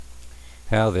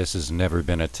How this has never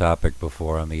been a topic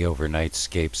before on the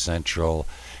Overnightscape Central.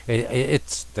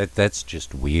 That's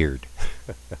just weird.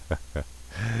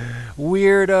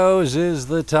 Weirdos is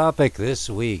the topic this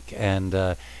week,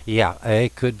 and yeah,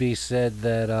 it could be said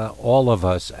that all of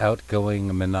us outgoing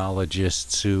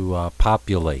monologists who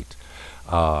populate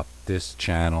this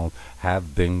channel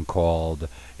have been called,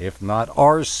 if not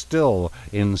are still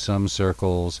in some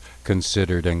circles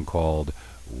considered and called,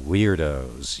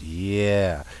 weirdos.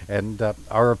 Yeah, and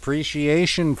our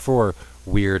appreciation for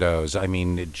weirdos. I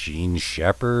mean, Gene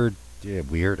Shepard, yeah,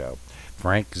 weirdo.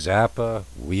 Frank Zappa,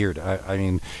 weird. I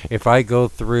mean, if I go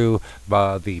through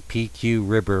the PQ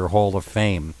Ribber Hall of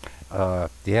Fame, yeah,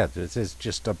 this is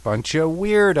just a bunch of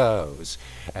weirdos.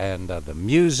 And the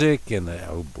music and the,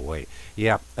 oh boy.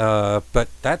 Yeah, but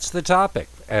that's the topic.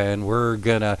 And we're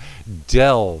going to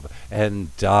delve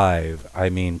and dive. I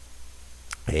mean,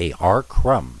 hey, R.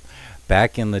 Crumb,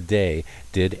 back in the day,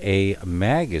 did a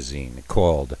magazine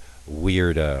called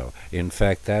Weirdo. In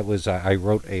fact, that was I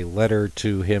wrote a letter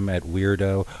to him at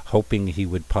Weirdo, hoping he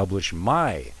would publish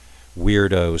my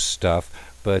Weirdo stuff,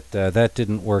 but that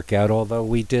didn't work out. Although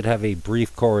we did have a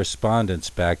brief correspondence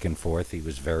back and forth, he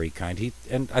was very kind.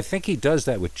 And I think he does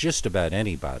that with just about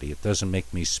anybody. It doesn't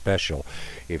make me special.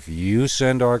 If you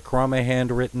send R. Crumb a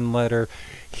handwritten letter,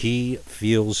 he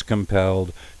feels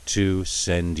compelled to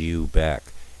send you back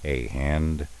a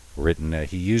handwritten.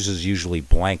 He uses usually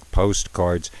blank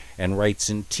postcards and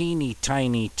writes in teeny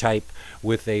tiny type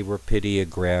with a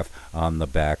rapidograph on the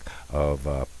back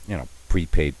of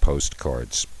prepaid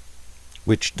postcards,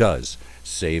 which does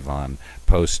save on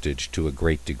postage to a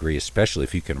great degree, especially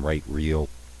if you can write real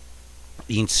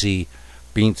eensy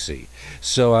beensy.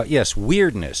 So yes,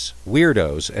 weirdness,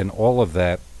 weirdos, and all of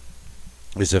that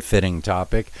is a fitting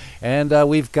topic, and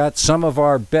we've got some of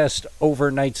our best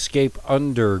overnightscape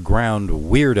underground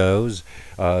weirdos,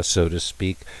 so to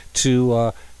speak,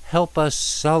 to help us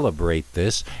celebrate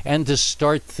this and to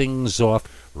start things off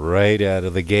right out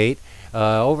of the gate.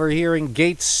 Over here in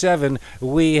Gate 7,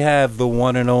 we have the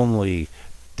one and only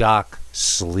Doc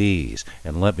Sleaze,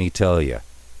 and let me tell you,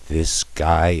 this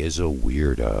guy is a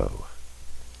weirdo.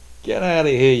 Get out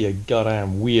of here, you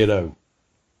goddamn weirdo.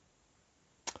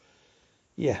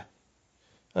 Yeah,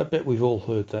 I bet we've all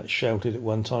heard that shouted at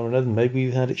one time or another. Maybe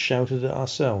we've had it shouted at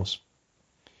ourselves.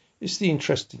 It's the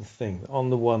interesting thing.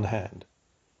 On the one hand,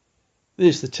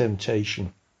 there's the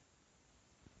temptation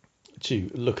to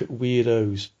look at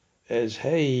weirdos as,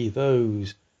 hey,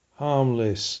 those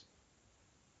harmless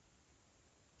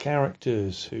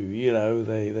characters who,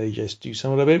 they just do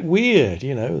something a bit weird,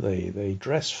 they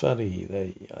dress funny,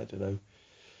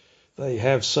 they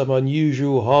have some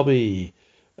unusual hobby.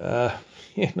 But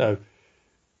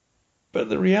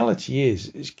the reality is,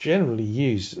 it's generally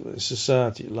used in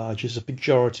society at large as a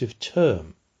pejorative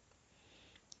term.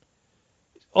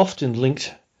 It's often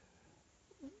linked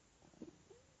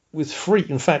with freak.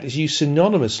 In fact, it's used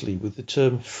synonymously with the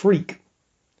term freak.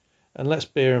 And let's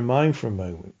bear in mind for a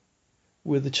moment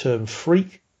where the term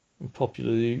freak in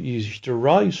popular usage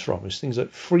derives from is things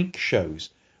like freak shows,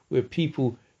 where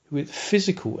people with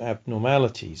physical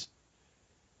abnormalities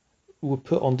were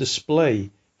put on display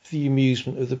for the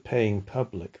amusement of the paying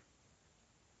public.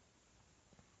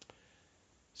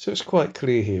 So it's quite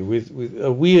clear here with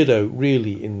a weirdo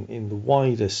really in the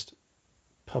widest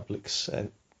public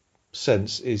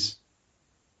sense is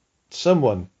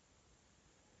someone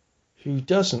who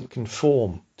doesn't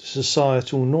conform to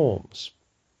societal norms.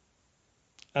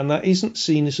 And that isn't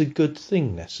seen as a good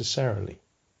thing necessarily.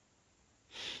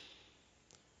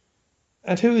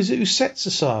 And who is it who sets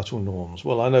societal norms?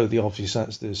 Well, I know the obvious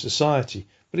answer is society,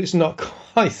 but it's not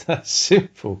quite that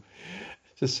simple.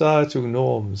 Societal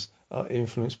norms are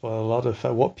influenced by a lot of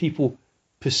what people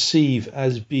perceive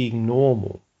as being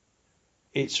normal.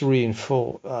 It's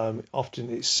reinforced. Often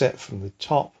it's set from the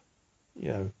top.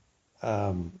 The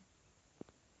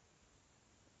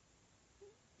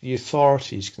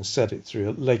authorities can set it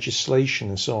through legislation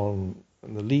and so on,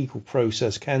 and the legal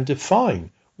process can define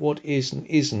what is and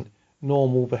isn't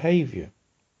normal behaviour.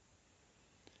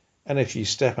 And if you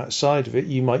step outside of it,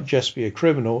 you might just be a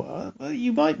criminal.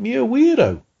 You might be a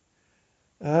weirdo.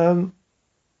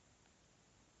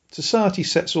 Society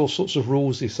sets all sorts of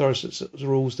rules. The authority sets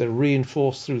rules. They're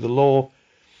reinforced through the law,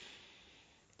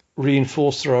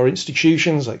 reinforced through our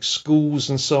institutions like schools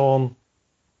and so on.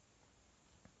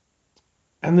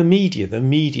 And the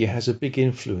media has a big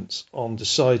influence on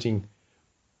deciding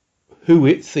who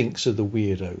it thinks are the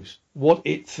weirdos, what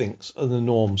it thinks are the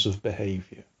norms of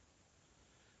behaviour.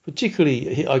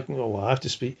 Particularly, I have to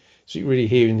speak really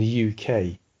here in the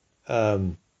UK,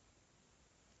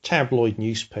 tabloid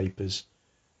newspapers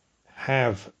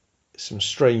have some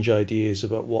strange ideas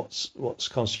about what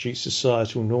constitutes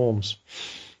societal norms.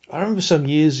 I remember some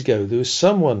years ago there was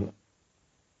someone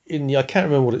I can't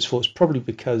remember what it's for. It's probably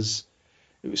because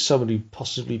it was somebody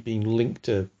possibly being linked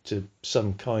to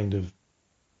some kind of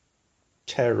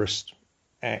terrorist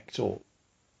act or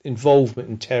involvement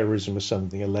in terrorism or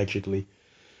something, allegedly.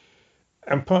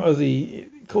 And part of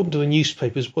according to the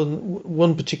newspapers,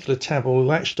 one particular tabloid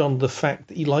latched on the fact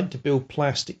that he liked to build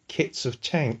plastic kits of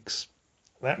tanks.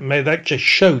 That just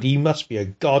showed he must be a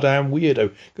goddamn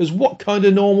weirdo. Because what kind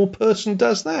of normal person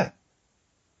does that?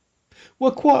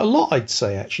 Well, quite a lot, I'd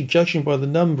say, actually, judging by the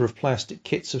number of plastic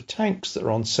kits of tanks that are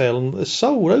on sale and are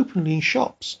sold openly in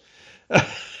shops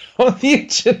on the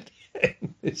internet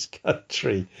in this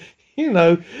country.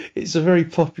 It's a very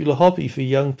popular hobby for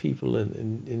young people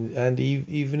and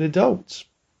even adults.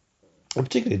 And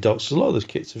particularly adults, a lot of those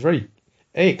kits are very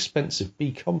A, expensive,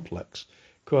 B, complex.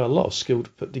 Quite a lot of skill to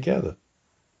put together.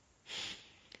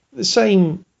 The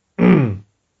same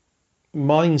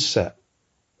mindset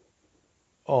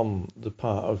on the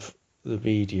part of the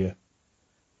media,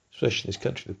 especially in this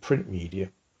country, the print media,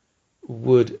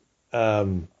 would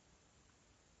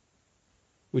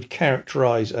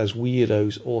characterize as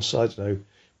weirdos, or I don't know,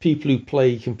 people who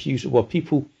play computer. Well,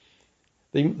 people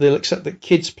they'll accept that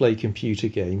kids play computer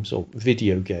games or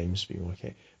video games,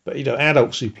 but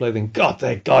adults who play them, God,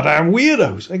 they're goddamn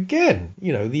weirdos. Again,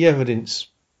 the evidence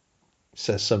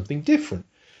says something different.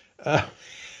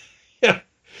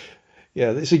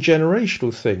 Yeah, it's a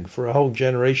generational thing. For a whole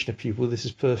generation of people, this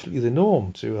is perfectly the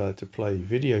norm to play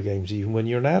video games, even when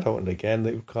you're an adult. And again,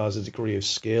 it requires a degree of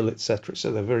skill, etc.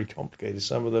 So they're very complicated.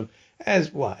 Some of them,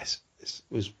 as was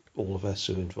all of us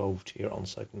who are involved here on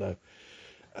site know.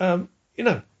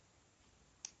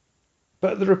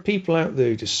 But there are people out there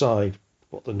who decide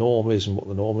what the norm is and what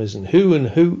the norm isn't, who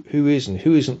is and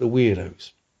who isn't the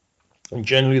weirdos. And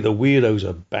generally, the weirdos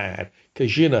are bad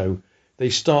because they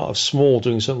start off small,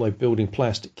 doing something like building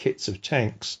plastic kits of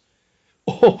tanks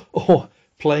or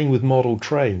playing with model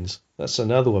trains. That's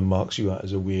another one marks you out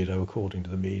as a weirdo, according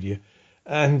to the media.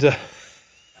 And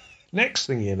next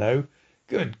thing you know,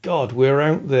 good God, we're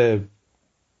out there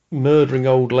murdering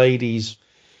old ladies,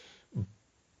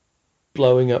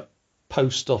 blowing up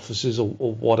post offices or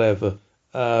whatever.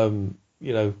 But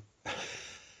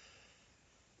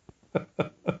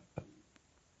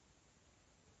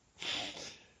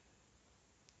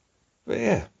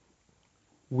yeah,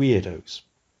 weirdos.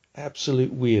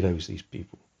 Absolute weirdos, these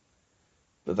people.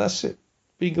 But that's it.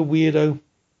 Being a weirdo,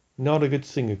 not a good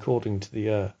thing according to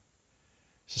the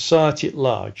society at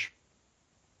large.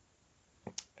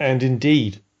 And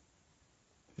indeed,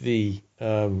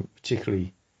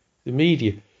 particularly the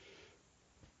media.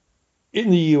 In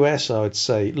the US, I would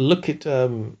say, look at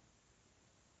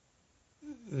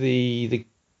the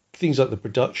things like the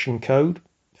production code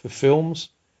for films.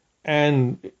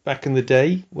 And back in the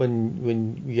day,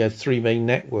 when we had three main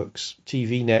networks,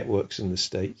 TV networks in the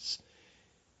States,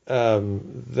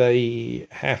 they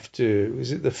have to.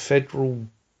 Was it the Federal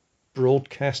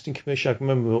Broadcasting Commission? I can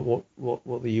remember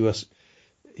what the US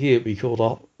here would be called.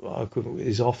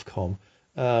 Is Ofcom.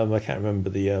 I can't remember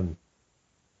the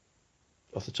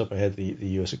off the top of my head the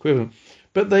US equivalent,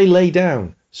 but they lay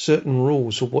down certain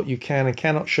rules for what you can and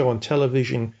cannot show on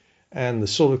television, and the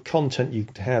sort of content you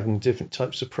can have in different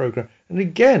types of program. And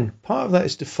again, part of that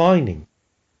is defining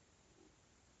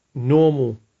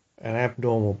normal and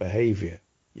abnormal behavior.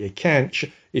 You can't,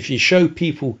 if you show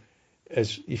weirdos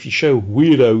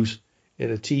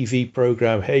in a TV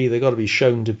program, hey, they've got to be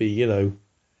shown to be,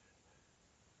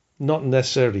 not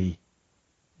necessarily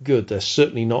good. They're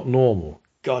certainly not normal.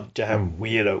 Goddamn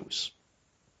weirdos.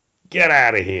 Get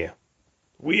out of here.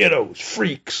 Weirdos,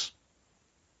 freaks.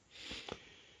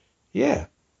 Yeah.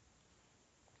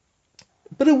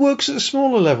 But it works at a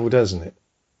smaller level, doesn't it?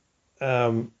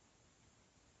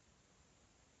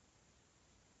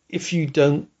 If you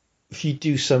do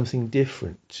something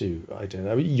different to, I don't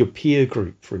know, your peer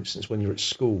group, for instance, when you're at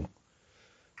school.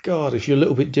 God, if you're a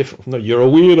little bit different, no, you're a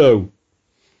weirdo.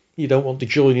 You don't want to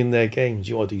join in their games.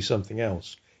 You want to do something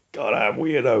else. God, I'm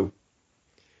weirdo.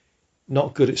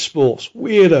 Not good at sports.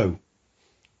 Weirdo.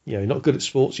 Not good at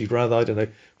sports. You'd rather, I don't know,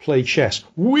 play chess.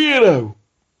 Weirdo.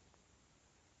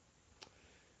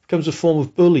 Becomes a form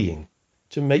of bullying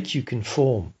to make you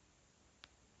conform.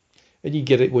 And you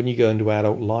get it when you go into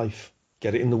adult life.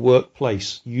 Get it in the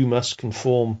workplace. You must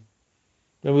conform.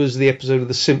 There was the episode of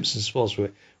The Simpsons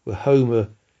where Homer,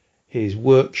 his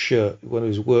work shirt, one of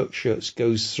his work shirts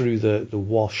goes through the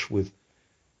wash with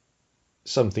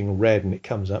something red and it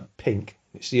comes up pink.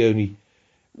 It's the only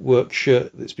work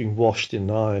shirt that's been washed in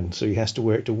iron, so he has to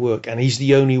wear it to work, and he's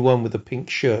the only one with a pink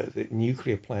shirt at the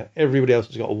nuclear plant. Everybody else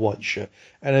has got a white shirt,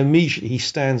 and immediately he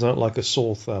stands out like a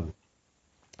sore thumb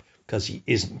because he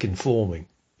isn't conforming.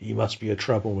 He must be a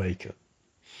troublemaker.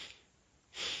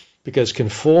 Because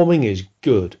conforming is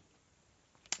good.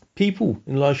 People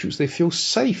in large groups, they feel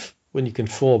safe when you're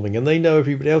conforming, and they know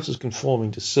everybody else is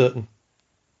conforming to certain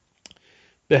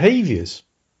behaviors.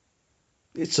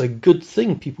 It's a good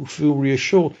thing. People feel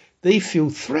reassured. They feel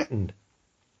threatened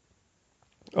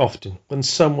often when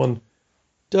someone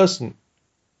doesn't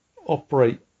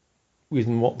operate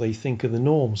within what they think are the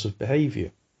norms of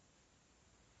behavior.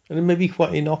 And it may be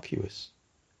quite innocuous,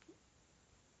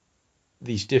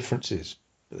 these differences.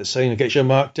 But they're saying, okay, you're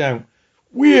marked down.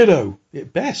 Weirdo,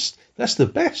 at best. That's the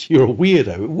best. You're a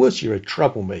weirdo. At worst, you're a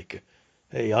troublemaker.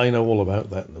 Hey, I know all about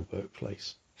that in the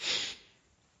workplace.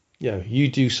 You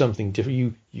do something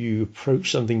different. You approach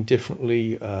something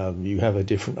differently. You have a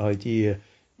different idea.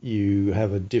 You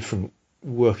have a different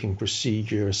working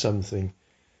procedure or something.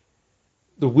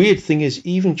 The weird thing is,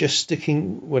 even just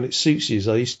sticking when it suits you, as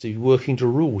I used to, working to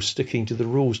rules, sticking to the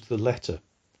rules to the letter,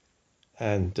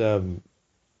 and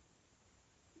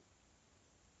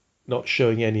not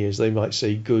showing any, as they might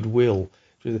say, goodwill.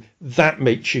 That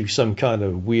makes you some kind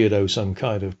of weirdo, some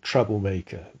kind of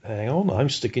troublemaker. Hang on, I'm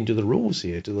sticking to the rules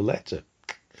here, to the letter.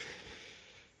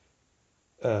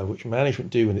 Which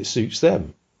management do when it suits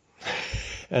them.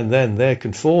 And then they're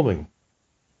conforming.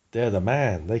 They're the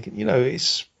man. They can,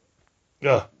 it's...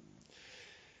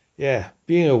 Yeah,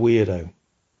 being a weirdo.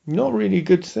 Not really a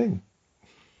good thing.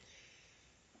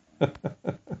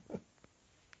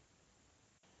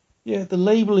 Yeah, the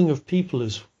labelling of people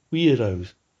as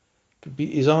weirdos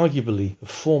is arguably a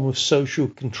form of social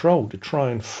control to try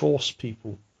and force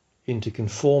people into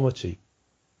conformity.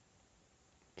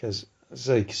 Because, as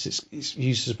I say, it's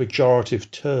used as a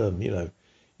pejorative term, You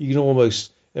can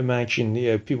almost imagine,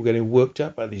 people getting worked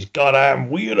up by these goddamn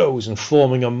weirdos and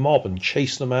forming a mob and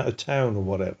chasing them out of town or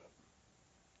whatever.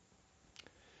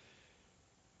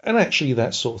 And actually,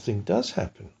 that sort of thing does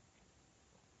happen.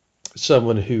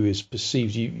 Someone who is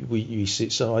perceived, you see,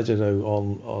 so I don't know,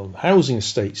 on housing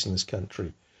estates in this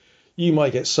country, you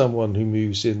might get someone who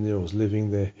moves in there or is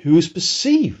living there who is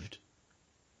perceived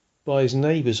by his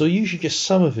neighbours, or usually just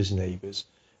some of his neighbours,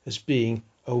 as being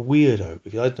a weirdo,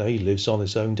 because I don't know, he lives on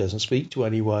his own, doesn't speak to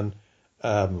anyone,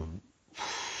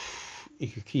 he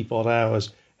could keep odd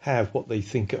hours, have what they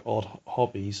think are odd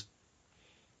hobbies,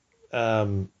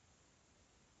 and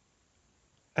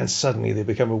suddenly they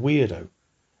become a weirdo.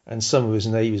 And some of his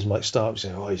neighbours might start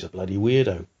saying, "Oh, he's a bloody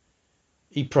weirdo."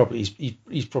 He's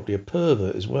probably a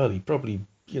pervert as well. He probably,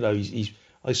 he's.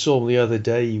 I saw him the other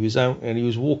day. He was out and he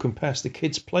was walking past the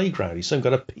kids' playground. He's some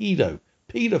kind of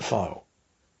paedophile.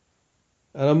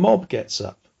 And a mob gets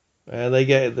up, and they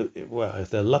get if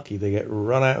they're lucky, they get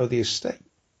run out of the estate.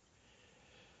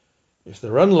 If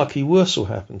they're unlucky, worse will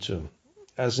happen to them.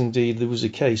 As indeed there was a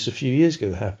case a few years ago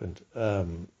that happened.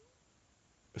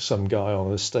 Some guy on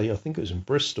an estate, I think it was in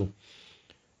Bristol,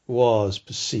 was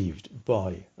perceived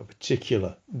by a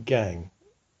particular gang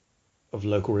of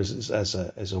local residents as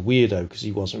a weirdo because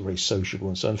he wasn't very sociable,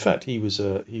 and so in fact he was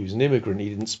an immigrant. He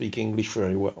didn't speak English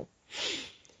very well,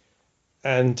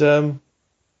 and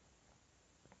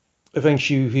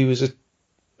eventually he was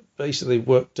basically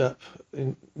worked up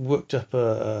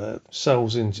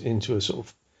themselves into a sort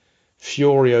of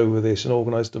fury over this and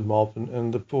organised a mob,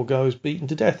 and the poor guy was beaten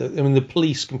to death. I mean, the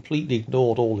police completely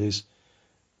ignored all his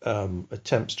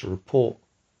attempts to report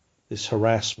this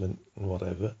harassment and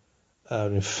whatever.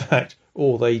 In fact,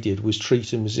 all they did was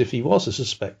treat him as if he was a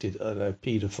suspected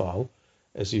paedophile,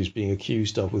 as he was being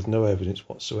accused of, with no evidence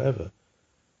whatsoever.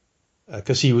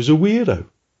 Because he was a weirdo.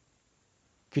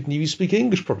 Couldn't even speak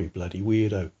English, probably, bloody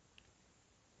weirdo.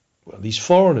 Well, these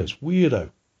foreigners, weirdo.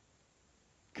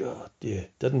 God, dear,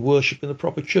 doesn't worship in the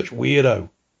proper church, weirdo.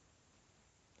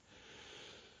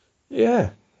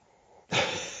 Yeah.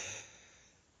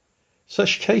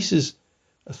 Such cases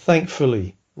are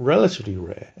thankfully relatively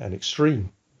rare and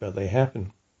extreme, but they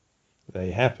happen.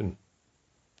 They happen.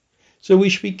 So we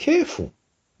should be careful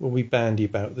when we bandy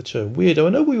about the term weirdo.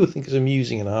 I know we all think it's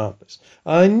amusing and harmless.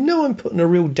 I know I'm putting a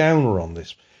real downer on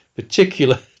this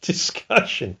particular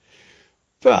discussion,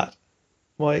 but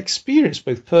my experience,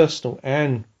 both personal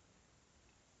and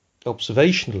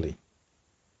observationally,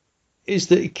 is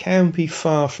that it can be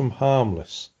far from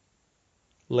harmless,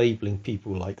 labelling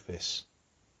people like this.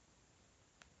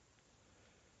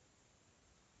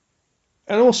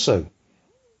 And also,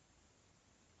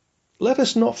 let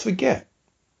us not forget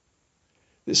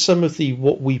that some of the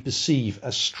what we perceive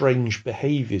as strange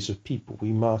behaviours of people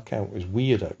we mark out as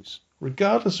weirdos,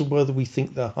 regardless of whether we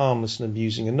think they're harmless and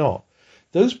amusing or not,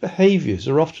 those behaviours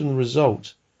are often the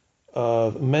result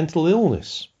of mental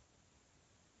illness,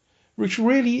 which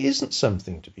really isn't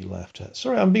something to be laughed at.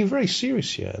 Sorry, I'm being very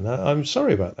serious here, and I'm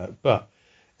sorry about that, but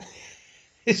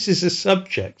this is a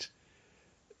subject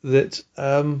that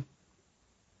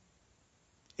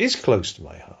is close to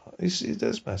my heart. It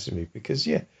does matter to me because,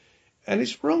 yeah, and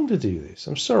it's wrong to do this.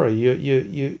 I'm sorry,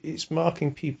 it's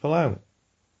marking people out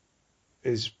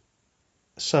as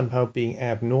somehow being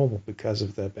abnormal because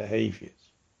of their behaviours,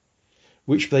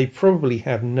 which they probably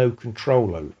have no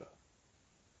control over.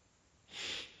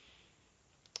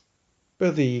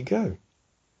 But there you go.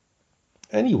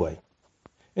 Anyway,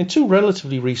 until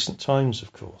relatively recent times,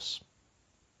 of course,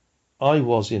 I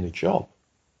was in a job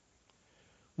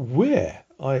where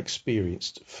I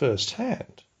experienced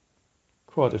firsthand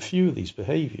quite a few of these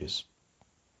behaviours.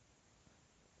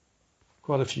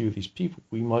 Quite a few of these people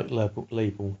we might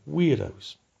label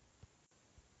weirdos.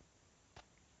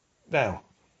 Now,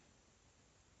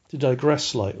 to digress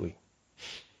slightly,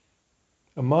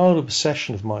 a mild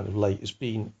obsession of mine of late has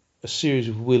been a series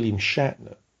of William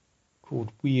Shatner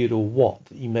called Weird or What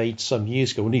that he made some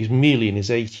years ago when he was merely in his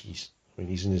 80s. I mean,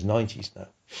 he's in his 90s now.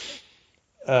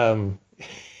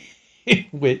 In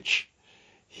which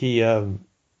he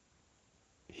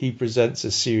presents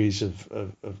a series of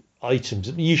items,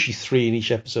 usually 3 in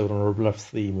each episode on a rough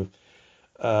theme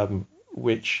of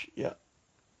which, yeah,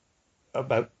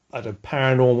 about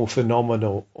paranormal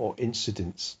phenomena or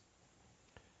incidents.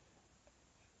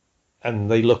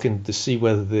 And they look in to see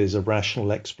whether there's a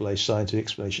rational explanation, scientific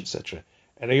explanation, etc.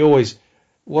 And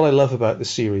what I love about the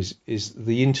series is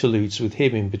the interludes with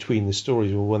him in between the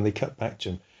stories, or when they cut back to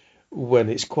him, when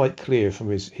it's quite clear from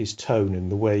his tone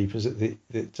and the way he puts it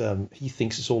that he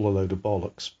thinks it's all a load of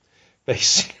bollocks,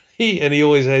 basically. And he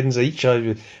always ends each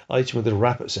item with a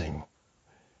wrap-up saying,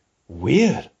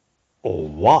 "Weird or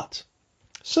what?"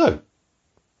 So,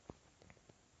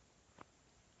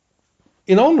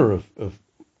 in honour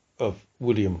of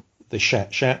William the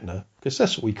Shatner, because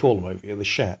that's what we call him over here, the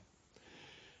Shat.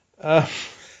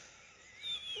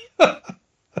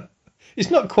 It's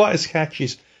not quite as catchy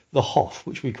as the Hoff,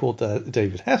 which we called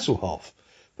David Hasselhoff,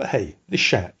 but hey, the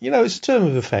Shat. It's a term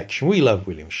of affection. We love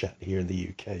William Shatner here in the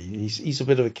UK. He's a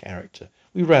bit of a character.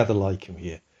 We rather like him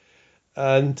here.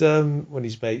 And when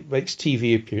he makes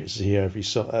TV appearances here every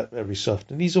so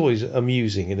often, he's always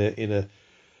amusing in a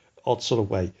odd sort of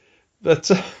way. But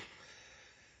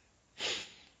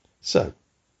so,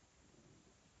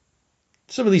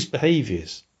 some of these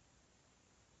behaviours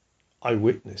I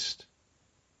witnessed,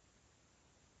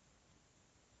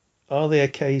 are they a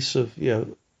case of,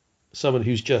 someone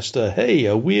who's just a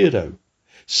weirdo?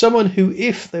 Someone who,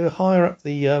 if they're higher up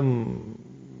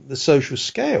the social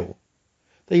scale,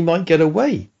 they might get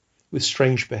away with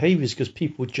strange behaviours because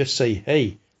people would just say,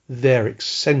 hey, they're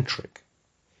eccentric.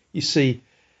 You see,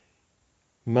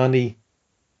 money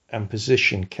and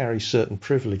position carry certain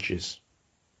privileges.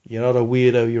 You're not a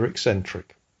weirdo, you're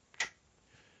eccentric.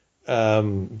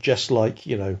 Just like,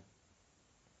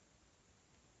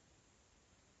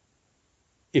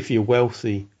 if you're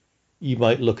wealthy, you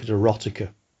might look at erotica.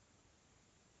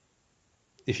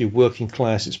 If you're working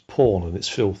class, it's porn and it's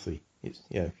filthy.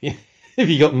 If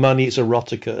you got money, it's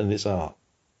erotica and it's art.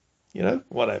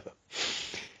 Whatever.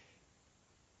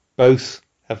 Both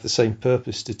have the same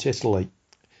purpose, to titillate.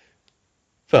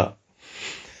 But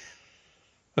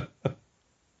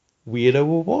weirdo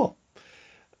or what?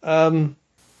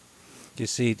 You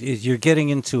see, you're getting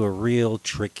into a real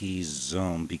tricky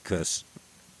zone because,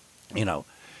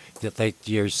 that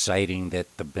you're citing that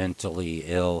the mentally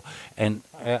ill, and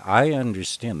I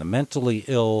understand the mentally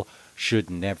ill should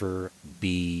never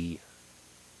be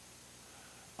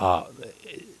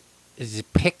is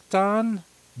it picked on,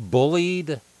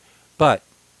 bullied, but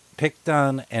picked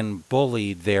on and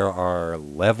bullied, there are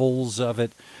levels of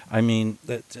it. I mean,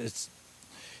 it's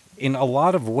in a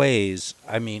lot of ways.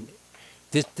 I mean,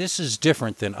 this is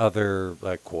different than other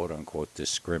quote unquote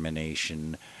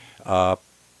discrimination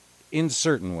in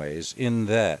certain ways, in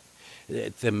that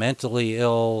the mentally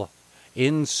ill,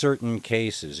 in certain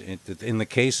cases, in the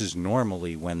cases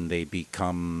normally when they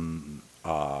become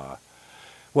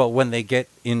when they get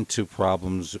into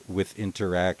problems with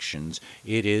interactions,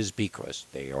 it is because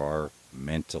they are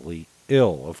mentally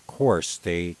ill. Of course,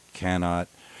 they cannot,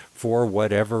 for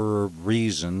whatever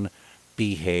reason,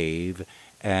 behave,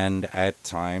 and at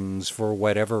times, for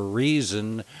whatever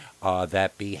reason,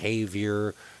 that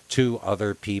behavior to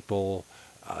other people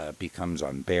becomes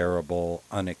unbearable,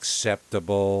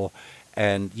 unacceptable,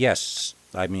 and yes,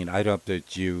 I mean, I hope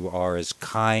that you are as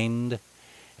kind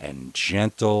and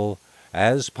gentle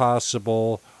as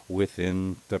possible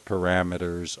within the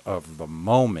parameters of the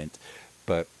moment.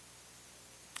 But,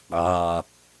 uh,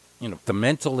 the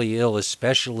mentally ill,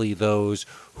 especially those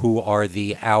who are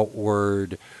the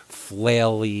outward,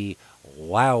 flaily,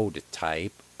 loud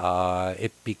type,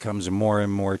 it becomes more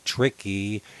and more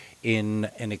tricky in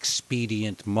an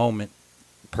expedient moment,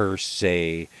 per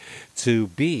se, to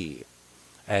be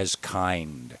as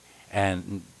kind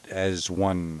and as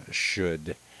one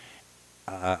should.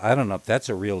 I don't know if that's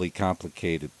a really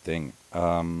complicated thing.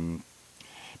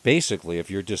 Basically,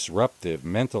 if you're disruptive,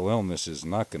 mental illness is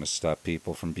not going to stop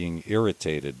people from being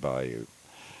irritated by you.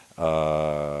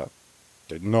 Uh,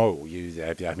 no,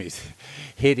 I mean,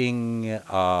 hitting,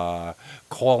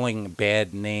 calling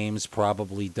bad names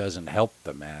probably doesn't help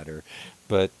the matter.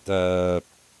 But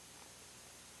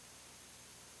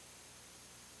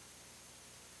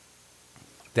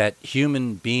that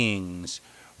human beings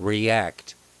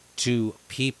react to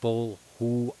people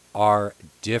who are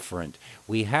different.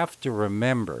 We have to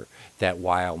remember that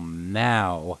while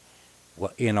now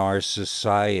in our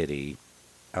society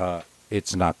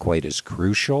it's not quite as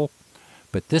crucial,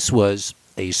 but this was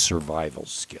a survival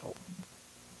skill.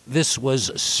 This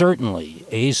was certainly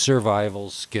a survival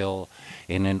skill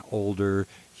in an older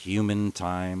human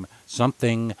time,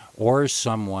 something or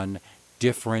someone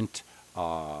different,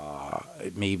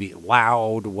 maybe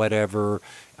loud, whatever,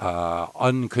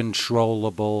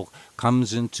 uncontrollable,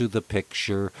 comes into the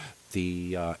picture.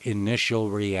 The initial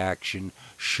reaction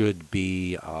should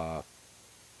be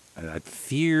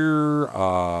fear,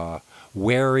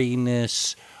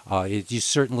 wariness. You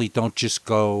certainly don't just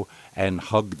go and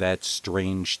hug that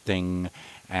strange thing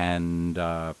and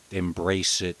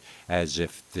embrace it as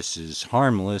if this is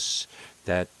harmless.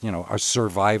 That, are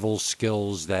survival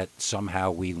skills that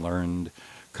somehow we learned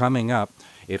coming up.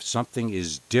 If something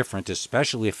is different,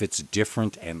 especially if it's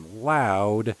different and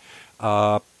loud,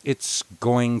 it's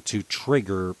going to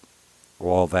trigger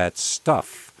all that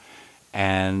stuff.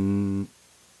 And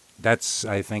that's,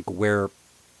 I think, where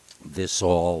this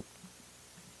all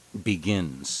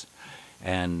begins.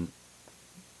 And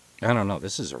I don't know,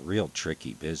 this is a real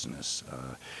tricky business.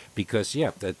 Because,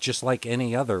 yeah, that just like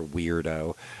any other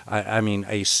weirdo, I mean,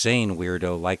 a sane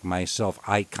weirdo like myself,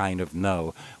 I kind of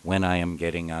know when I am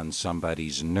getting on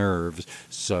somebody's nerves.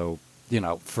 So,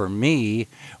 for me,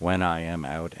 when I am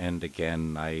out, and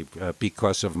again,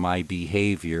 because of my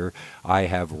behavior, I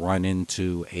have run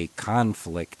into a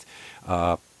conflict,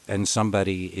 and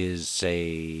somebody is,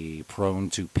 say, prone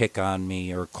to pick on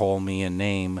me or call me a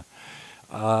name,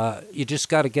 you just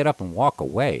got to get up and walk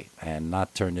away and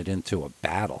not turn it into a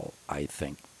battle, I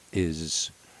think,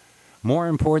 is more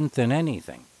important than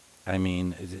anything. I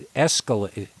mean,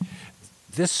 escalate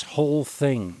this whole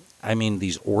thing. I mean,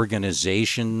 these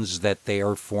organizations that they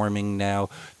are forming now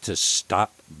to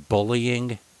stop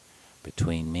bullying,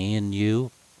 between me and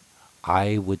you,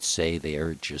 I would say they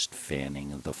are just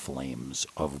fanning the flames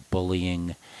of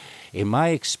bullying. In my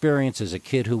experience as a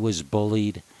kid who was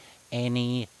bullied,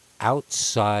 any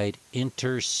outside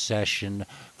intercession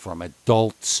from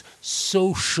adults,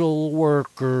 social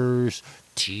workers,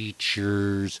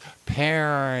 teachers,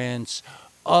 parents,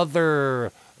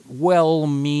 other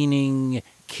well-meaning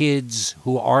kids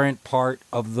who aren't part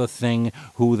of the thing,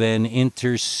 who then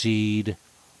intercede,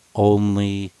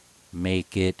 only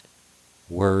make it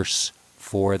worse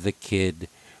for the kid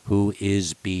who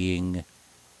is being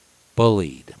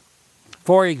bullied.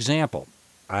 For example,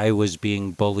 I was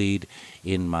being bullied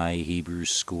in my Hebrew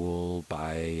school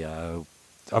by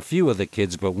a few of the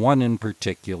kids, but one in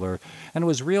particular, and it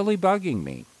was really bugging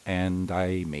me. And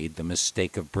I made the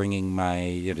mistake of bringing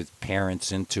my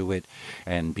parents into it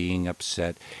and being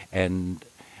upset. And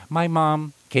my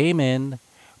mom came in,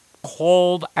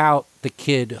 called out the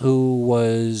kid who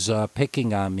was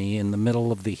picking on me in the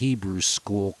middle of the Hebrew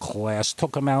school class,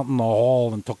 took him out in the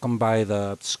hall and took him by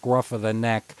the scruff of the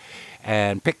neck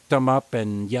and picked him up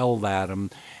and yelled at him.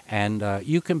 And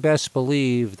you can best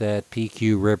believe that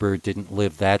PQ Ribber didn't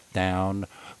live that down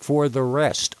for the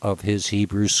rest of his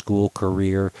Hebrew school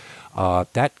career.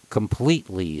 That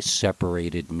completely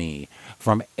separated me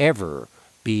from ever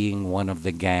being one of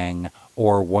the gang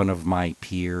or one of my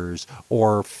peers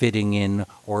or fitting in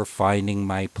or finding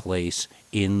my place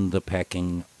in the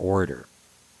pecking order.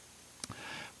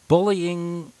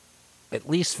 Bullying, at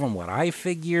least from what I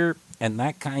figure, and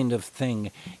that kind of thing,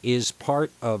 is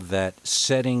part of that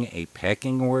setting a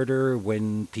pecking order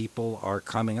when people are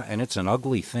coming, and it's an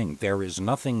ugly thing. There is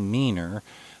nothing meaner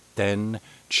than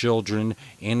children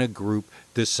in a group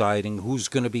deciding who's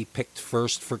going to be picked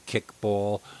first for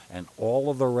kickball and all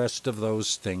of the rest of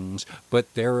those things,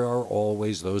 but there are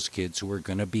always those kids who are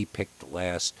going to be picked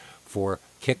last for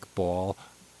kickball.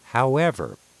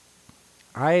 However,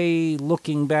 I,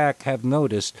 looking back, have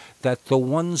noticed that the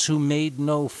ones who made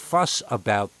no fuss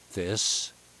about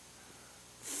this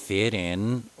fit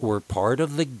in, were part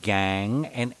of the gang,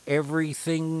 and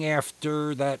everything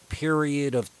after that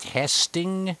period of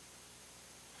testing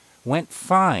went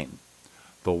fine.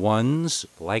 The ones,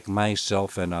 like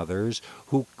myself and others,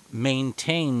 who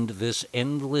maintained this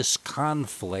endless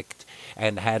conflict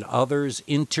and had others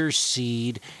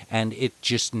intercede, and it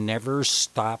just never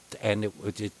stopped. And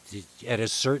at a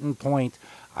certain point,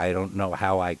 I don't know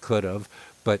how I could have,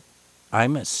 but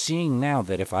I'm seeing now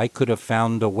that if I could have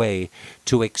found a way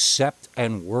to accept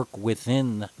and work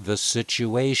within the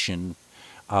situation,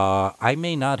 I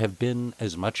may not have been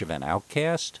as much of an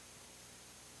outcast.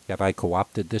 Have I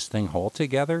co-opted this thing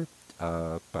altogether?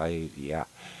 Yeah.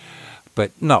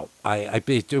 But no,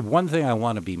 one thing I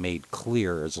want to be made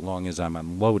clear as long as I'm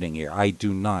unloading here, I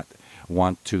do not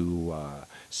want to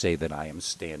say that I am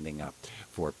standing up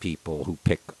for people who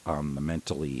pick on the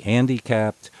mentally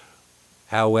handicapped.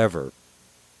 However,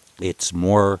 it's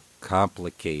more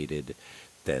complicated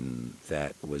than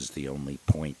that was the only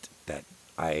point that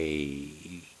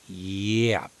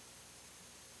yeah.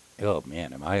 Oh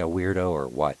man, am I a weirdo or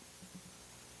what?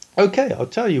 Okay, I'll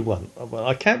tell you one. Well,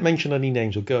 I can't mention any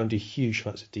names or go into huge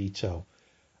amounts of detail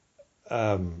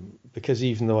because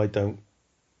even though I don't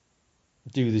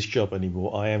do this job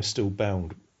anymore, I am still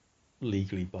bound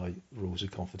legally by rules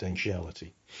of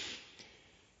confidentiality.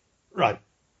 Right.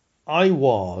 I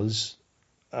was,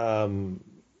 in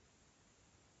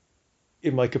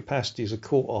my capacity as a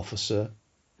court officer,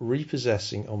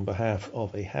 repossessing on behalf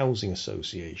of a housing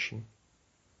association,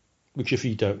 which, if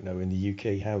you don't know, in the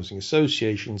UK, housing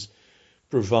associations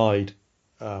provide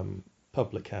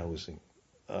public housing,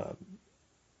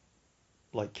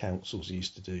 like councils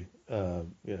used to do,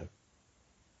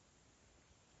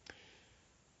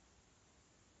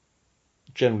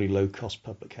 generally low-cost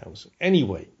public housing.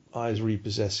 Anyway, I was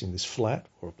repossessing this flat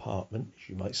or apartment, as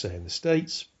you might say in the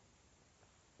States,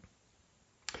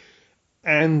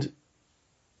 and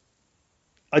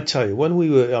I tell you, when we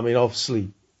were, obviously,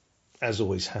 as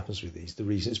always happens with these, the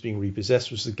reason it's being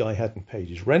repossessed was the guy hadn't paid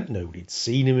his rent. Nobody'd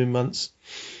seen him in months.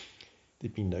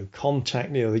 There'd been no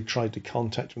contact. They tried to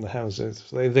contact him in the house. So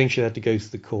they eventually had to go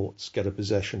to the courts, get a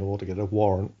possession order, get a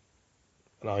warrant.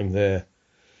 And I'm there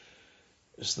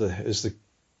as the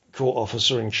court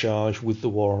officer in charge with the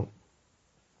warrant.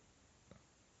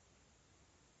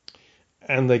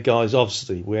 And the guys,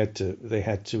 obviously, they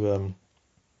had to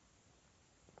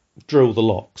drill the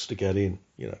locks to get in,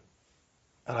 And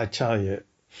I tell you,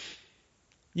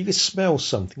 you could smell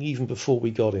something even before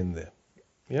we got in there,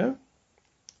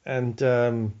 And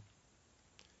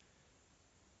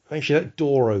eventually that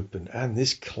door opened, and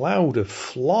this cloud of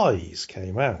flies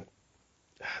came out.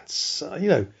 And so,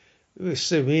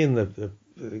 me and the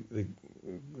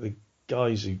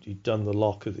guys who'd done the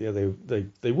lock,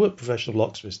 they weren't professional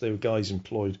locksmiths. They were guys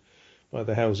employed by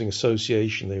the housing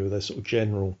association. They were their sort of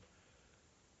general,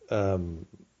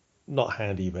 not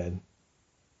handymen.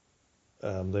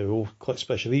 They were all quite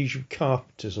special. They usually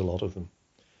carpenters, a lot of them.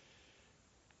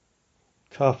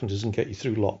 Carpenters can get you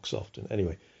through locks often.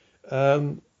 Anyway,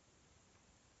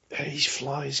 these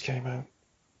flies came out.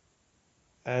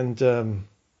 And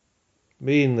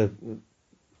me and the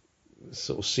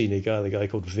sort of senior guy, the guy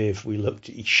called Viv, we looked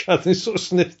at each other and sort of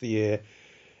sniffed the air.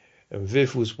 And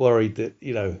Viv was worried that,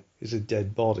 there's a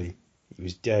dead body. He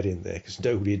was dead in there because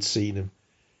nobody had seen him.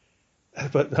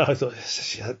 But no, I thought,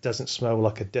 that doesn't smell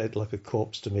like a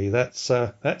corpse to me. That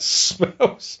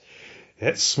smells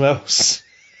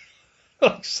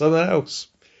like something else.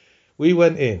 We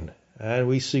went in and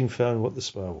we soon found what the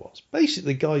smell was.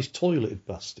 Basically, the guy's toilet had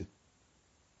busted.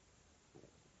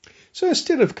 So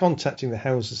instead of contacting the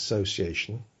housing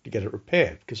association to get it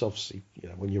repaired, because obviously,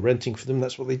 when you're renting for them,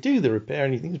 that's what they do. They repair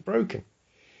anything that's broken.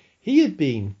 He had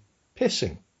been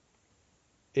pissing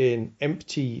in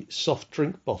empty soft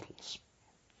drink bottles.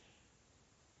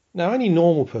 Now, any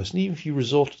normal person, even if you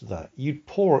resorted to that, you'd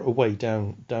pour it away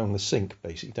down the sink,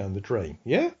 basically down the drain.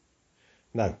 Yeah?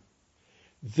 No.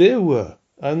 There were,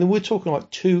 and we're talking like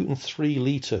 2 and 3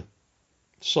 litre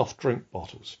soft drink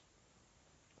bottles.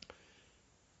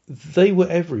 They were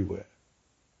everywhere.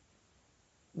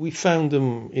 We found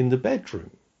them in the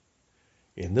bedroom,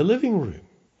 in the living room,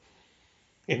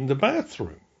 in the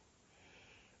bathroom,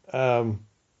 and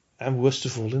worst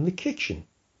of all, in the kitchen.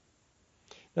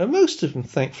 Now, most of them,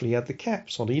 thankfully, had the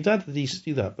caps on. He'd had the decency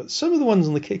to do that. But some of the ones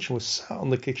in the kitchen were sat on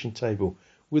the kitchen table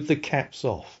with the caps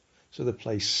off. So the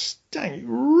place stank,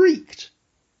 reeked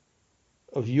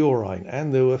of urine,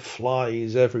 and there were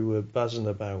flies everywhere buzzing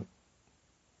about.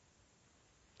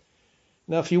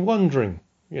 Now, if you're wondering,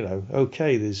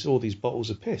 okay, there's all these bottles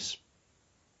of piss.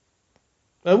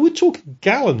 Now, we're talking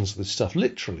gallons of this stuff,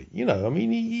 literally. He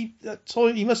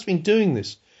must have been doing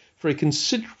this for a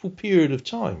considerable period of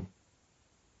time.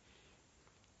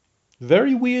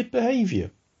 Very weird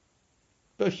behaviour.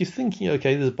 But if you're thinking,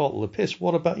 okay, there's a bottle of piss,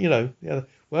 what about, well,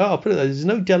 I'll put it there. There's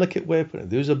no delicate way of putting it.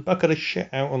 There's a bucket of shit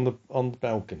out on the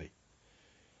balcony.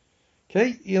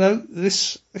 Okay,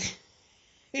 this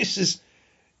is.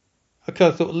 I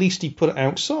kind of thought at least he put it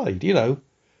outside.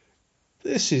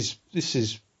 This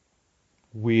is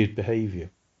weird behaviour.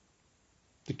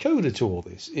 The codicil to all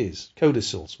this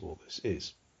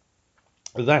is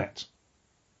that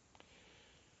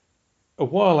a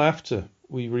while after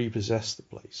we repossessed the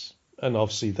place, and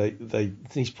obviously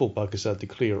these poor buggers had to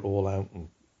clear it all out, and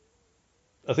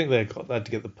I think they had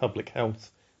to get the public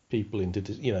health people in to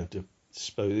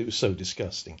dispose. It was so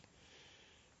disgusting,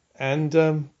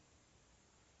 and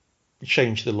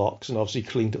changed the locks and obviously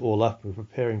cleaned it all up and were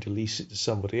preparing to lease it to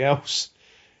somebody else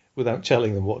without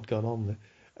telling them what had gone on there.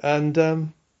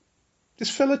 And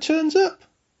this fella turns up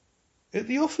at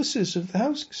the offices of the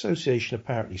housing association,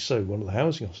 apparently so. One of the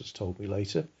housing officers told me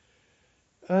later.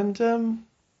 And,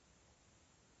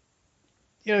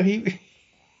 he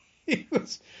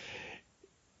was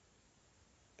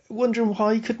wondering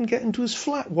why he couldn't get into his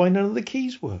flat, why none of the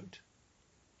keys worked.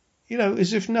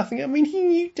 As if nothing. I mean, he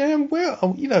knew damn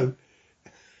well,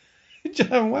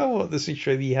 damn well what the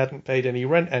situation. He hadn't paid any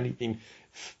rent and he'd been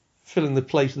filling the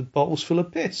place with bottles full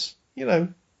of piss,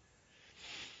 And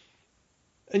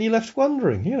you're left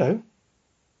wondering,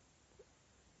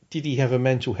 did he have a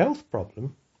mental health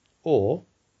problem or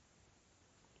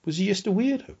was he just a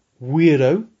weirdo?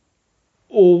 Weirdo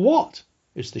or what,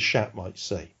 as the chap might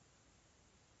say.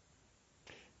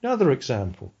 Another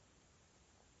example.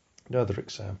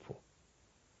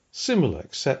 Similar,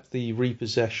 except the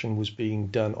repossession was being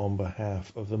done on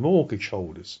behalf of the mortgage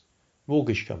company,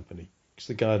 because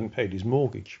the guy hadn't paid his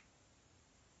mortgage.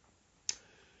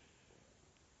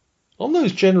 On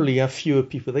those, generally, you have fewer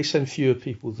people. They send fewer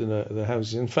people than the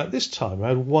houses. In fact, this time I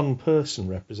had one person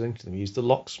representing them. He's the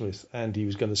locksmith, and he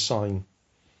was going to sign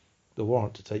the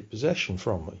warrant to take possession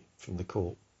from me, from the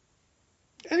court.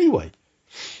 Anyway,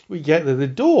 we get there, the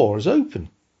door is open.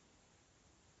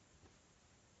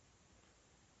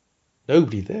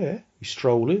 Nobody there. We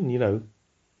stroll in,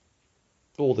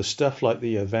 all the stuff, like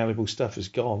the valuable stuff, is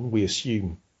gone. We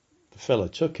assume the fella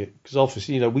took it, because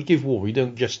obviously, we give warning. We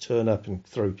don't just turn up and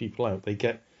throw people out. They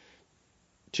get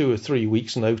 2 or 3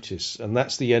 weeks notice, and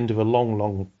that's the end of a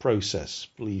long process.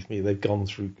 Believe me,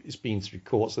 it's been through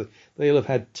courts. They'll have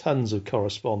had tons of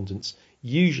correspondence.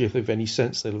 Usually, if they've any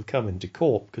sense, they'll have come into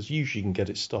court, because usually you can get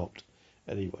it stopped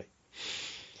anyway.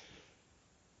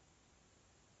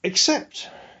 Except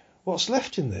what's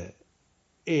left in there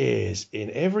is, in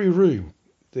every room,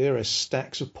 there are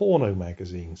stacks of porno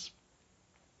magazines.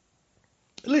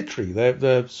 Literally,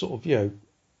 they're sort of,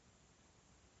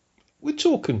 we're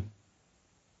talking,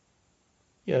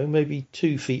 maybe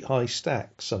 2 feet high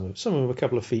stacks. Some of them a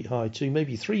couple of feet high too,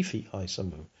 maybe 3 feet high. Some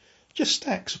of them just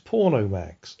stacks of porno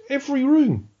mags. Every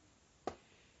room,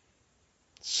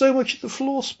 so much of the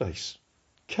floor space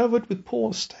covered with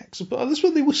porn stacks of. That's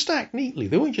why they were stacked neatly.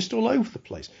 They weren't just all over the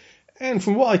place. And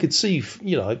from what I could see,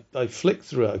 I flicked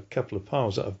through a couple of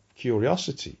piles out of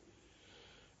curiosity.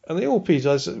 And they all appeared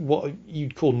as what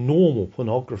you'd call normal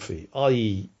pornography,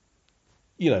 i.e.,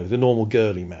 the normal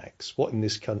girly mags. What in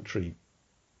this country,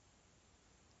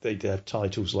 they'd have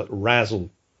titles like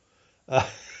Razzle, that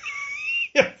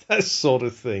sort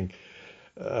of thing.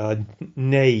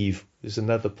 Knave is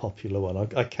another popular one.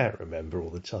 I can't remember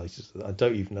all the titles. I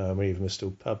don't even know how many of them are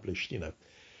still published,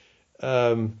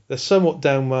 They're somewhat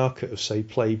down market of, say,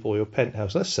 Playboy or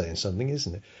Penthouse. That's saying something,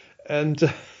 isn't it? And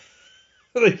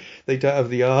they don't have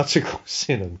the articles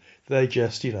in them. They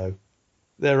just,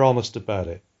 they're honest about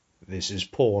it. This is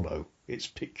porno. It's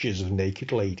pictures of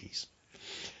naked ladies.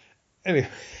 Anyway,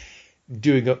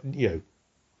 doing,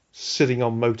 sitting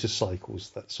on motorcycles,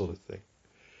 that sort of thing.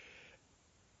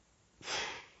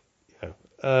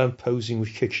 Posing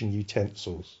with kitchen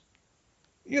utensils.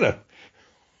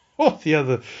 What the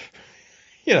other,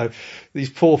 these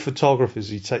poor photographers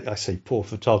who take, I say poor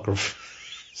photographers,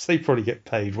 they probably get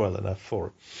paid well enough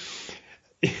for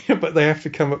it. But they have to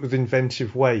come up with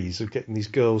inventive ways of getting these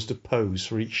girls to pose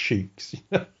for each shoot.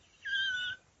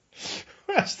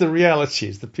 Well, That's the reality.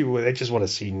 Is the people where they just want to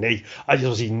see naked. I just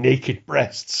want to see naked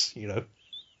breasts.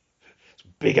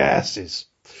 Big asses.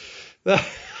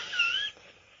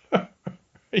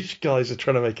 These guys are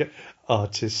trying to make it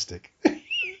artistic.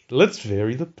 Let's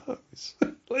vary the pose.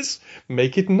 Let's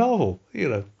make it novel. They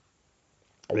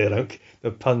don't. The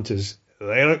punters,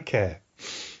 they don't care.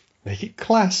 Make it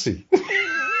classy.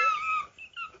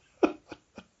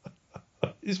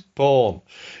 It's porn,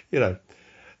 or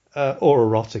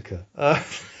erotica.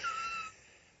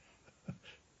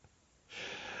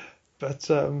 But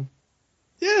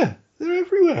yeah, they're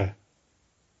everywhere.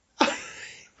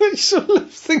 But sort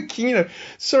of thinking,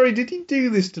 sorry, did he do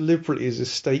this deliberately as a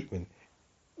statement?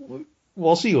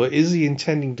 Was he, or is he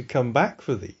intending to come back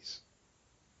for these?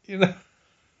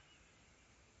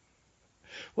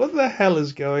 What the hell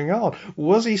is going on?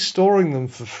 Was he storing them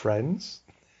for friends?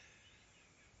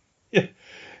 Yeah.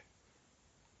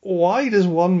 Why does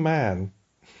one man?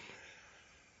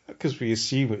 Because we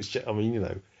assume it's just,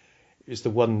 it's the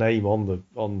one name on the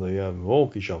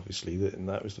mortgage, obviously, and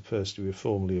that was the person we were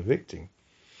formally evicting.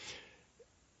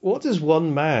 What does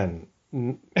one man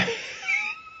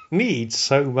need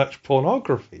so much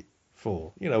pornography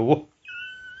for? To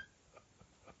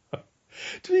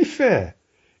be fair,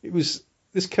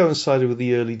 this coincided with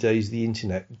the early days of the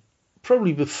internet,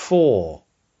 probably before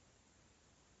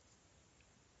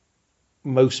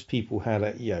most people had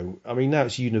now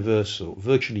it's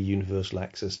virtually universal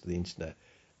access to the internet,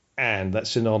 and that's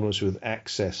synonymous with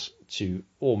access to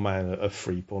all manner of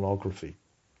free pornography.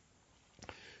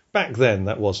 Back then,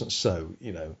 that wasn't so.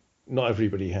 Not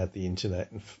everybody had the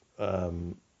internet,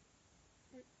 and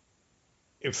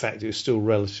in fact, it was still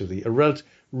relatively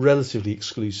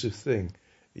exclusive thing,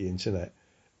 the internet.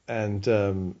 And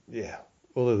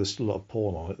although there's still a lot of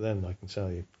porn on it, then I can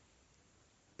tell you,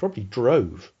 probably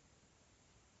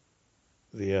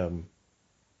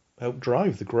helped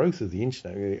drive the growth of the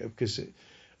internet, because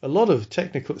a lot of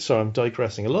technical. Sorry, I'm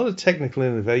digressing. A lot of technical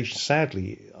innovation,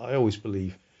 sadly, I always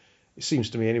believe, it seems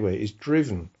to me anyway, is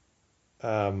driven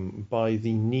by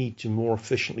the need to more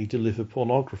efficiently deliver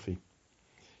pornography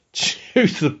to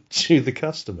the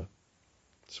customer.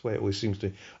 That's the way it always seems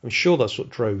to. I'm sure that's what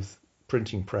drove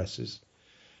printing presses,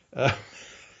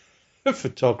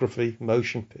 photography,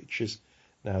 motion pictures,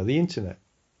 now the internet.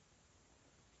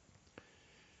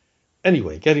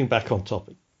 Anyway, getting back on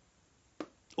topic.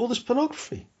 All this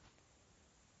pornography.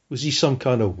 Was he some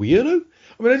kind of weirdo?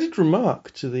 I mean, I did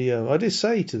remark to I did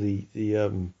say to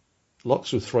the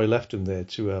locksmith before I left him there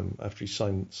after he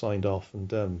signed off and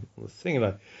the thing, and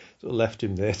I sort of left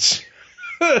him there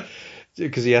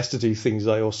because he has to do things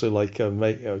I also like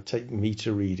take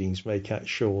meter readings, make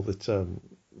sure that the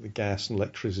gas and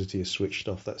electricity are switched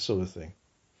off, that sort of thing.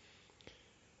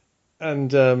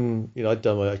 And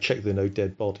I checked there are no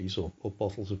dead bodies or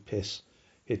bottles of piss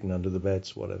hidden under the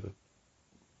beds, whatever.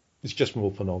 It's just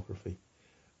more pornography.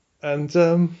 And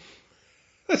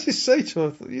I just say to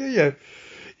him,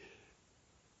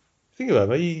 think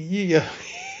about it, you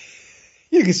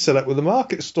can set up with a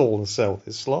market stall and sell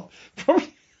this lot.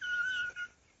 Probably,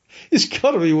 it's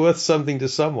got to be worth something to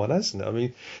someone, hasn't it? I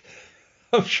mean,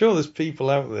 I'm sure there's people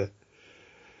out there,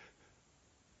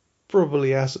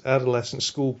 probably adolescent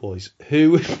schoolboys,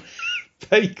 who would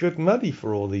pay good money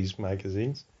for all these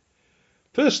magazines.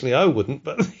 Personally, I wouldn't,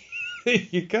 but there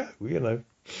you go,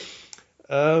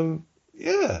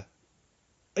 Yeah.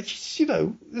 I just,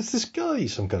 there's this guy,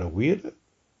 some kind of weirdo.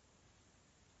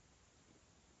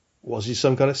 Was he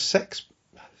some kind of sex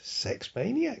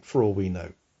maniac, for all we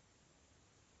know?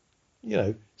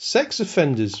 Sex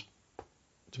offenders,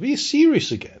 to be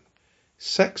serious again,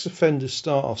 sex offenders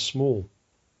start off small.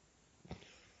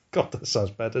 God, that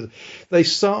sounds bad, doesn't it? They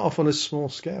start off on a small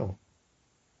scale.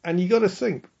 And you got to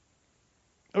think,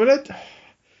 I don't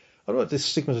want to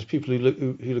stigmatize people who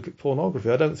look at pornography.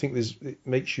 I don't think it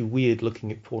makes you weird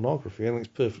looking at pornography. I think it's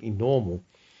a perfectly normal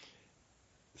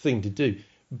thing to do.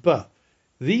 But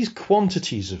these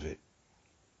quantities of it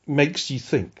makes you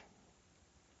think.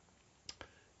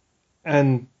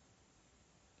 And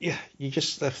yeah, you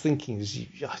just left thinking,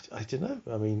 I don't know.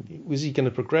 I mean, was he going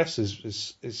to progress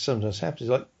as sometimes happens?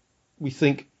 Like, we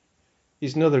think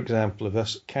is another example of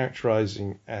us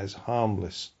characterizing as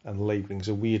harmless and labeling as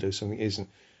a weirdo something isn't.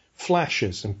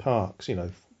 Flashers in parks,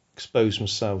 expose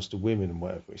themselves to women and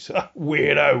whatever. We say,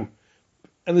 weirdo.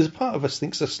 And there's a part of us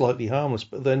thinks they're slightly harmless,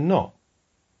 but they're not.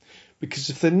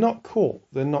 Because if they're not caught,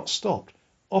 they're not stopped.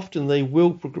 Often they will,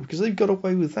 because they've got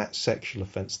away with that sexual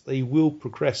offence, they will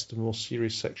progress to more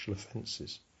serious sexual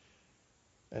offences.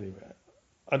 Anyway,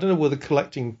 I don't know whether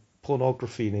collecting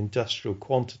pornography in industrial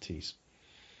quantities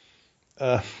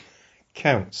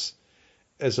counts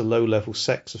as a low-level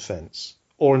sex offence,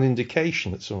 or an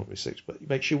indication that someone was sick, but it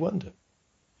makes you wonder.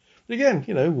 But again,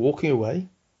 walking away,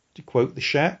 to quote the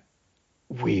Shat,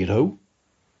 weirdo,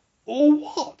 or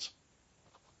what?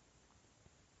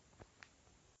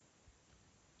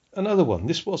 Another one.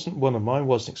 This wasn't one of mine,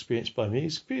 wasn't experienced by me.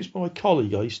 It's experienced by my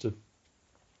colleague I used to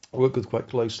work with quite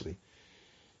closely.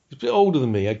 He's a bit older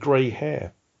than me, had grey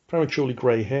hair, prematurely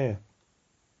grey hair.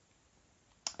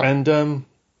 And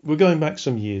we're going back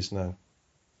some years now.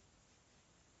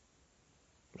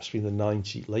 Must have been the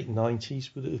late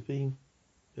 90s, would it have been?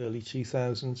 Early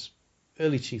 2000s?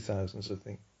 Early 2000s, I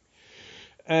think.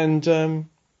 And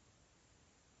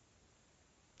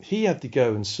he had to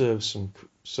go and serve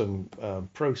some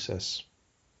process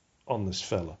on this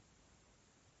fella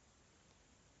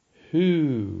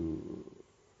who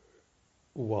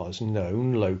was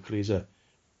known locally as a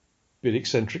bit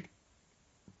eccentric,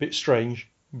 bit strange,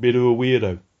 bit of a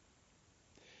weirdo.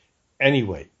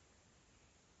 Anyway,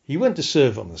 he went to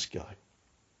serve on this guy,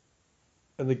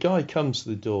 and the guy comes to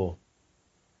the door,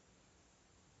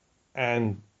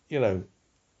 and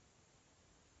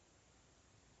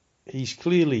he's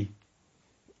clearly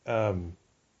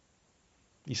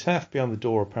he's half behind the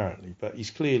door apparently, but he's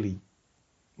clearly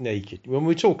naked. When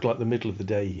we talk like the middle of the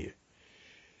day here,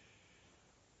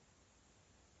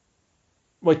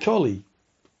 my colleague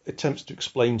attempts to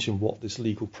explain to him what this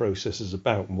legal process is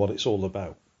about and what it's all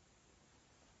about.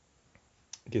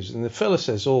 And the fella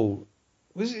says,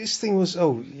 this thing was,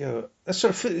 that's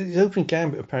sort of his opening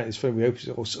gambit. Apparently, his phone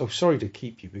reopens. Sorry to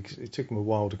keep you because it took him a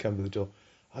while to come to the door.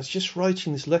 I was just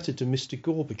writing this letter to Mr.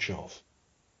 Gorbachev.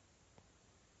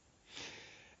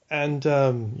 And,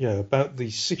 about the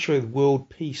situation of world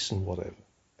peace and whatever.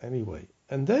 Anyway,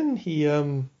 and then he,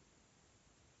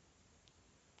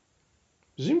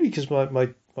 presumably because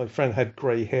my friend had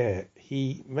grey hair,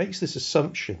 he makes this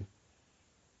assumption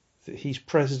that he's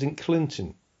President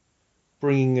Clinton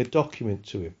bringing a document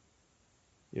to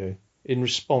him, in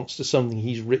response to something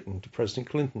he's written to President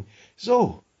Clinton. He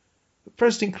says,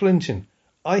 President Clinton,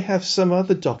 I have some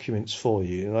other documents for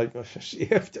you.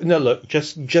 And look,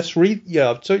 just read.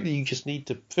 Yeah, I've told you, you just need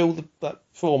to fill that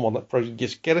form on that project.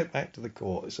 Just get it back to the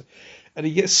court. And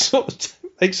he gets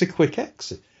makes a quick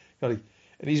exit. And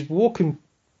he's walking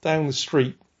down the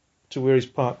street to where he's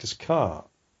parked his car.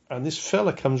 And this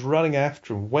fella comes running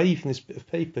after him, waving this bit of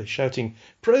paper, shouting,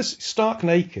 stark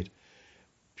naked,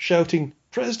 shouting,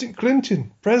 President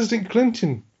Clinton, President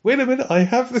Clinton. Wait a minute, I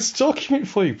have this document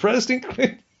for you, President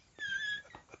Clinton.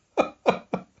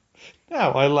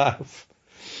 Now I laugh.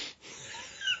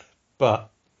 But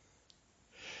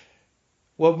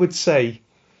one would say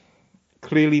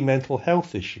clearly mental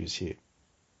health issues here.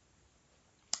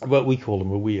 But we call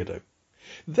him a weirdo.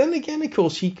 Then again, of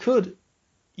course, he could.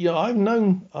 I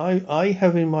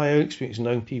have in my own experience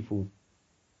known people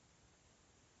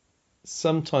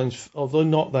sometimes, although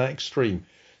not that extreme,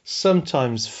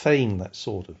 sometimes feign that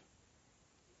sort of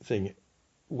thing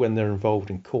when they're involved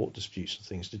in court disputes and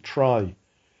things to try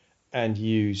and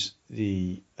use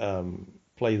the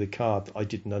play the card that I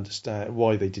didn't understand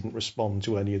why they didn't respond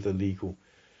to any of the legal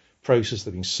process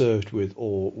they've been served with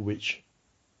or which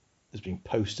has been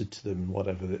posted to them,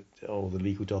 whatever, or the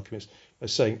legal documents, by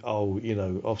saying,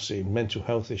 obviously in mental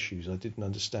health issues, I didn't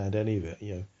understand any of it,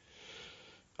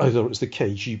 I thought it was the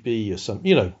KGB or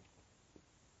something,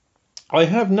 I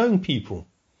have known people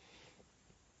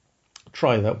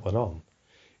try that one on.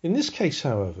 In this case,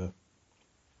 however,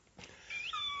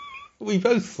 we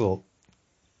both thought,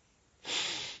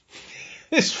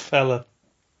 this fella,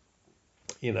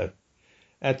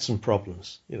 had some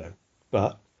problems,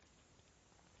 but,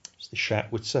 as the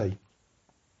Shat would say,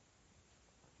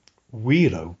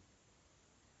 weirdo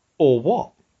or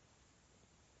what?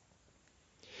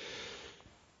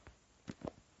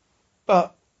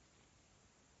 But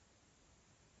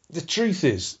the truth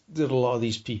is that a lot of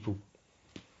these people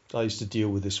I used to deal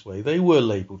with this way, they were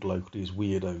labelled locally as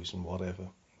weirdos and whatever.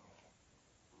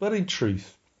 But in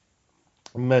truth,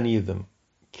 many of them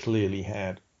clearly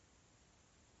had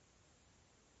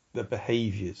the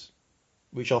behaviours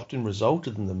which often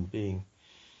resulted in them being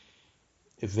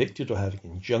evicted or having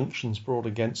injunctions brought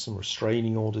against them,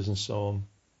 restraining orders and so on,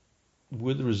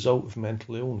 were the result of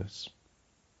mental illness.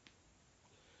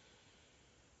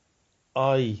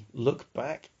 I look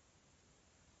back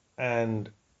and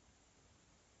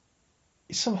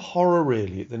it's some horror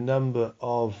really at the number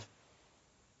of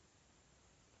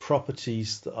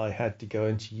properties that I had to go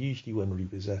into, usually when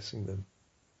repossessing them,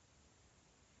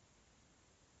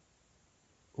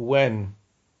 when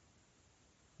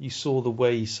you saw the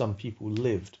way some people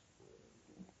lived.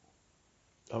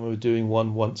 I remember doing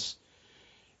one once.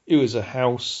 It was a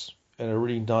house in a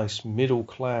really nice middle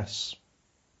class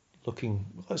looking.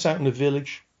 It's out in the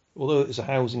village, although it's a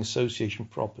housing association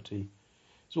property.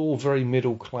 It's all very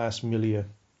middle class milieu.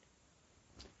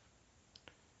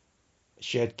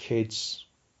 She had kids,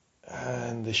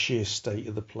 and the sheer state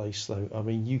of the place, though. I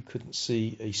mean, you couldn't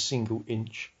see a single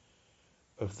inch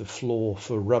of the floor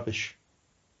for rubbish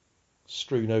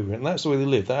strewn over it. And that's the way they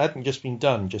lived. That hadn't just been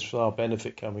done just for our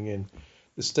benefit coming in.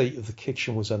 The state of the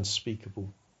kitchen was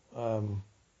unspeakable.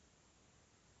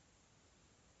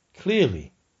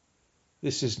 Clearly,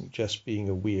 this isn't just being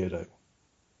a weirdo,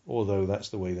 although that's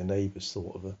the way the neighbours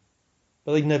thought of her.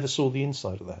 But they never saw the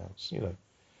inside of the house, you know.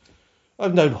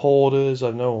 I've known hoarders,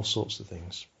 I've known all sorts of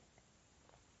things.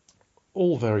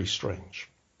 All very strange.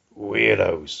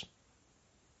 Weirdos.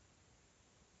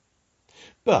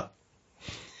 But,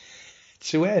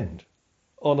 to end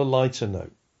on a lighter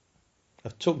note,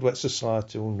 I've talked about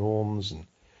societal norms and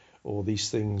all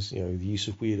these things, you know, the use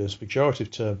of weirdo as a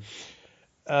pejorative term.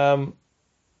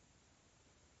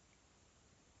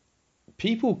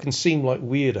 People can seem like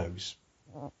weirdos.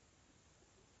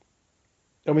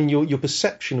 I mean, your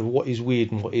perception of what is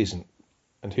weird and what isn't,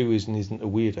 and who is and isn't a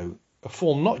weirdo, are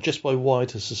formed not just by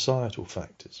wider societal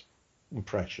factors and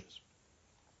pressures,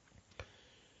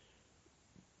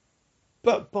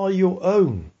 but by your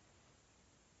own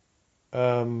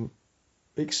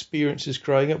experiences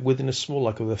growing up within a small,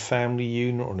 like a family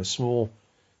unit or in a small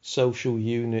social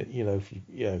unit. You know, if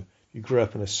you grew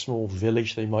up in a small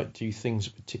village, they might do things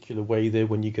a particular way there.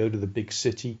 When you go to the big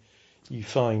city, you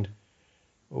find,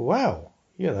 wow,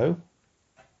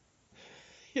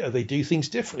 they do things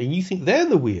differently, and you think they're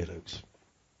the weirdos.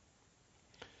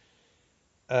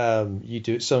 You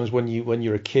do it sometimes when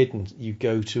you're a kid and you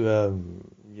go to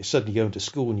you suddenly go into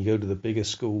school and you go to the bigger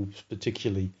schools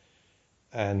particularly,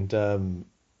 and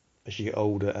as you get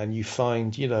older and you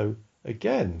find,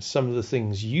 again, some of the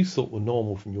things you thought were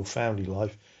normal from your family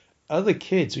life, other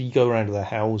kids, you go around to their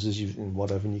houses and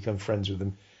whatever, and you become friends with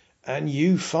them, and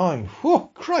you find, whoa,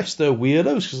 Christ, they're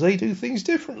weirdos because they do things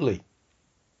differently.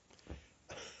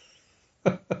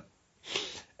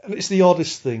 And it's the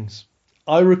oddest things.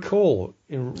 I recall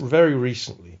very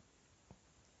recently,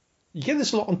 you get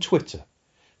this a lot on Twitter.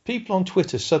 People on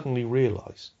Twitter suddenly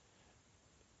realise,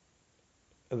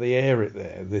 they air it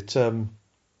there, that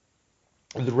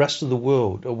the rest of the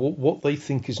world, or what they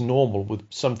think is normal with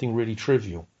something really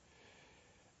trivial,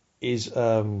 is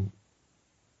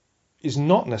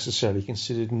not necessarily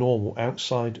considered normal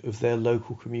outside of their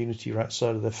local community or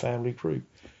outside of their family group.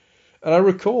 And I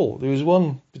recall there was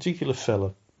one particular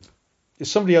fella,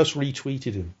 somebody else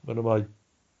retweeted him,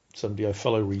 somebody I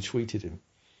follow retweeted him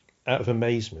out of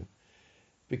amazement,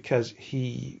 because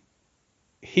he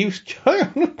was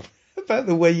going on about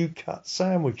the way you cut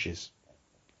sandwiches.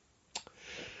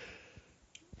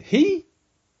 He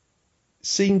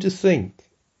seemed to think,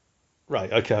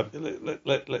 right, okay,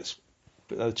 let's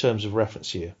put that in terms of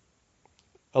reference here.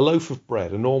 A loaf of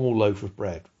bread, a normal loaf of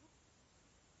bread,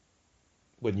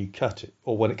 when you cut it,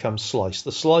 or when it comes sliced,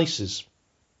 the slices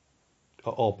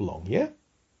are oblong, yeah?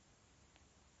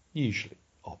 Usually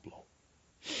oblong.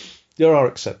 There are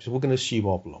exceptions. We're going to assume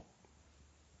oblong.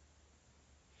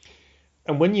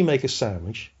 And when you make a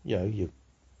sandwich, you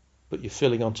put your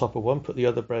filling on top of one, put the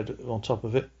other bread on top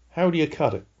of it. How do you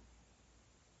cut it?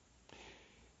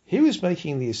 He was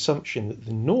making the assumption that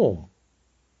the norm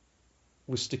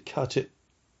was to cut it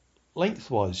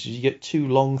lengthwise. You get two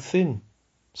long, thin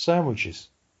sandwiches.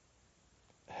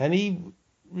 And he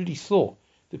really thought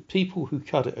that people who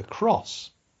cut it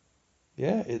across,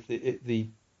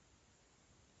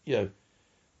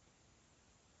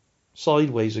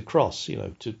 sideways across,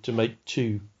 to make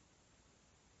two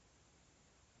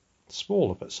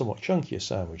smaller but somewhat chunkier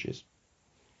sandwiches.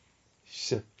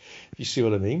 So, if you see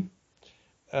what I mean.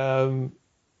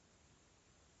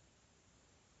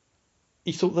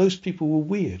 He thought those people were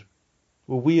weird,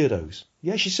 were weirdos.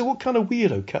 Yeah, she said, what kind of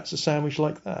weirdo cuts a sandwich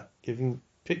like that? Giving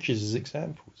pictures as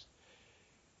examples.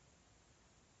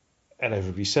 And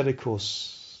everybody said, of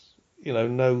course,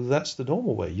 no, that's the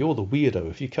normal way. You're the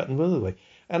weirdo if you cut them the other way.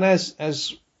 And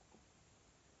as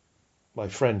my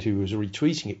friend who was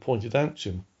retweeting it pointed out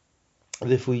to him,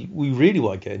 that if we really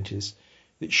want to get into this,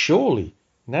 that surely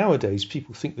nowadays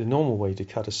people think the normal way to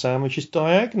cut a sandwich is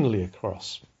diagonally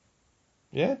across.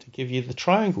 Yeah, to give you the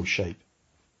triangle shape.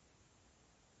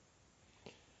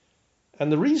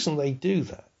 And the reason they do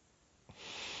that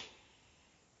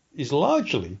is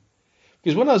largely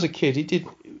because when I was a kid,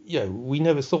 we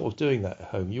never thought of doing that at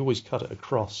home. You always cut it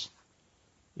across,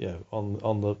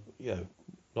 on the,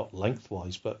 not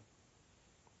lengthwise, but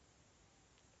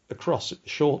across at the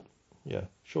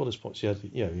shortest points. You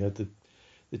had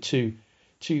the two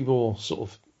more sort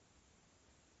of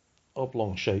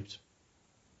oblong-shaped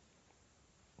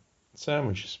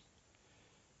sandwiches.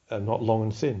 Not long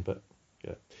and thin, but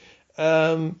yeah.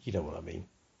 You know what I mean.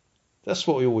 That's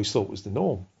what we always thought was the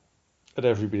norm. And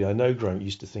everybody I know growing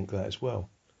used to think that as well,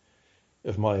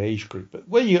 of my age group. But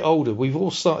when you get older, we've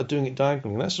all started doing it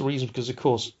diagonally. And that's the reason because, of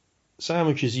course,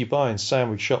 sandwiches you buy in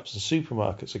sandwich shops and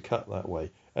supermarkets are cut that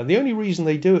way. And the only reason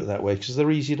they do it that way is because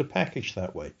they're easier to package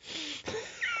that way.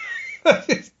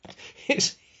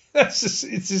 it's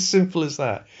as simple as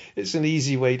that. It's an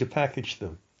easy way to package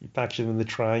them. You package them in the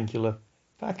triangular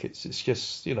packets. It's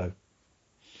just, and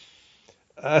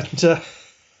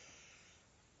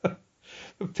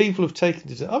people have taken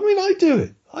to it. I mean, I do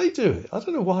it. I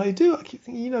don't know why I do it. I keep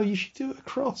thinking, you should do it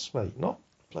across, mate. Not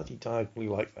bloody diagonally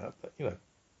like that, but,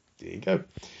 there you go.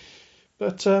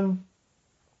 But, and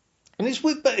it's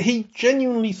weird, but he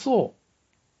genuinely thought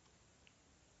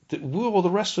that we or the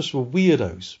rest of us were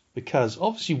weirdos because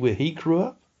obviously where he grew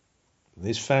up, in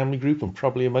his family group and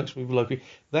probably amongst people locally,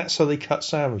 that's how they cut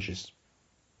sandwiches.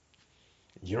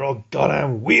 You're all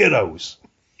goddamn weirdos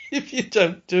if you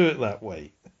don't do it that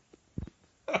way.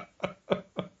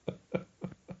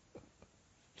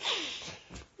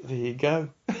 There you go.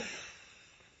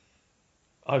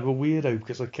 I'm a weirdo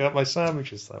because I cut my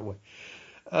sandwiches that way.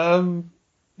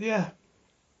 Yeah.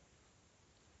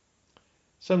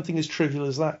 Something as trivial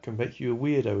as that can make you a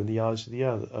weirdo in the eyes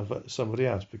of somebody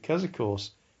else because, of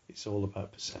course, it's all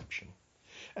about perception.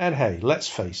 And hey, let's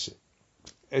face it,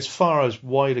 as far as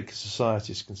wider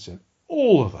society is concerned,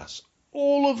 all of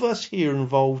us here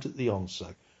involved at the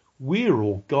onset, we're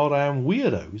all goddamn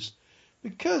weirdos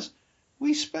because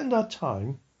we spend our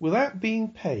time without being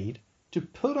paid to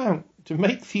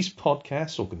make these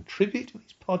podcasts or contribute to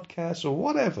these podcasts or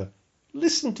whatever.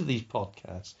 Listen to these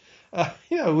podcasts.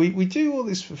 We do all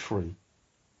this for free.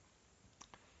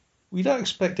 We don't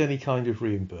expect any kind of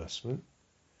reimbursement.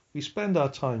 We spend our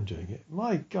time doing it.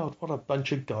 My God, what a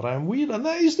bunch of goddamn weird. And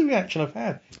that is the reaction I've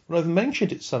had when I've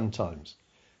mentioned it sometimes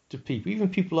to people, even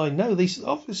people I know.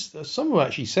 Some will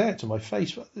actually say it to my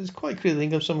face, but it's quite clear they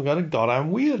think I'm some kind of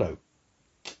goddamn weirdo.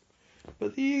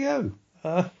 But there you go.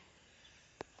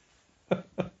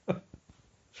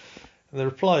 And the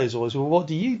reply is always, well, what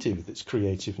do you do that's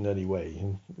creative in any way?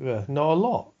 And not a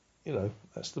lot.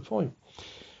 That's the point.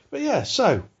 But yeah,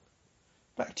 so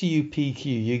back to you, PQ.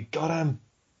 You goddamn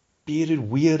bearded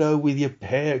weirdo with your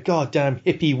hair. Goddamn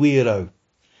hippie weirdo.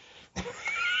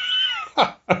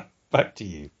 Back to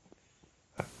you.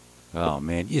 Oh,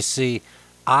 man. You see,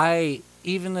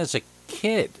 even as a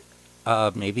kid,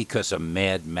 maybe because of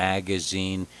Mad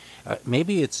Magazine,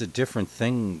 maybe it's a different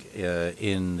thing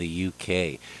in the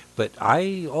UK, but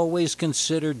I always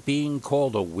considered being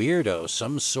called a weirdo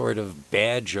some sort of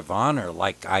badge of honor,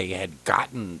 like I had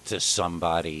gotten to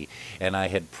somebody and I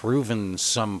had proven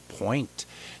some point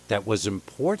that was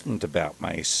important about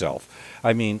myself.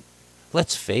 I mean,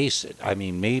 let's face it. I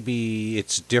mean, maybe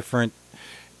it's different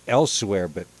elsewhere,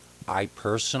 but I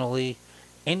personally,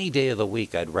 any day of the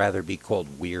week, I'd rather be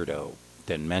called weirdo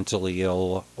than mentally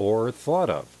ill or thought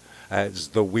of as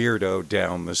the weirdo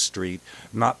down the street,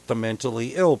 not the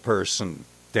mentally ill person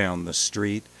down the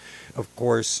street. Of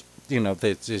course,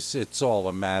 it's all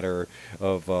a matter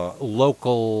of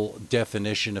local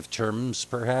definition of terms,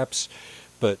 perhaps.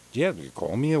 But yeah, you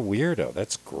call me a weirdo.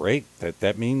 That's great.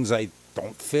 That means I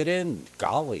don't fit in.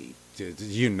 Golly,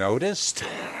 you noticed?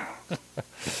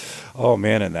 Oh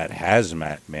man, and that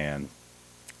hazmat man.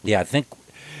 Yeah, I think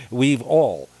we've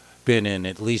all been in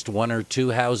at least one or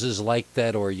two houses like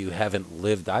that, or you haven't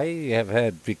lived. I have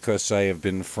had, because I have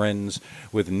been friends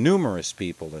with numerous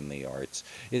people in the arts.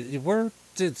 It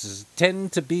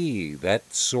tend to be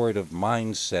that sort of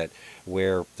mindset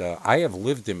where I have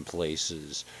lived in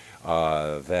places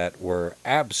that were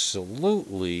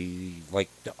absolutely like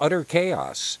utter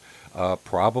chaos.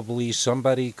 Probably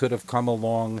somebody could have come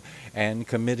along and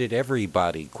committed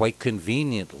everybody quite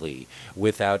conveniently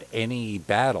without any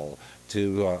battle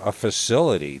to a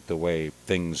facility, the way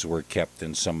things were kept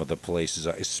in some of the places,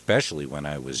 especially when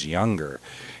I was younger.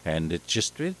 And it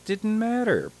didn't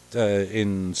matter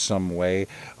in some way.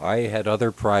 I had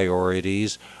other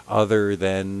priorities other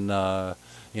than,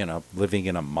 living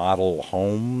in a model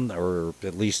home, or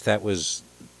at least that was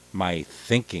my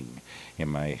thinking in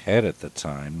my head at the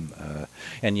time.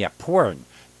 And yeah, porn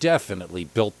definitely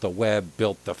built the web,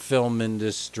 built the film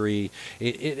industry.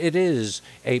 It is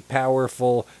a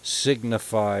powerful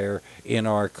signifier in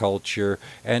our culture.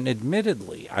 And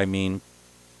admittedly, I mean,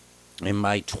 in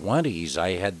my 20s, I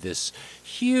had this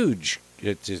huge,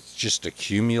 it's just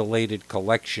accumulated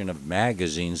collection of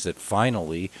magazines that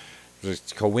finally,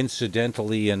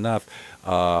 coincidentally enough,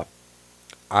 I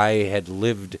had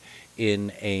lived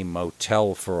in a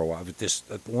motel for a while with this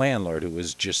landlord who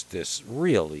was just this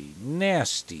really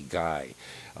nasty guy,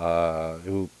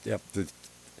 who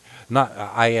not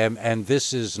I am, and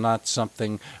this is not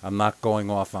something, I'm not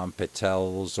going off on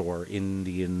Patels or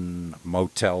Indian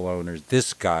motel owners.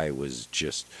 This guy was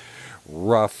just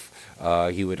rough.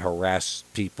 He would harass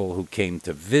people who came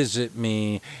to visit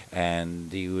me,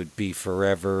 and he would be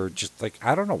forever just like,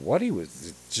 I don't know what he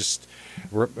was. Just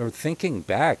thinking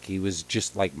back, he was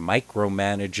just like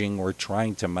micromanaging or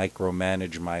trying to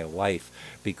micromanage my life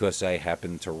because I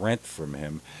happened to rent from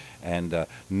him, and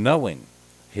knowing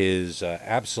his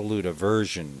absolute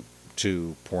aversion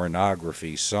to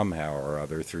pornography somehow or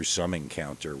other through some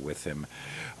encounter with him.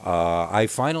 I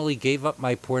finally gave up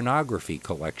my pornography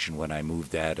collection when I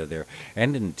moved out of there.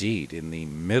 And indeed, in the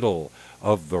middle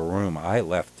of the room, I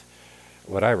left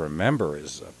what I remember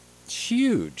is a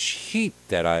huge heap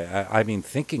that I mean,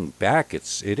 thinking back,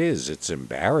 it's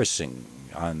embarrassing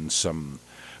on some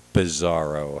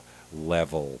bizarro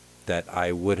level that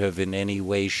I would have in any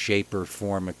way, shape, or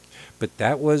form. But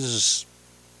that was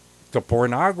the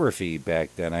pornography back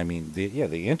then. I mean,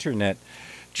 the internet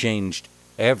changed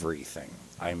everything.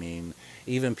 I mean,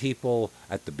 even people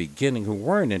at the beginning who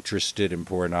weren't interested in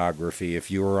pornography,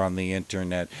 if you were on the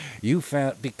internet, you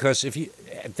found, because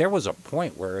there was a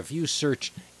point where if you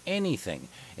searched anything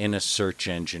in a search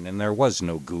engine, and there was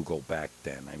no Google back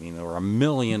then. I mean, there were a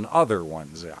million other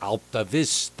ones, Alta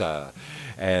Vista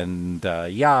and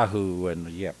Yahoo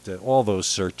and all those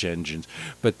search engines.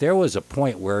 But there was a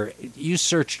point where you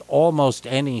searched almost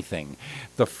anything.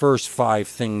 The first 5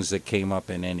 things that came up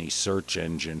in any search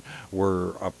engine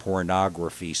were a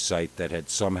pornography site that had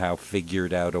somehow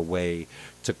figured out a way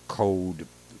to code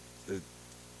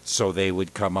so they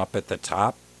would come up at the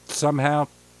top somehow.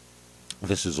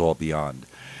 This is all beyond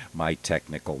my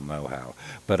technical know-how,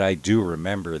 but I do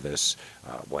remember this,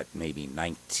 maybe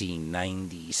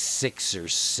 1996 or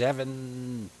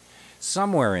 7,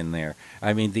 somewhere in there.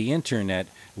 I mean, the internet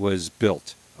was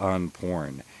built on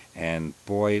porn, and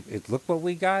boy, look what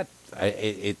we got.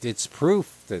 It's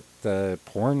proof that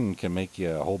porn can make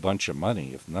you a whole bunch of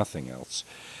money, if nothing else.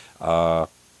 One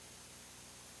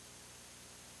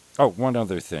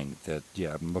other thing that,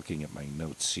 I'm looking at my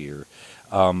notes here.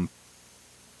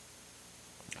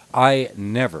 I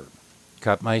never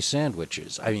cut my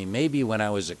sandwiches. I mean, maybe when I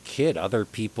was a kid, other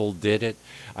people did it.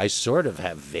 I sort of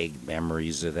have vague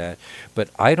memories of that.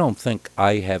 But I don't think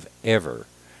I have ever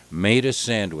made a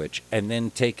sandwich and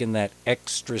then taken that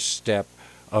extra step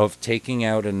of taking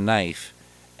out a knife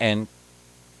and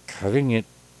cutting it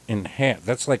in half.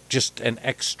 That's like just an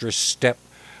extra step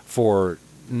for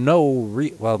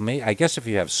I guess if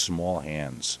you have small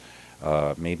hands.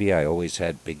 Maybe I always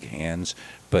had big hands,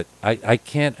 but I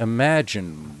can't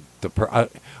imagine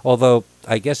although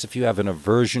I guess if you have an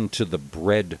aversion to the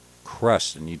bread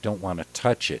crust and you don't want to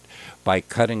touch it, by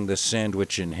cutting the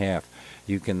sandwich in half,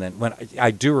 you can then, when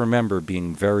I do remember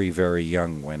being very, very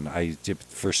young when I did,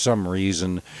 for some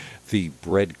reason, the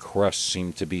bread crust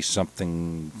seemed to be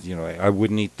something, I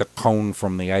wouldn't eat the cone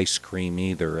from the ice cream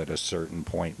either at a certain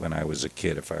point when I was a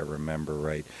kid, if I remember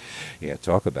right. Yeah,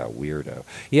 talk about weirdo.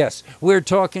 Yes, we're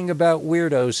talking about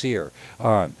weirdos here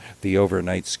on the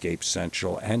Overnightscape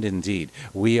Central, and indeed,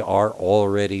 we are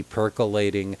already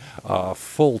percolating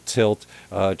full tilt,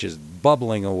 just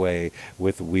bubbling away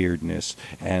with weirdness,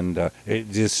 and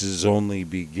this is only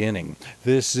beginning.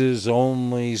 This is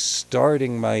only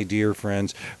starting, my dear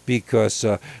friends, because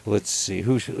let's see,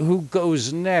 who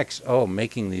goes next? Oh,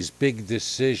 making these big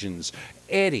decisions.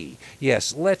 Eddie.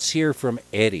 Yes, let's hear from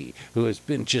Eddie, who has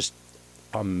been just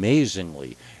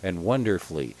amazingly and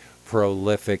wonderfully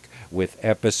prolific with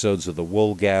episodes of the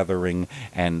Wool Gathering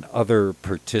and other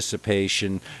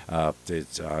participation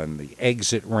it's on the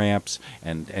exit ramps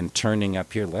and turning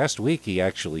up here. Last week he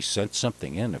actually sent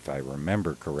something in, if I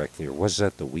remember correctly, or was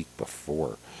that the week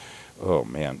before? Oh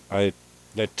man,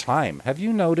 the time. Have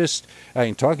you noticed? I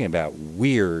mean, talking about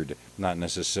weird, not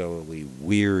necessarily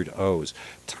weird O's.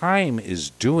 Time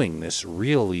is doing this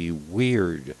really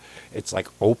weird. It's like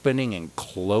opening and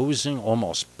closing,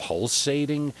 almost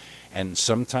pulsating. And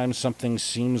sometimes something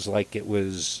seems like it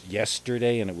was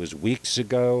yesterday and it was weeks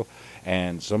ago.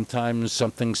 And sometimes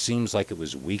something seems like it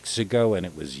was weeks ago and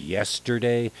it was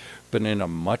yesterday, but in a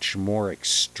much more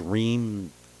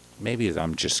extreme. Maybe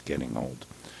I'm just getting old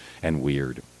and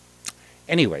weird.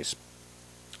 Anyways,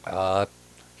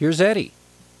 here's Eddie.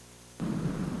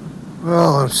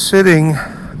 Well, I'm sitting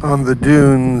on the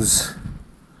dunes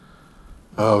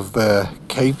of the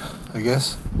Cape, I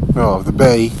guess. No, of the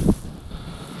bay.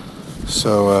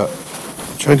 So,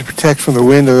 trying to protect from the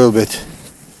wind a little bit.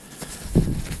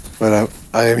 But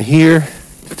I am here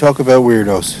talk about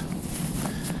weirdos.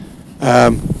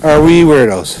 Are we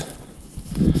weirdos?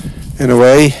 In a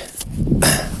way,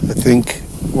 I think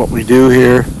what we do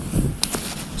here,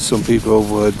 some people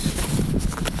would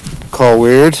call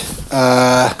weird.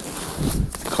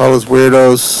 Call us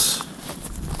weirdos.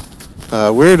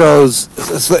 Weirdos,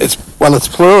 it's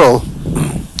plural.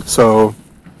 So,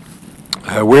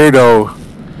 weirdo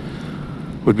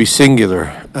would be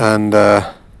singular, and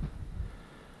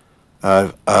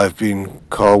I've been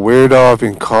called weirdo. I've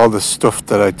been called the stuff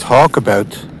that I talk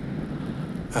about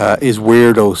is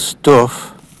weirdo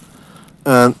stuff,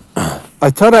 and I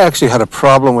thought I actually had a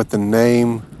problem with the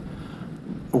name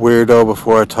weirdo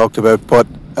before I talked about, but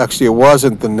actually it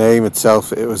wasn't the name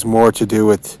itself. It was more to do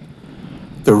with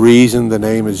the reason the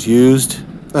name is used,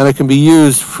 and it can be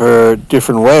used for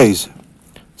different ways.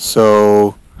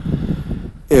 So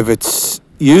if it's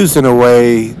used in a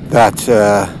way that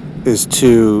is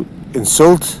to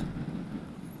insult,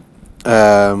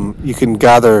 you can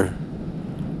gather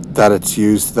that it's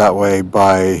used that way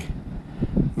by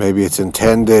maybe its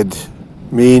intended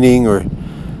meaning, or,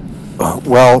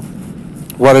 well,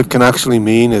 what it can actually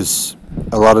mean is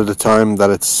a lot of the time that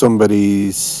it's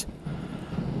somebody's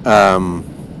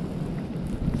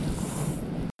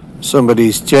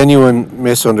genuine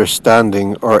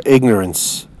misunderstanding or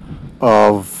ignorance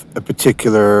of a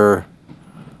particular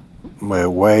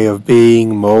way of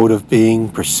being, mode of being,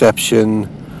 perception,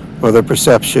 other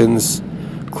perceptions,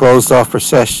 closed off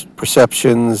perceptions,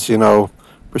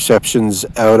 perceptions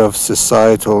out of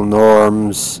societal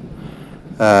norms,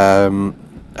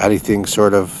 anything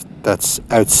sort of that's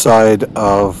outside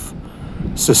of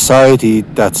society,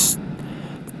 that's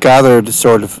gathered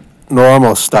sort of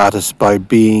normal status by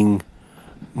being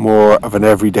more of an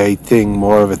everyday thing,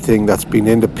 more of a thing that's been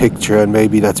in the picture and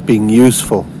maybe that's being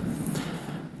useful.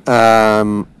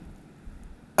 And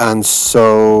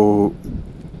so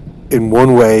in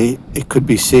one way it could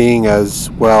be seen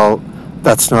as, well,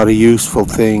 that's not a useful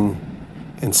thing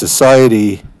in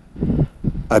society,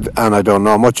 and I don't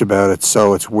know much about it,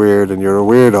 so it's weird and you're a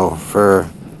weirdo for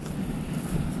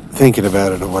thinking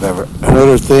about it or whatever.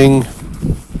 Another thing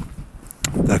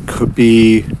that could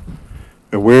be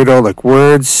a weirdo, like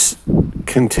words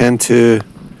can tend to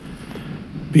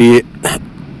be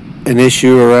an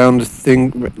issue around a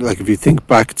thing, like if you think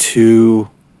back to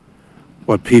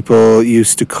what people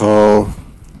used to call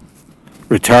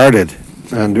retarded,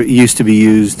 and it used to be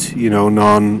used,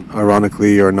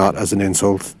 non-ironically or not as an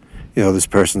insult, this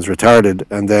person's retarded,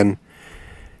 and then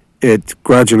it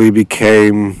gradually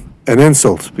became an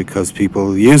insult because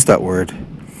people used that word.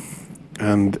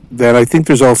 And then I think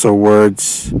there's also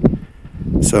words,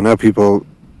 so now people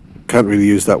can't really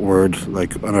use that word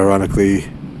like unironically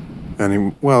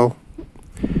well,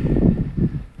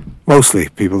 mostly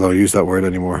people don't use that word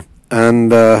anymore.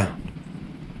 And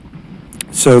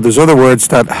so there's other words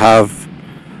that have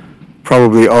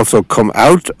probably also come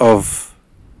out of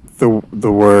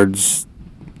the words,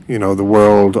 the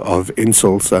world of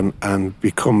insults and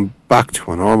become back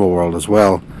to a normal world as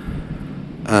well.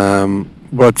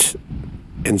 But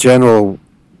in general,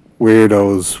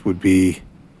 weirdos would be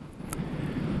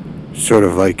sort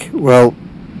of like, well,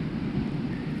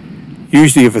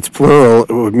 usually if it's plural,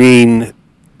 it would mean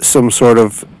some sort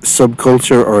of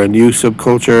subculture or a new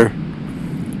subculture.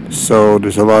 So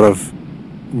there's a lot of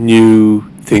new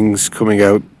things coming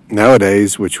out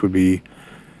nowadays, which would be,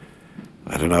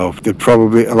 I don't know, a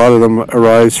lot of them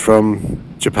arise from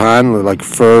Japan, like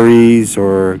furries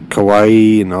or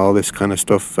kawaii and all this kind of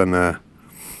stuff. And a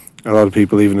lot of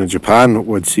people even in Japan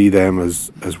would see them as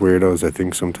weirdos, I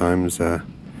think, sometimes. Or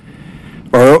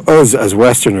us as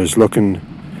Westerners looking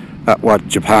at what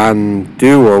Japan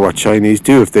do or what Chinese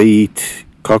do, if they eat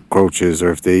cockroaches or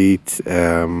if they eat,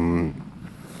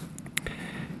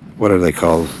 what are they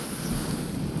called?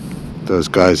 Those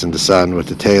guys in the sand with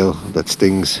the tail that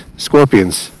stings,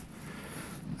 scorpions,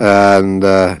 and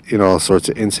all sorts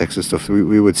of insects and stuff.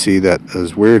 We would see that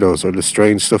as weirdos, or the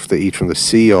strange stuff they eat from the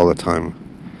sea all the time.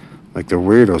 Like, they're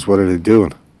weirdos. What are they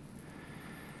doing?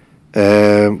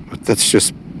 But that's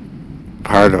just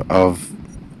part of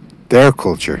their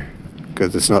culture,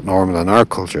 because it's not normal in our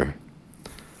culture.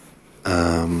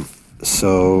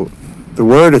 So the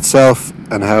word itself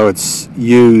and how it's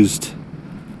used,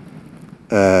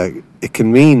 it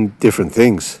can mean different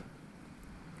things.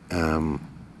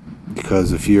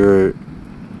 Because if you're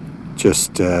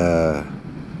just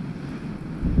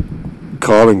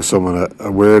calling someone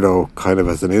a weirdo kind of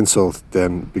as an insult,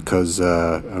 then because,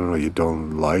 I don't know, you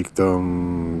don't like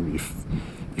them,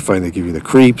 you find they give you the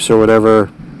creeps or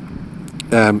whatever,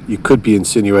 you could be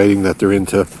insinuating that they're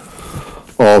into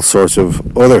all sorts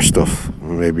of other stuff.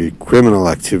 maybe criminal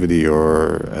activity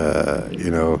or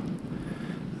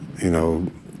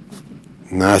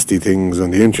nasty things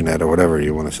on the internet or whatever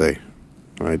you want to say,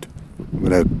 right?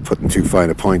 Without putting too fine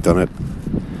a point on it.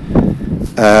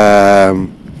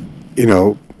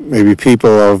 Maybe people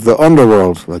of the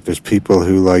underworld, like there's people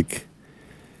who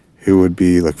would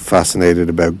be like fascinated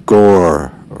about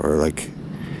gore or like,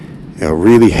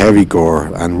 really heavy gore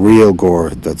and real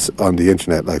gore that's on the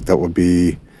internet. Like that would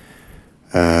be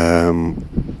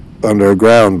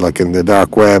underground, like in the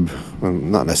dark web. Well,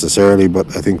 not necessarily,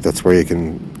 but I think that's where you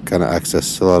can kind of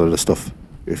access a lot of the stuff.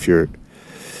 I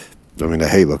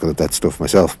hate looking at that stuff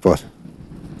myself, but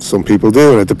some people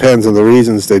do, and it depends on the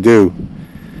reasons they do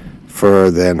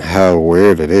for then how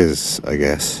weird it is, I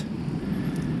guess.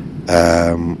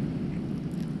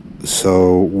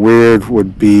 So weird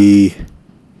would be,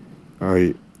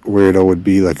 or weirdo would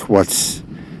be like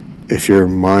if your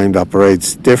mind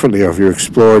operates differently, or if you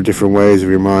explore different ways of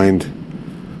your mind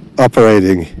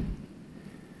operating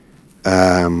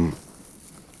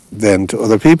than to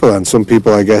other people. And some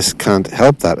people, I guess, can't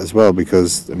help that as well,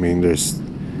 because there's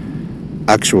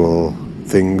actual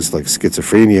things like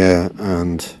schizophrenia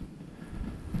and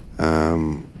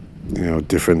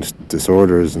different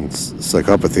disorders and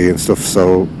psychopathy and stuff,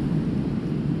 so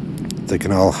they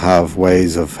can all have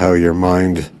ways of how your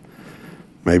mind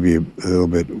may be a little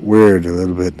bit weird, a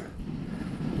little bit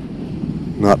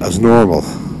not as normal.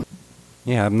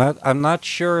 Yeah, I'm not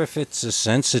sure if it's a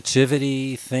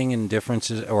sensitivity thing and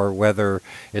differences, or whether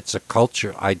it's a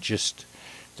culture.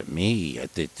 To me,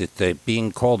 the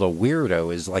being called a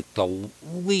weirdo is like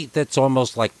that's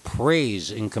almost like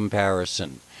praise in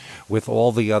comparison with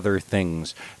all the other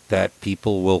things that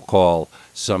people will call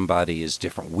somebody is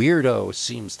different. Weirdo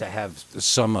seems to have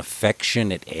some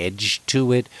affectionate edge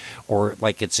to it, or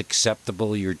like it's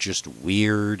acceptable. You're just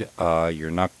weird.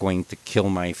 You're not going to kill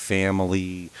my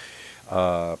family.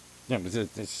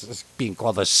 It's being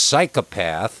called a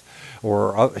psychopath,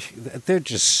 or there are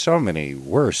just so many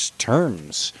worse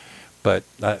terms. But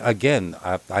again,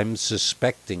 I'm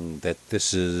suspecting that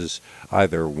this is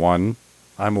either one,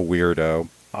 I'm a weirdo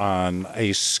on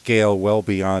a scale well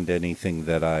beyond anything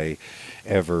that I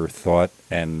ever thought,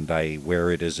 and I wear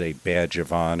it as a badge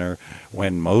of honor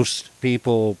when most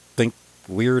people think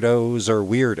weirdos are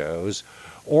weirdos,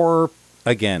 or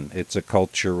again, it's a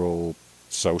cultural,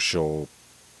 social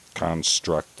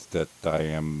construct that I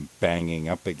am banging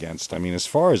up against. As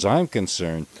far as I'm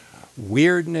concerned,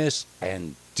 weirdness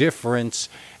and difference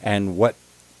and what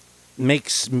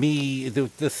makes me,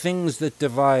 the things that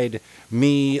divide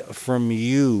me from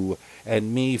you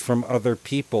and me from other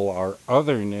people, our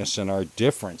otherness and our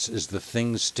difference, is the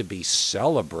things to be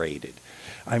celebrated.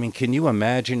 Can you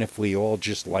imagine if we all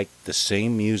just liked the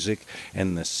same music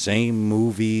and the same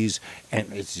movies,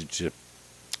 and it's just,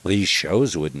 these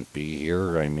shows wouldn't be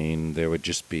here. There would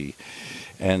just be,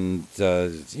 and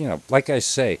like I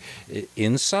say,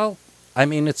 insult.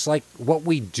 It's like what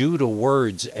we do to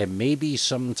words, and maybe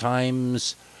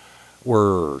sometimes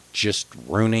we're just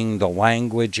ruining the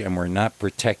language and we're not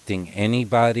protecting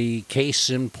anybody. Case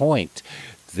in point,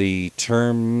 the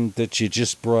term that you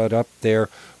just brought up there,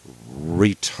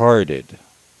 retarded,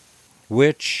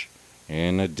 which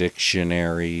in a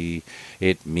dictionary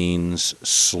it means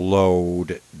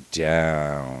slowed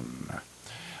down,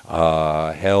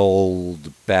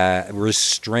 held back,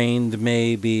 restrained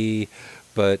maybe.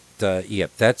 But,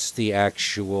 that's the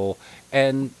actual,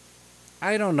 and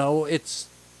I don't know,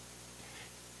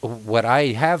 what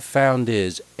I have found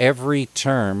is every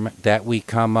term that we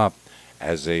come up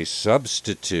as a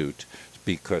substitute,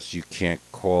 because you can't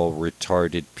call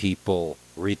retarded people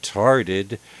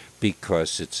retarded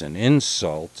because it's an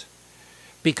insult,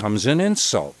 becomes an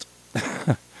insult.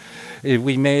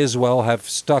 We may as well have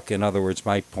stuck, in other words,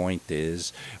 my point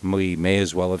is, we may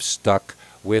as well have stuck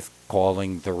with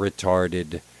calling the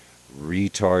retarded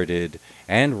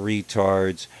and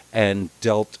retards, and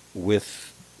dealt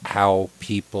with how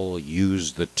people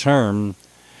use the term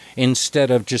instead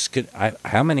of just,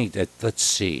 let's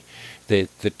see,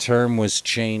 the term was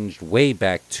changed way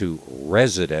back to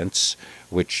residents,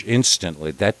 which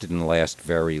instantly, that didn't last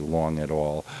very long at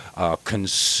all.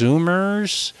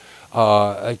 Consumers,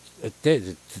 I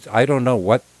don't know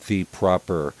what the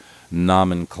proper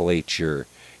nomenclature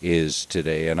is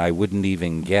today, and I wouldn't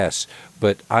even guess,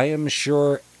 but I am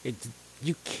sure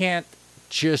you can't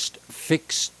just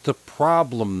fix the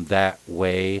problem that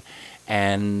way,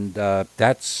 and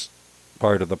that's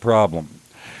part of the problem.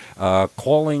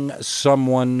 Calling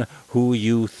someone who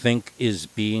you think is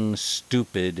being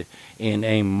stupid in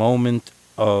a moment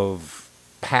of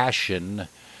passion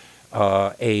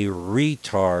a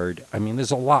retard. I mean,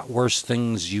 there's a lot worse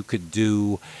things you could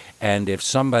do, and if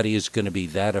somebody is going to be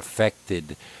that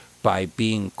affected by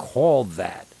being called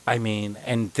that, I mean,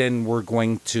 and then we're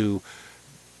going to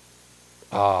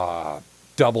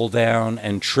double down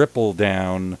and triple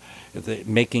down,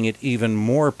 making it even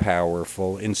more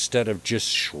powerful instead of just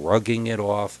shrugging it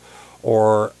off,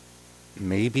 or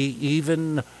maybe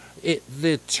even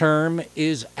the term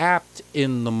is apt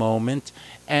in the moment,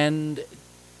 and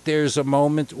there's a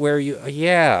moment where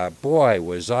yeah, boy,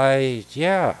 was I,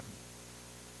 yeah,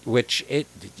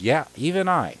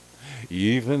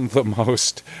 even the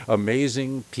most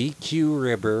amazing PQ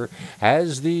Ribber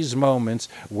has these moments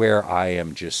where I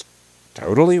am just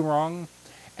totally wrong.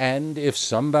 And if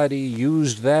somebody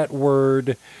used that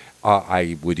word,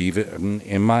 I would even,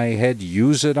 in my head,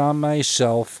 use it on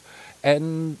myself.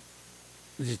 And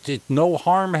no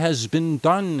harm has been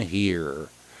done here.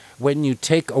 When you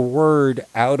take a word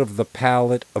out of the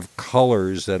palette of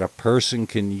colors that a person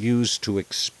can use to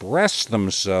express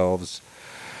themselves,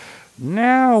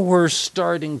 now we're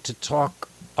starting to talk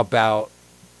about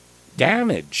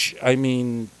damage. I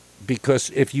mean,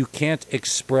 because if you can't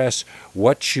express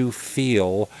what you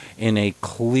feel in a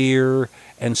clear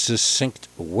and succinct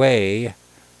way,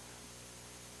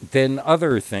 then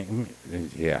other things,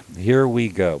 yeah, here we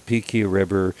go. PQ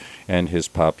Ribber and his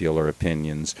popular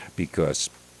opinions,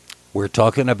 because we're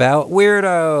talking about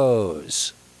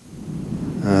weirdos.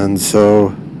 And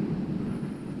so,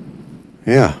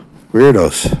 yeah,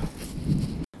 weirdos.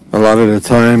 A lot of the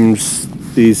times,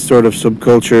 these sort of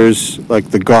subcultures,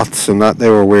 like the goths and that, they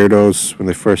were weirdos when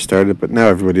they first started, but now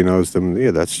everybody knows them.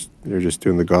 Yeah, they're just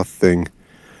doing the goth thing.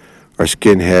 Or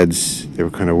skinheads, they were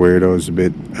kind of weirdos a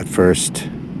bit at first.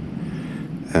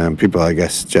 People, I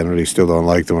guess, generally still don't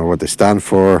like them or what they stand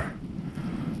for,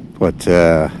 but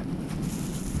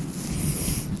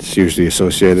it's usually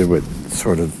associated with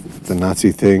sort of the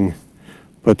Nazi thing.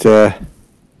 But I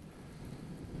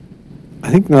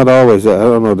think not always. I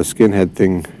don't know, the skinhead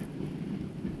thing,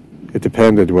 it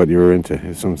depended what you were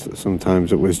into.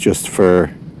 Sometimes it was just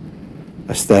for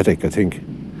aesthetic, I think,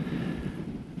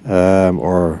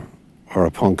 or a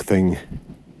punk thing.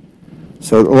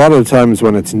 So a lot of the times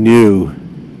when it's new,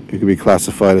 it can be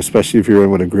classified, especially if you're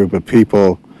in with a group of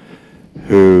people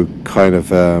who kind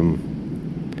of are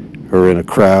in a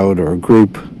crowd or a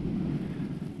group,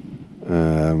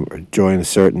 or join a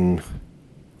certain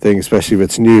thing, especially if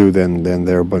it's new, then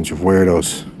they're a bunch of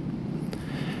weirdos.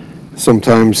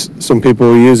 Sometimes some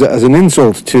people use it as an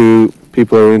insult to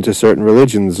people who are into certain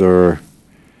religions, or,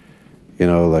 you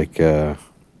know, like the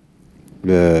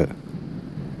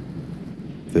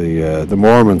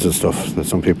Mormons and stuff, that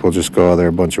some people just go, oh, they're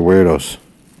a bunch of weirdos.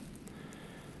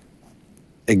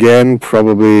 Again,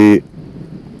 probably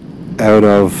out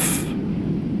of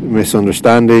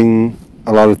misunderstanding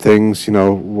a lot of things, you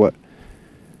know, what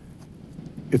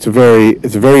it's a very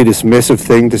dismissive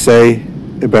thing to say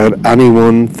about any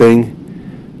one thing,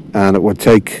 and it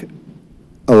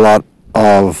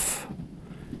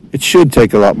should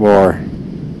take a lot more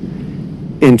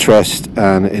interest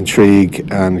and intrigue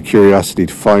and curiosity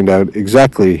to find out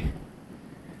exactly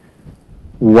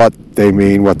what they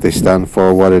mean, what they stand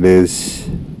for, what it is,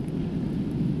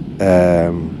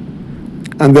 and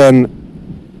then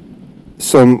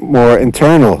some more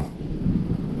internal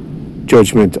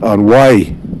judgment on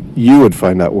why you would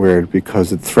find that weird,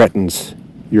 because it threatens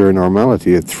your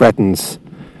normality. It threatens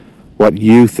what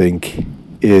you think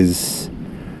is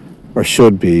or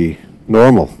should be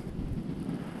normal.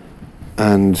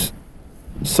 And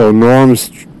so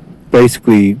norms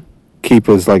basically keep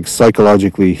us like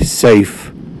psychologically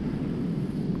safe,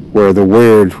 where the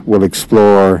weird will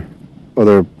explore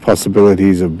other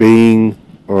possibilities of being,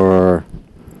 or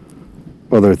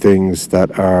other things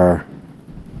that are,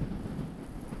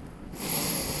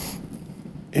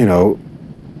 you know,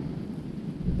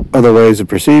 other ways of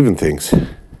perceiving things.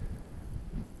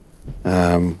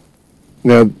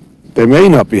 Now, they may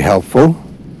not be helpful.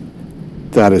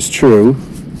 That is true.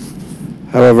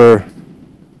 However,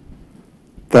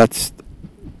 that's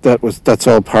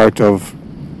all part of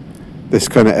this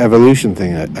kind of evolution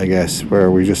thing, I guess,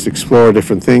 where we just explore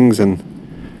different things, and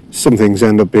some things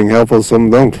end up being helpful, some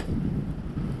don't.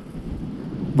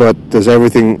 But does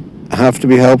everything have to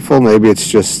be helpful? Maybe it's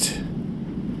just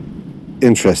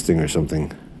interesting or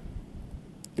something.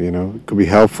 You know, it could be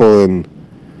helpful in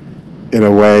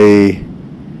a way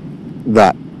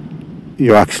that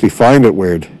you actually find it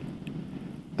weird,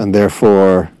 and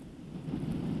therefore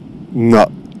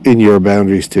not in your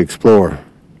boundaries to explore.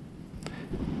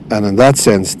 And in that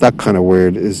sense, that kind of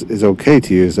weird is okay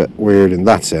to use that weird in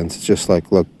that sense. It's just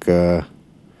like, look,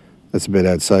 that's a bit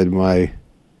outside my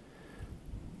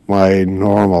my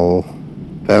normal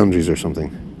boundaries or something.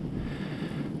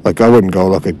 Like, I wouldn't go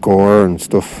look at gore and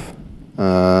stuff.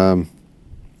 And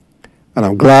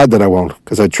I'm glad that I won't,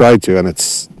 because I tried to, and it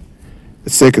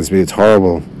sickens me. It's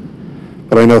horrible.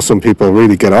 But I know some people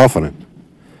really get off on it.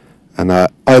 And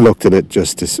I looked at it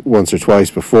just once or twice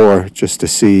before, just to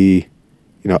see,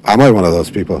 am I one of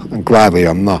those people? And gladly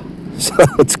I'm not. So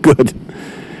it's good.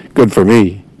 Good for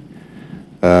me.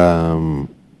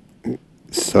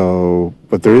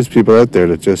 But there is people out there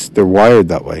that they're wired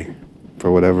that way.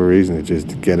 For whatever reason, they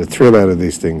just get a thrill out of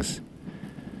these things.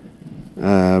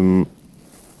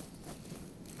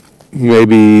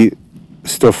 Maybe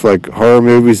stuff like horror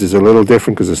movies is a little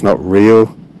different because it's not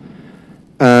real.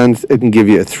 And it can give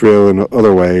you a thrill in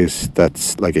other ways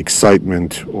that's like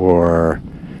excitement, or,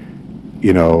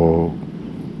 you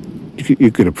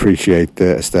could appreciate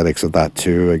the aesthetics of that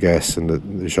too, I guess, and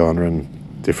the genre in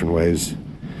different ways.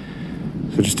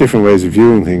 So just different ways of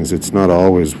viewing things. It's not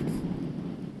always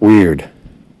weird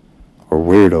or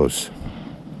weirdos.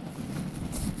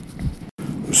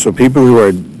 So people who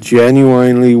are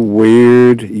genuinely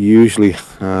weird usually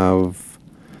have,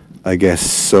 I guess,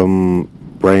 some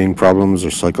brain problems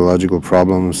or psychological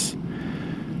problems.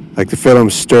 Like the film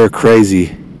Stir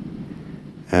Crazy,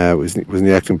 wasn't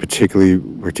the acting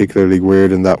particularly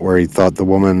weird in that, where he thought the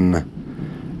woman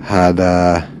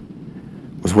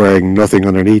was wearing nothing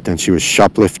underneath and she was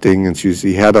shoplifting, and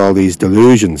he had all these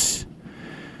delusions.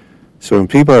 So when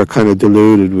people are kind of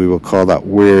deluded, we will call that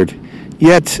weird.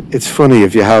 Yet it's funny,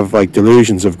 if you have like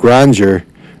delusions of grandeur,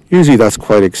 usually that's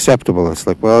quite acceptable. It's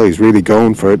like, well, he's really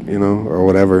going for it, or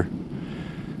whatever.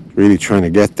 Really trying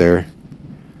to get there.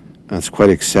 And it's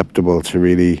quite acceptable to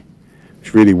really,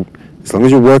 as long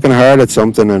as you're working hard at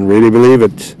something and really believe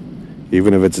it,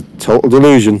 even if it's a total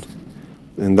delusion,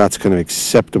 then that's kind of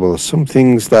acceptable. Some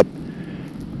things that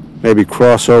maybe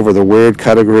cross over the weird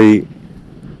category,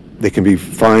 they can be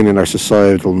fine in our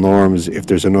societal norms if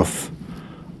there's enough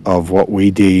of what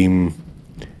we deem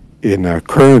in our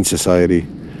current society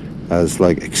as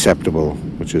like acceptable,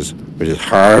 which is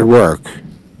hard work,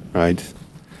 right?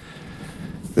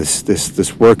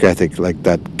 This work ethic like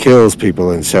that kills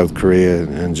people in South Korea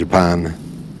and Japan.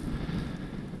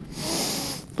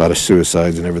 A lot of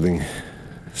suicides and everything.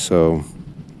 So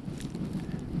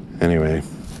anyway,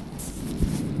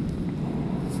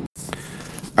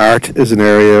 art is an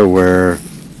area where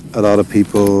a lot of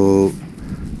people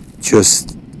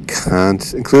just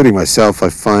can't, including myself. I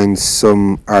find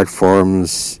some art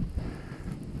forms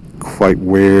quite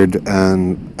weird,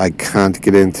 and I can't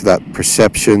get into that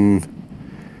perception.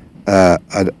 A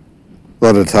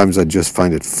lot of the times I just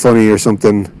find it funny or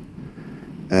something.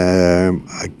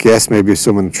 I guess maybe if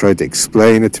someone tried to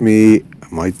explain it to me, I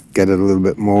might get it a little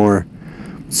bit more.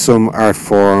 Some art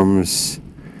forms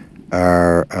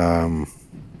are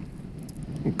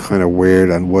kind of weird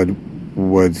and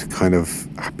would kind of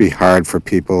be hard for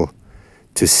people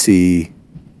to see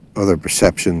other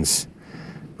perceptions.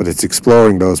 But it's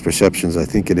exploring those perceptions. I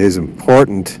think it is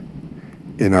important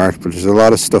in art, but there's a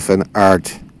lot of stuff in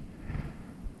art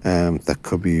that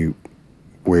could be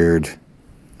weird.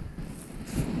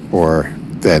 Or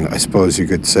then I suppose you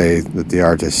could say that the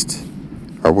artists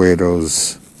are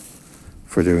weirdos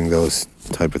for doing those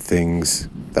type of things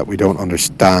that we don't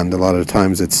understand. A lot of the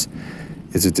times it's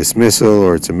a dismissal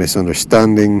or it's a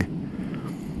misunderstanding.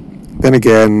 Then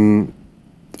again,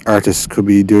 artists could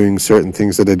be doing certain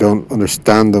things that they don't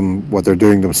understand what they're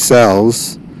doing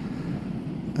themselves,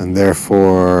 and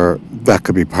therefore that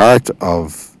could be part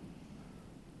of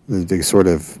the sort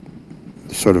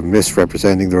of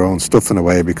misrepresenting their own stuff in a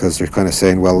way, because they're kind of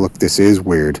saying, well, look, this is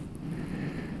weird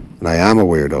and I am a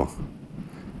weirdo,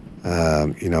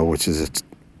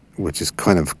 which is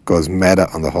kind of goes meta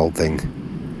on the whole thing,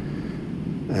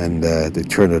 and they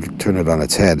turn it on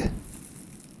its head.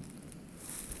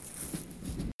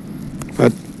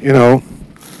 But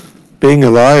being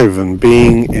alive and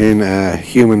being in a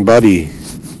human body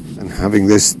and having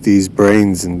these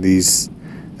brains and these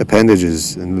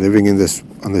appendages and living on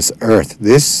this earth,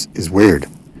 this is weird.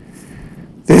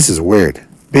 This is weird.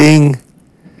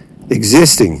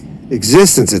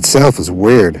 Existence itself is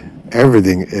weird.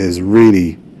 Everything is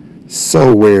really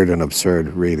so weird and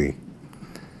absurd, really.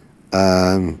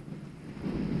 When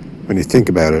you think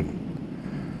about it,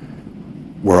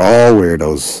 we're all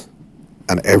weirdos,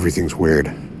 and everything's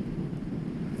weird.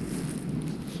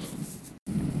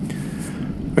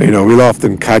 We'll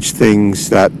often catch things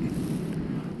that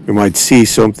we might see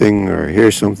something or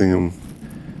hear something, and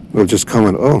we'll just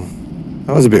comment, oh,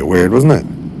 that was a bit weird, wasn't it?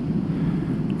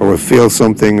 Or we'll feel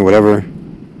something or whatever.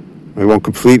 We won't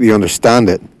completely understand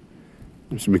it.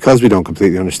 So because we don't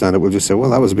completely understand it, we'll just say, well,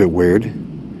 that was a bit weird.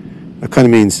 It kind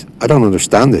of means I don't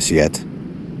understand this yet,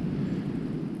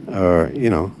 or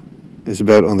it's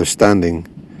about understanding.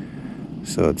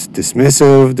 So it's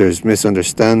dismissive. There's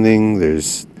misunderstanding.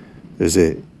 There's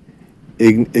a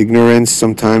ignorance.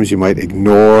 Sometimes you might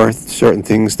ignore certain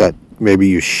things that maybe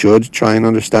you should try and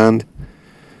understand.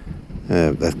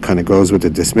 That kind of goes with the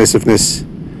dismissiveness.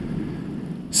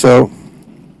 So,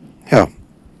 hell,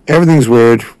 everything's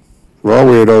weird. We're all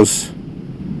weirdos.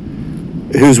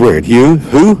 Who's weird? You?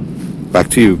 Who? Back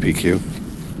to you, PQ.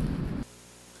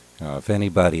 If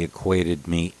anybody equated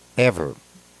me ever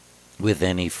with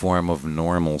any form of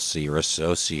normalcy or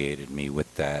associated me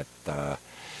with that,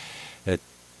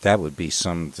 that would be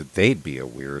they'd be a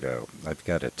weirdo. I've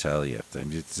got to tell you.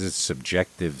 It's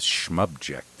subjective,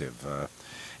 schmubjective.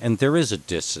 And there is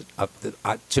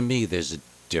to me, there's a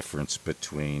difference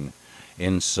between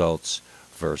insults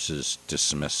versus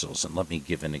dismissals. And let me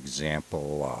give an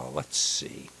example. Let's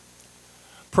see.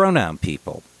 Pronoun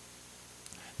people.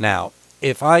 Now,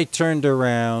 if I turned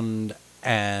around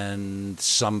and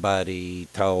somebody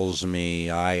tells me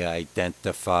I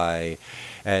identify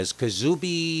as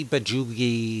Kazubi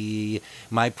Bajugi,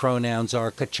 my pronouns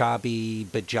are Kachabi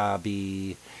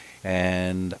Bajabi,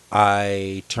 and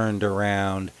I turned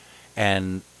around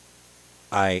and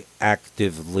I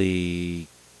actively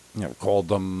called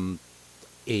them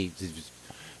a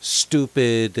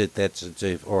stupid,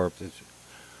 or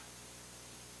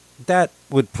that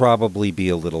would probably be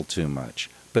a little too much.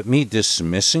 But me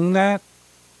dismissing that,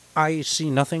 I see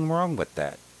nothing wrong with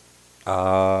that.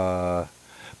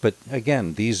 But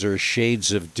again, these are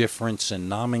shades of difference in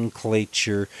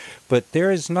nomenclature, but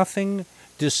there is nothing.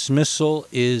 Dismissal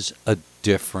is a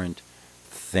different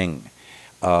thing.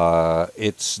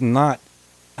 It's not,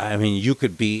 you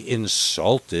could be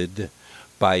insulted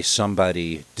by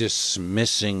somebody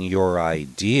dismissing your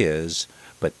ideas,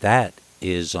 but that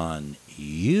is on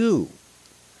you.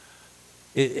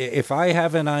 If I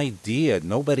have an idea,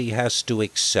 nobody has to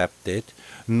accept it,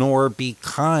 nor be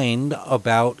kind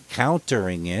about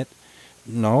countering it.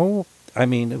 No,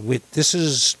 this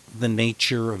is the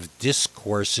nature of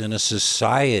discourse in a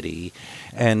society,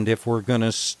 and if we're going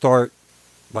to start,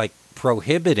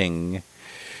 prohibiting,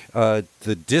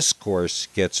 the discourse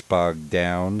gets bogged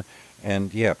down,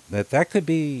 and that could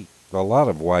be a lot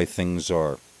of why things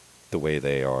are the way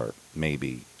they are,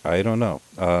 maybe. I don't know.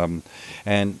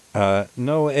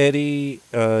 No, Eddie,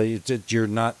 you're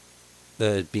not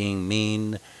being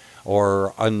mean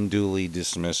or unduly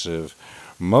dismissive.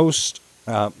 Much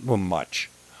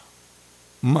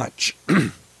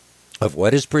of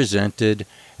what is presented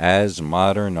as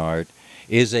modern art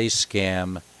is a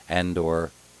scam and or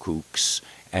kooks.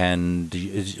 And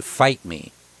fight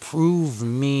me. Prove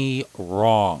me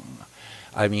wrong.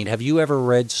 Have you ever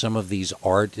read some of these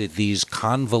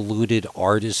convoluted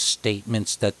artist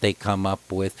statements that they come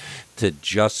up with to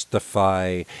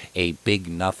justify a big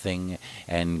nothing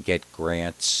and get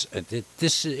grants?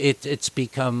 It's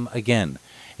become, again,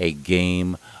 a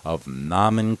game of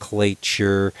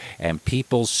nomenclature, and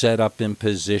people set up in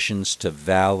positions to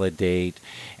validate.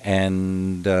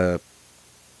 And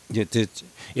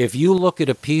if you look at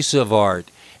a piece of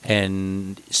art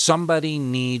and somebody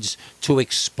needs to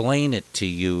explain it to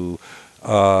you,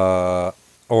 or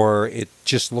it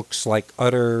just looks like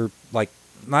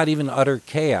not even utter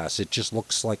chaos. It just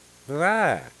looks like,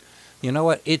 you know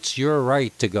what? It's your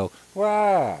right to go,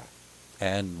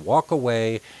 and walk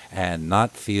away and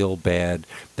not feel bad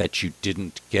that you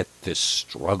didn't get this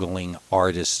struggling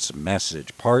artist's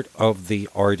message. Part of the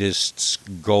artist's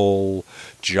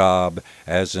job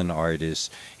as an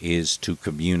artist is to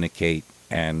communicate.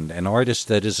 And an artist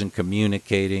that isn't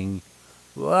communicating,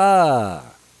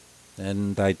 and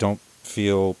I don't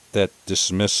feel that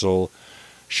dismissal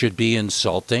should be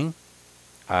insulting.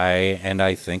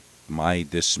 I think my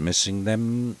dismissing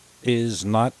them is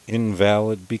not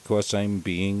invalid because I'm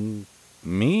being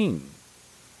mean.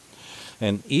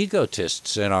 And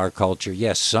egotists in our culture,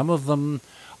 yes, some of them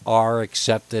are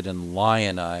accepted and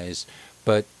lionized,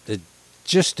 but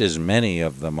just as many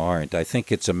of them aren't. I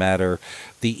think it's a matter,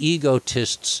 the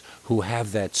egotists who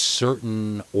have that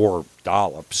certain, or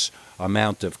dollops,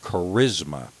 amount of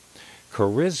charisma.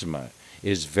 Charisma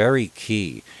is very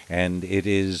key, and it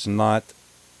is not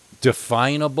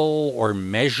definable or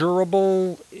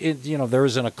measurable. There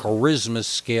isn't a charisma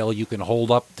scale you can hold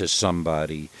up to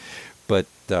somebody, but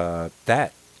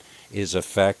that is a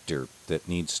factor that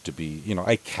needs to be,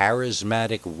 a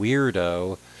charismatic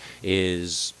weirdo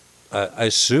is a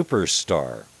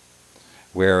superstar,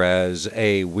 whereas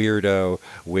a weirdo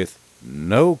with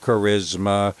no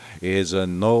charisma is a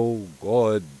no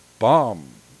good bum.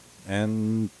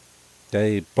 And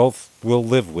They both will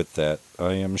live with that,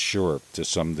 I am sure, to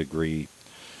some degree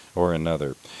or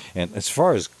another. And as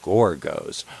far as gore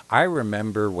goes, I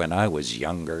remember when I was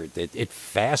younger that it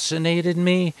fascinated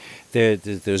me.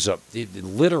 There's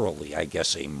literally, I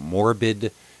guess, a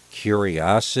morbid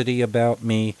curiosity about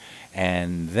me.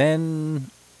 And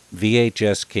then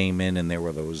VHS came in, and there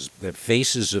were the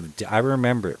faces of. I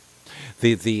remember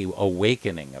the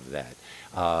awakening of that.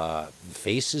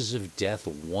 Faces of Death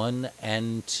 1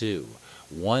 and 2.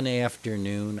 One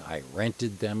afternoon, I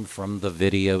rented them from the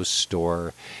video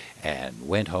store and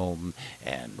went home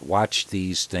and watched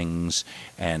these things,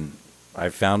 and I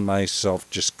found myself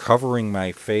just covering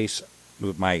my face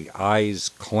with my eyes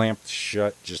clamped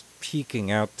shut, just peeking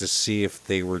out to see if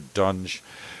they were done.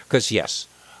 Because, yes,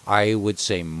 I would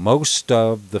say most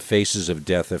of the Faces of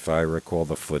Death, if I recall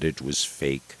the footage, was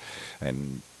fake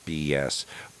and BS,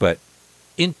 but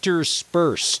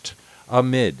interspersed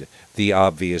amid the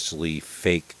obviously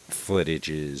fake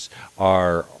footages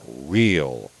are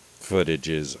real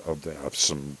footages of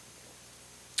some.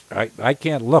 I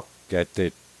can't look at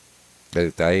it.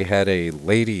 I had a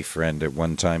lady friend at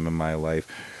one time in my life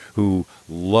who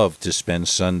loved to spend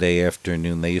Sunday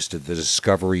afternoon. The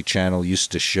Discovery Channel used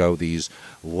to show these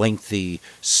lengthy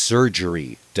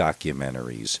surgery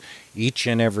documentaries each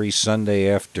and every Sunday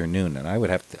afternoon, and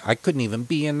I couldn't even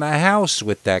be in the house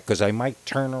with that because I might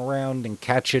turn around and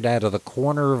catch it out of the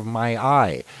corner of my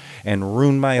eye and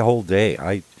ruin my whole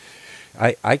day.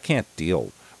 I can't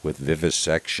deal with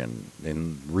vivisection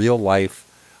in real life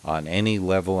on any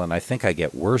level, and I think I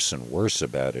get worse and worse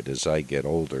about it as I get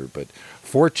older. But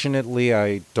fortunately,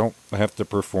 I don't have to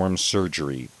perform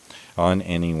surgery on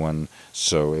anyone,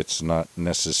 so it's not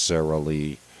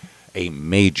necessarily a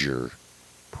major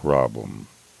problem.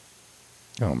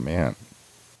 Oh man,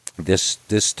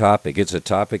 this topic, it's a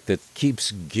topic that keeps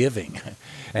giving,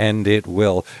 and it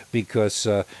will, because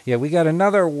we got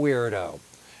another weirdo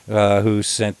who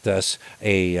sent us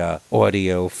a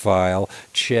audio file.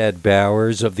 Chad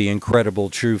Bowers of the Incredible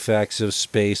True Facts of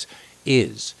Space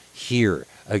is here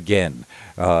again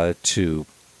to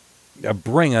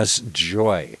bring us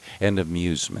joy and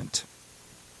amusement.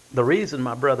 The reason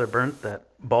my brother burnt that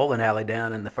bowling alley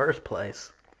down in the first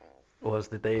place was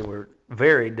that they were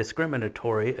very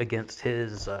discriminatory against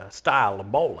his style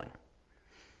of bowling.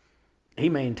 He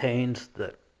maintains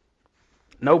that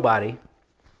nobody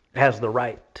has the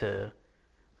right to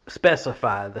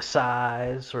specify the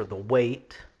size or the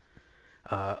weight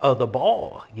of the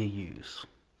ball you use.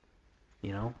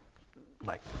 You know,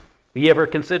 like, you ever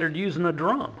considered using a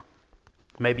drum?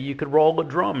 Maybe you could roll a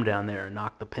drum down there and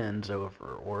knock the pins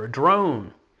over, or a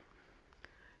drone.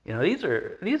 You know, these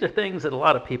are things that a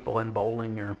lot of people in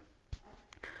bowling are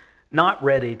not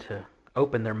ready to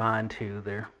open their mind to.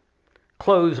 They're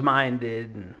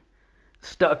closed-minded and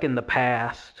stuck in the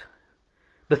past.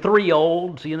 The three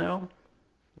olds,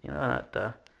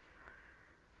 not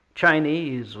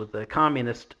Chinese with the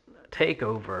communist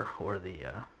takeover, or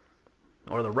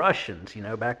the Russians,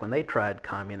 back when they tried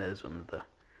communism.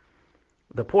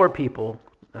 The poor people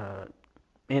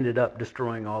ended up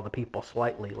destroying all the people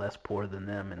slightly less poor than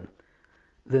them, and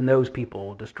then those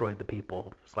people destroyed the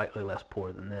people slightly less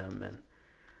poor than them, and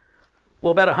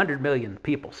about 100 million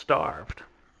people starved.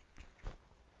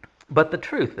 But the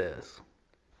truth is,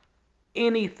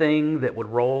 anything that would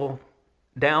roll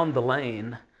down the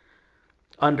lane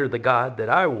under the God that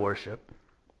I worship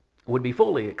would be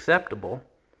fully acceptable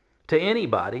to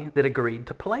anybody that agreed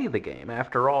to play the game.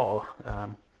 After all,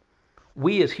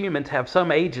 we as humans have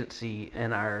some agency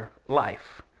in our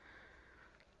life.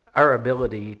 Our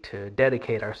ability to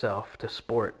dedicate ourselves to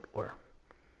sport or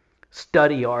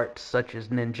study arts such as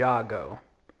Ninjago,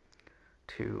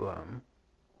 to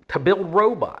build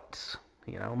robots,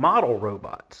 model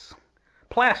robots,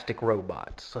 plastic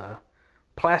robots,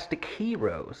 plastic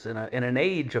heroes in an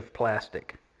age of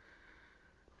plastic.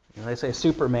 They say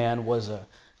Superman was a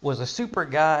super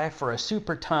guy for a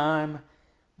super time,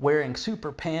 wearing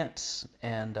super pants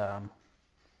and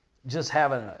just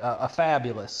having a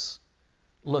fabulous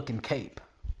looking cape,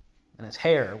 and his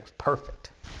hair was perfect.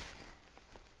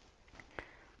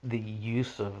 The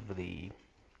use of the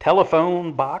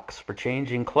telephone box for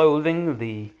changing clothing,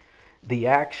 the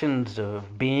actions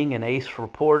of being an ace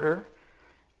reporter,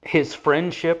 his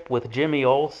friendship with Jimmy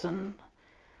Olsen.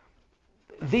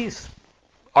 These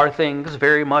are things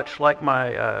very much like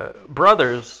my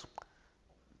brother's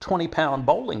 20-pound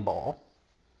bowling ball.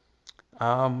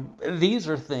 These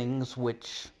are things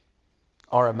which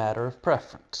are a matter of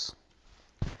preference.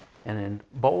 And in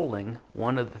bowling,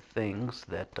 one of the things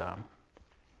that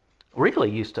really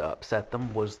used to upset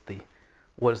them was the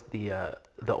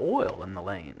oil in the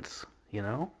lanes.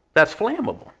 that's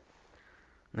flammable.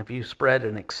 And if you spread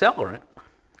an accelerant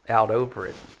out over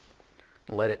it,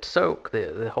 let it soak,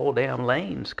 the whole damn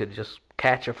lanes could just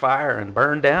catch a fire and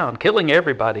burn down, killing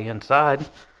everybody inside.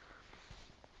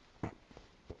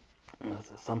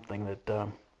 This is something that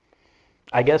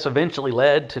I guess eventually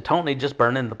led to Tony just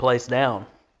burning the place down.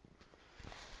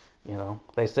 You know,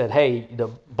 they said, hey, the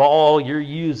ball you're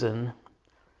using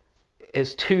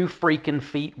is 2 freaking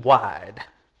feet wide,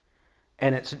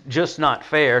 and it's just not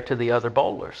fair to the other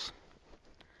bowlers.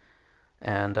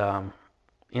 And,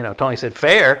 you know, Tony said,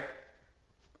 fair?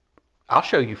 I'll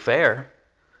show you fair.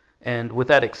 And with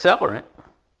that accelerant,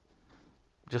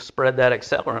 just spread that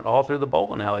accelerant all through the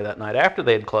bowling alley that night after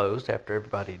they had closed, after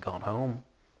everybody had gone home,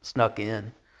 snuck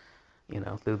in, you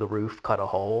know, through the roof, cut a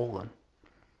hole. And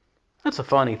that's a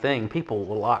funny thing. People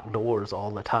will lock doors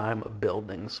all the time of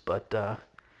buildings, but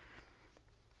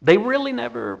they really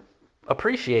never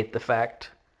appreciate the fact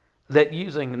that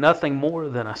using nothing more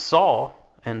than a saw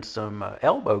and some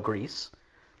elbow grease,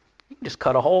 you can just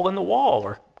cut a hole in the wall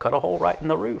or cut a hole right in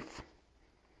the roof.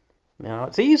 You know,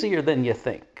 it's easier than you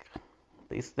think.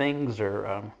 These things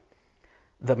are,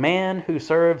 the man who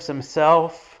serves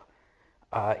himself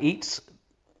eats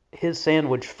his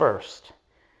sandwich first.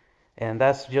 And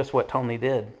that's just what Tony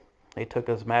did. He took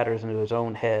his matters into his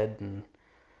own head and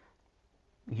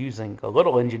using a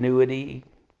little ingenuity,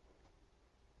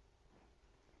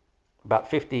 about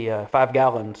 55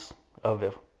 gallons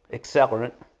of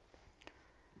accelerant,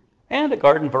 and a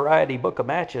garden variety book of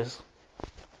matches,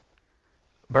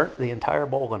 burnt the entire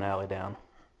bowling alley down.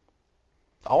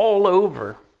 All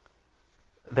over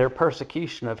their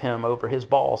persecution of him over his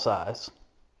ball size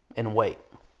and weight.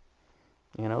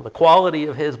 You know, the quality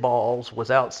of his balls was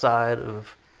outside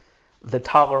of the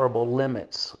tolerable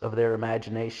limits of their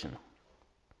imagination.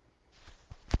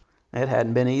 It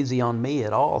hadn't been easy on me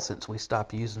at all since we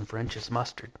stopped using French's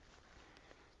mustard.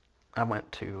 I went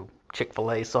to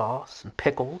Chick-fil-A sauce and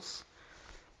pickles.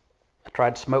 I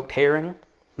tried smoked herring.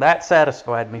 That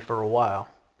satisfied me for a while.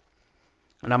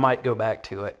 And I might go back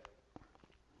to it.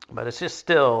 But it's just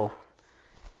still,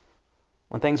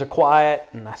 when things are quiet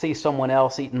and I see someone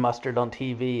else eating mustard on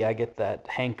TV, I get that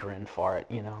hankering for it,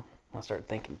 you know. I start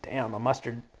thinking, damn, a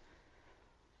mustard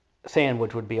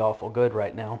sandwich would be awful good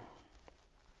right now.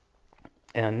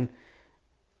 And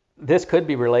this could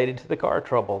be related to the car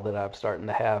trouble that I'm starting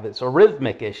to have. It's a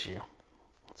rhythmic issue.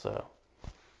 So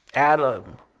add a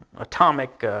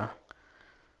atomic,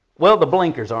 well, the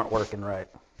blinkers aren't working right.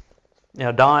 You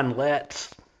know, Don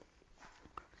Letts,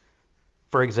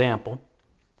 for example,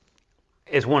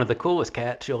 is one of the coolest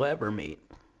cats you'll ever meet.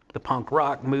 The punk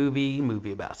rock movie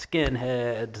about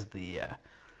skinheads, the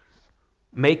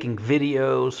making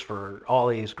videos for all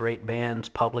these great bands,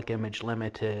 Public Image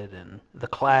Limited and The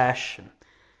Clash. And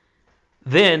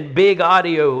then Big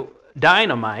Audio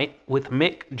Dynamite with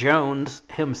Mick Jones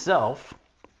himself.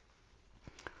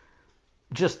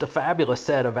 Just a fabulous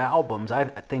set of albums. I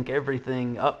think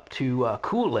everything up to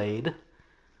Kool-Aid,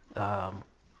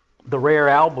 the rare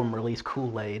album release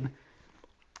Kool-Aid,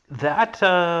 that,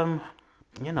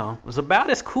 you know, was about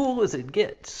as cool as it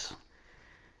gets.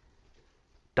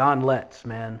 Don Letts,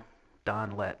 man.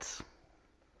 Don Letts.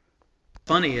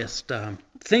 Funniest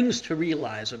things to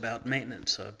realize about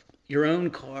maintenance of your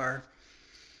own car,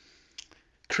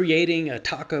 creating a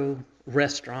taco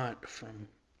restaurant from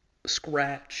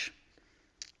scratch,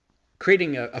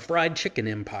 creating a fried chicken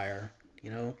empire,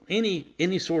 you know,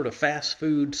 any sort of fast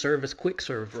food service, quick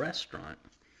serve restaurant.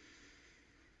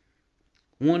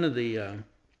 One of the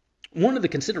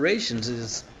considerations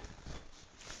is,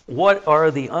 what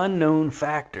are the unknown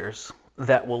factors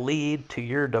that will lead to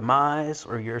your demise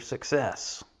or your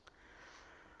success?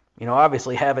 You know,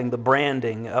 obviously having the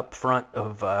branding up front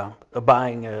of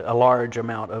buying a large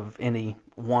amount of any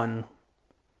one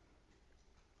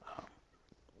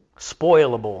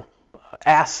spoilable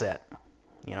asset,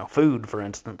 you know, food, for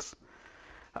instance.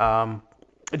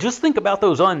 Just think about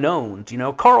those unknowns. You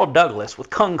know, Carl Douglas with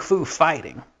Kung Fu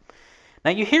Fighting.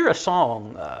 Now you hear a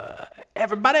song,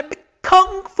 everybody be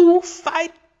Kung Fu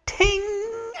Fighting.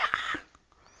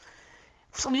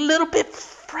 It's a little bit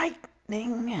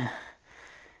frightening.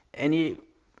 And you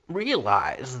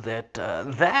realize that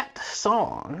that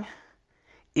song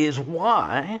is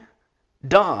why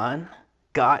Don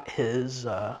got his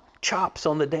chops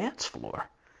on the dance floor.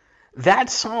 That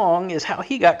song is how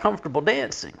he got comfortable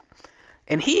dancing.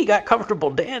 And he got comfortable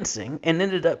dancing and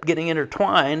ended up getting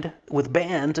intertwined with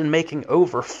bands and making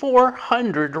over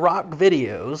 400 rock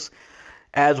videos,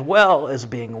 as well as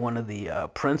being one of the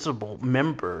principal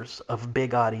members of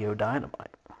Big Audio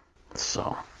Dynamite.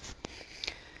 So,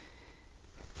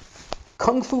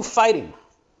 Kung Fu Fighting.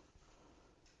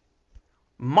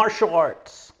 martial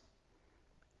arts,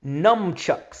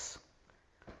 nunchucks,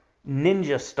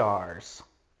 ninja stars.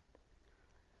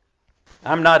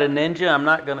 I'm not a ninja. I'm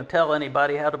not going to tell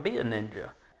anybody how to be a ninja.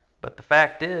 But the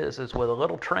fact is with a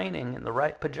little training in the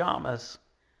right pajamas,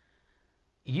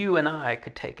 you and I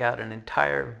could take out an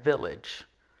entire village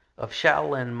of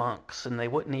Shaolin monks and they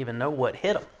wouldn't even know what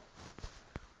hit them.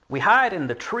 We hide in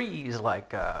the trees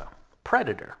like a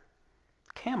predator,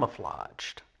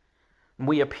 camouflaged.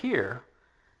 We appear,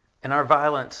 and our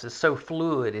violence is so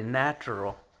fluid and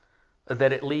natural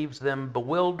that it leaves them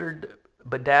bewildered,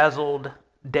 bedazzled,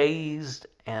 dazed,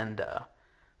 and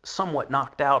somewhat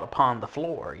knocked out upon the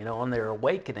floor, on their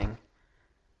awakening.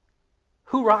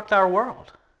 Who rocked our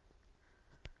world?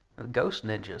 The ghost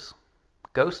ninjas.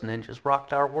 Ghost ninjas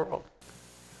rocked our world.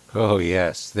 Oh,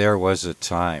 yes, there was a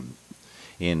time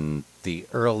in the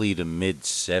early to mid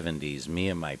 70s, me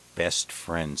and my best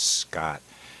friend Scott.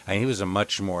 And he was a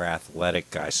much more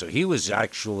athletic guy, so he was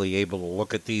actually able to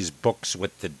look at these books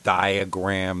with the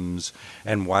diagrams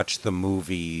and watch the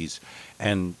movies.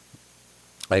 And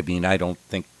I mean, I don't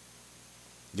think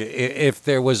if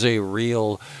there was a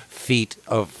real feat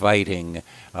of fighting,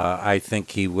 I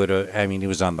think he would have. I mean, he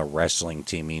was on the wrestling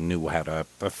team. He knew how to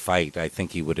fight. I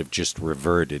think he would have just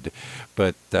reverted.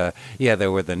 But yeah,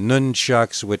 there were the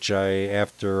nunchucks, which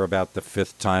after about the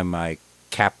fifth time, I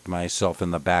capped myself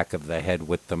in the back of the head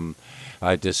with them.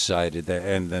 I decided that,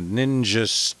 and the ninja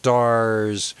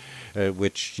stars,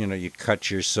 which you cut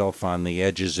yourself on the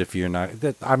edges if you're not.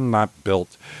 I'm not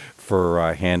built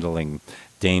for handling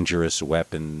dangerous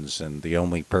weapons, and the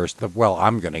only person, well,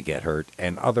 I'm going to get hurt,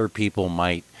 and other people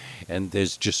might, and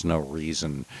there's just no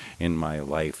reason in my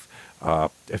life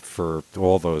for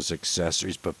all those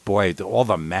accessories. But boy, all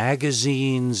the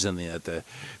magazines and the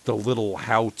little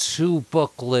how-to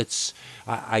booklets,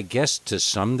 I guess to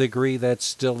some degree that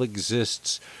still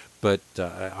exists. But,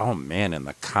 oh man, in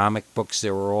the comic books,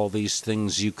 there were all these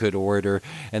things you could order.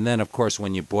 And then, of course,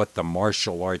 when you bought the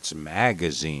martial arts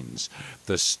magazines,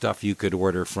 the stuff you could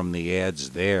order from the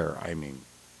ads there, I mean,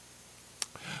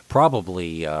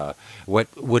 probably what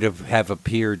would have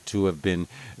appeared to have been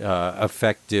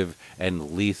effective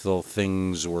and lethal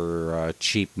things were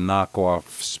cheap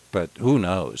knockoffs, but who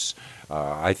knows?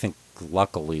 I think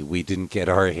luckily we didn't get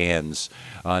our hands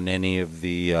on any of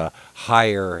the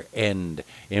higher end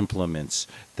implements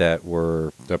that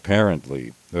were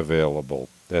apparently available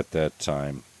at that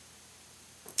time.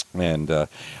 And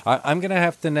I'm going to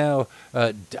have to now,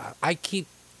 I keep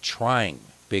trying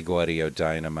Big Audio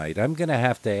Dynamite. I'm going to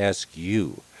have to ask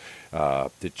you,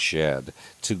 the Chad,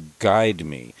 to guide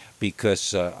me,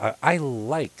 because I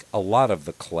like a lot of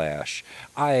The Clash.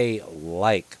 I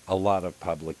like a lot of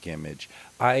Public Image.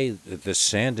 The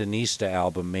Sandinista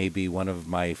album may be one of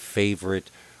my favorite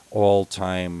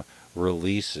all-time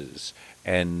releases,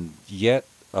 and yet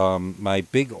my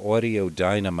Big Audio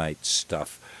Dynamite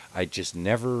stuff I just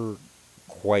never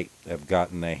quite have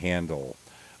gotten a handle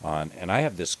on. And I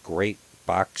have this great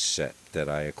box set that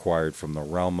I acquired from the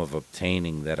Realm of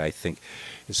Obtaining that I think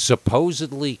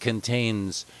supposedly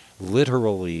contains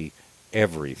literally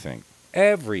everything.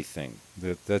 Everything.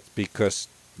 That's because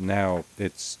now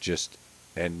it's just...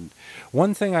 And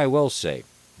one thing I will say,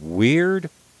 weird,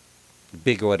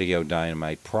 Big Audio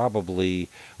Dynamite, probably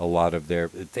a lot of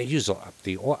they use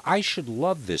I should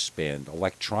love this band,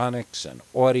 electronics and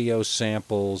audio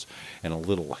samples and a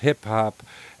little hip hop,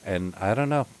 and I don't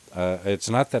know, it's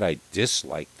not that I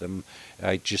dislike them,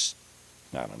 I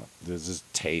don't know, there's this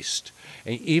taste,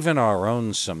 even our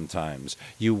own sometimes,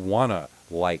 you want to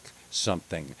like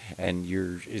something, and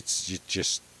it's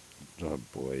just, oh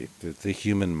boy, the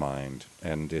human mind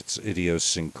and its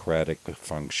idiosyncratic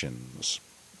functions.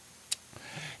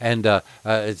 And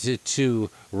to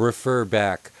refer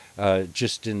back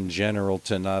just in general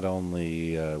to not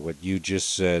only what you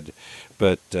just said,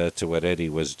 but to what Eddie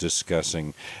was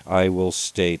discussing, I will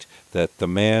state that the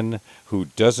man who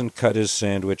doesn't cut his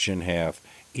sandwich in half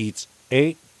eats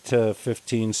 8 to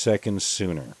 15 seconds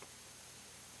sooner.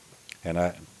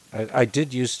 And I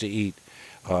did used to eat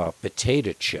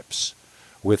potato chips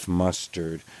with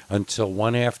mustard until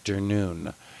one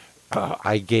afternoon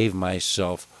I gave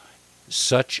myself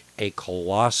such a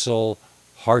colossal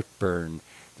heartburn,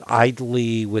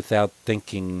 idly, without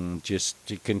thinking, just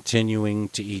continuing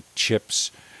to eat chips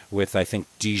with, I think,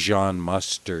 Dijon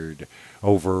mustard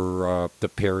over the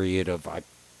period of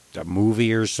a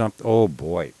movie or something. Oh,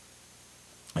 boy.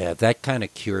 Yeah, that kind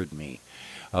of cured me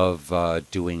of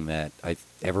doing that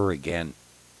ever again.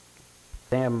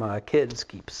 Damn kids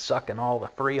keep sucking all the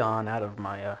Freon out of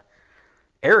my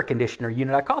air conditioner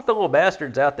unit. I caught the little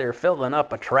bastards out there filling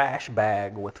up a trash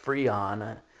bag with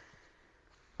Freon.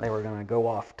 They were going to go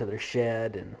off to their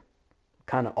shed and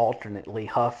kind of alternately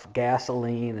huff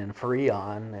gasoline and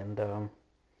Freon and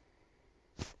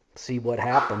see what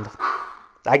happened.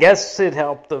 I guess it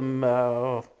helped them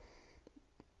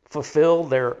fulfill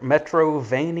their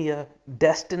Metrovania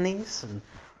destinies and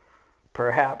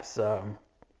perhaps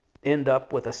end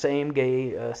up with a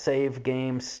save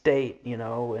game state,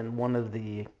 in one of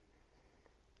the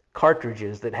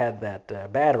cartridges that had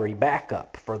that battery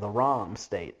backup for the ROM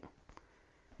state.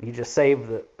 You just save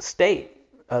the state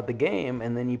of the game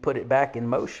and then you put it back in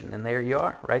motion, and there you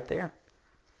are, right there.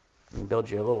 You can build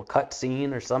you a little cut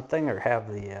scene or something, or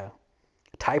have the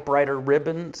typewriter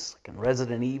ribbons, like in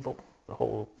Resident Evil, the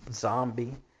whole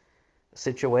zombie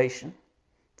situation.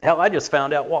 Hell, I just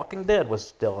found out Walking Dead was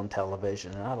still on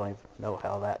television, and I don't even know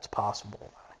how that's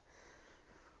possible. I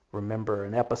remember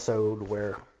an episode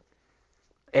where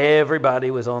everybody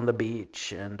was on the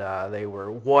beach, and they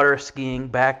were water skiing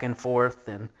back and forth,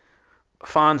 and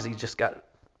Fonzie just got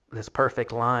this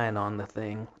perfect line on the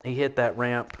thing. He hit that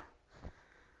ramp,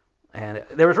 and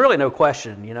there was really no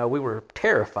question. We were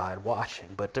terrified watching,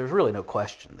 but there was really no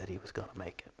question that he was going to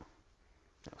make it.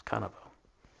 It was kind of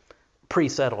a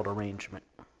pre-settled arrangement.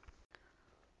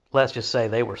 Let's just say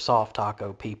they were soft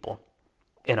taco people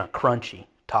in a crunchy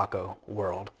taco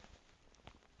world.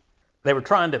 They were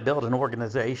trying to build an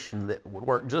organization that would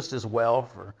work just as well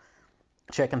for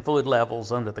checking fluid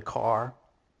levels under the car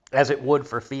as it would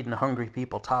for feeding hungry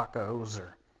people tacos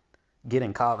or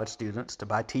getting college students to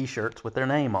buy t-shirts with their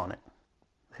name on it.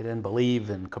 They didn't believe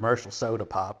in commercial soda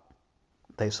pop.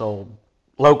 They sold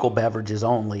local beverages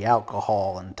only,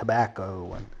 alcohol and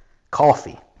tobacco and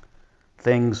coffee.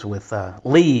 Things with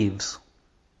leaves.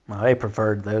 Well, they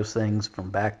preferred those things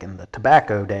from back in the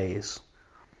tobacco days.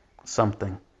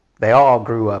 Something they all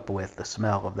grew up with, the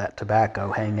smell of that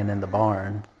tobacco hanging in the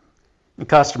barn. The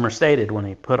customer stated when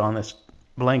he put on this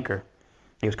blinker,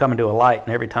 he was coming to a light,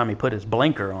 and every time he put his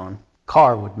blinker on,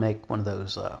 car would make one of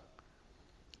those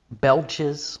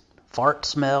belches, fart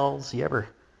smells. You ever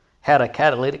had a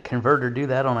catalytic converter do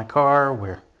that on a car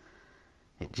where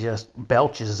it just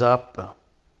belches up a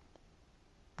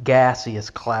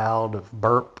gaseous cloud of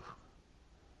burp,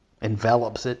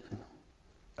 envelops it,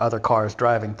 other cars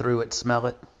driving through it smell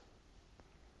it?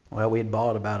 Well, we had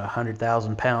bought about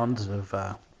 100,000 pounds of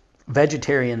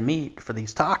vegetarian meat for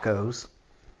these tacos,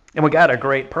 and we got a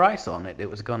great price on it. It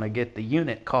was going to get the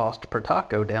unit cost per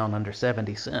taco down under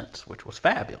 70 cents, which was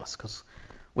fabulous because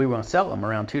we were going to sell them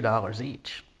around $2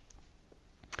 each.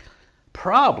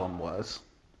 Problem was,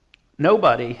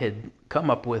 nobody had come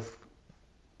up with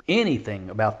anything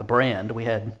about the brand. We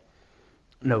had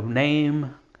no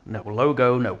name, no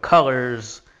logo, no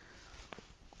colors,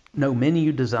 no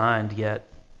menu designed yet.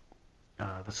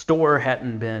 The store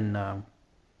hadn't been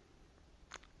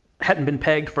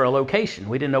pegged for a location.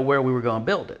 We didn't know where we were going to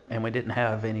build it, and we didn't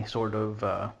have any sort of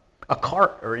a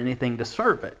cart or anything to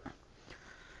serve it.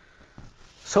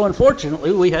 So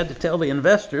unfortunately, we had to tell the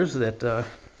investors that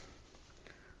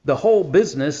the whole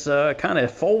business kind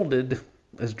of folded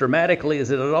as dramatically as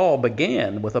it all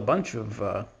began, with a bunch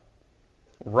of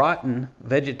rotten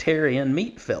vegetarian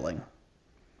meat filling.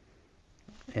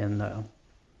 In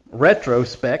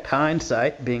retrospect,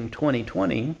 hindsight being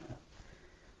 20/20,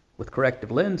 with corrective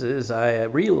lenses, I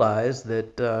realized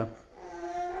that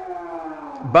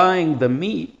buying the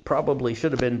meat probably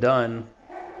should have been done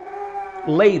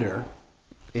later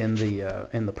in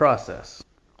the process.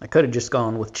 I could have just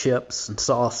gone with chips and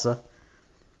salsa,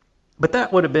 but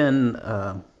that would have been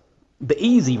the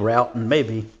easy route, and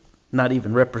maybe not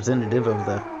even representative of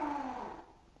the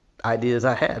ideas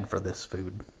I had for this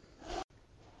food.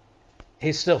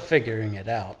 He's still figuring it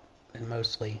out, and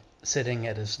mostly sitting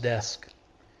at his desk,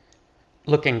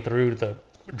 looking through the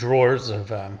drawers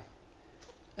of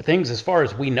things. As far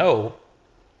as we know,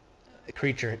 the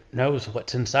creature knows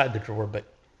what's inside the drawer, but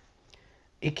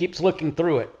he keeps looking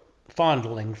through it,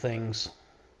 fondling things.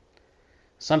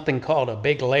 Something called a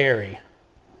Big Larry.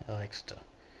 He likes to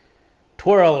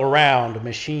twirl around a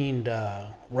machined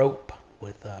rope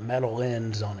with metal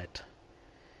ends on it.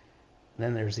 And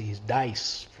then there's these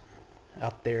dice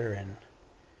out there in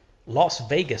Las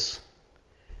Vegas,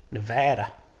 Nevada,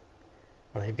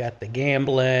 where they've got the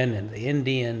gambling and the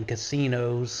Indian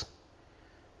casinos.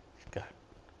 They've got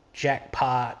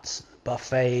jackpots,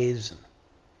 buffets.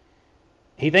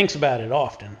 He thinks about it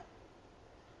often.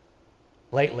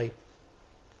 Lately,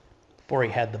 before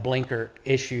he had the blinker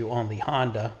issue on the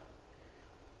Honda,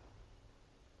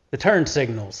 the turn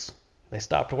signals, they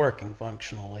stopped working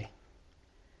functionally.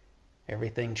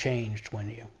 Everything changed when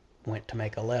you went to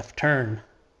make a left turn.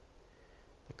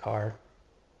 The car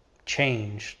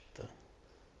changed. The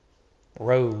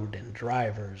road and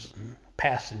drivers and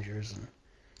passengers, and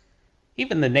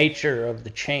even the nature of the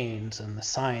chains and the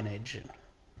signage and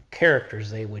characters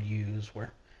they would use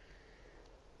were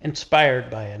inspired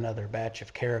by another batch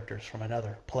of characters from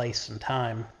another place and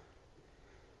time.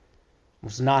 It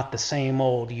was not the same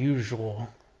old usual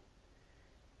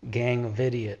gang of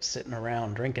idiots sitting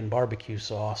around drinking barbecue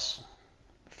sauce,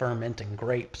 fermenting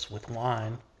grapes with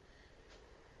wine.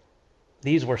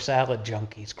 These were salad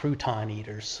junkies, crouton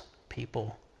eaters,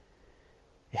 people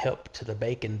hip to the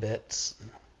bacon bits, and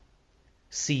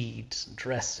seeds, and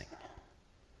dressing.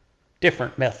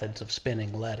 Different methods of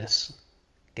spinning lettuce,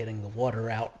 getting the water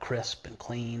out crisp and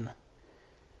clean.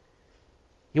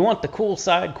 You want the cool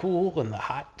side cool and the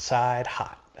hot side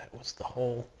hot. That was the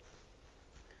whole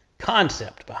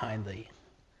concept behind the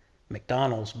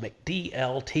McDonald's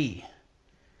McDLT.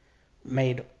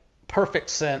 Made perfect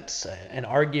sense, an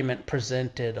argument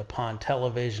presented upon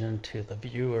television to the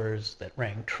viewers that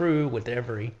rang true with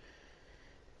every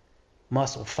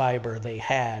muscle fiber they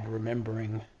had,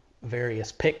 remembering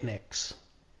various picnics,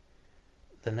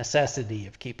 the necessity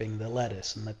of keeping the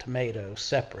lettuce and the tomato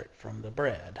separate from the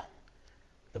bread.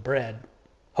 The bread,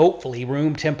 hopefully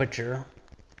room temperature,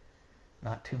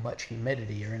 not too much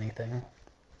humidity or anything.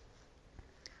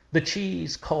 The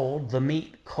cheese cold, the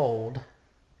meat cold,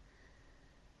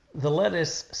 the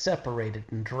lettuce separated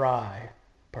and dry,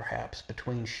 perhaps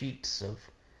between sheets of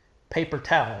paper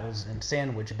towels and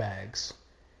sandwich bags,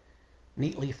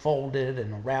 neatly folded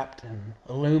and wrapped in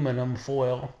aluminum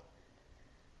foil,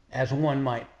 as one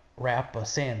might wrap a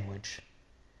sandwich,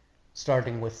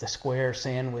 starting with the square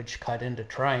sandwich cut into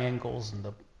triangles and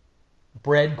the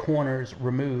bread corners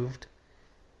removed.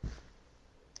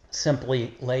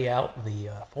 Simply lay out the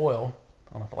foil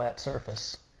on a flat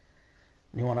surface.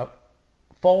 You want to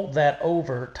fold that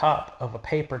over top of a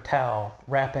paper towel,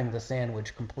 wrapping the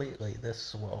sandwich completely.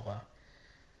 This will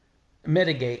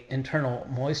mitigate internal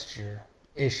moisture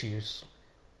issues.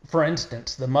 For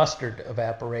instance, the mustard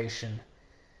evaporation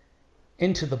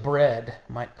into the bread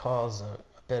might cause a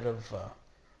bit of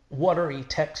watery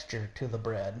texture to the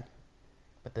bread,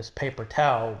 but this paper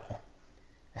towel will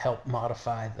help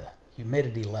modify the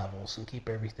humidity levels and keep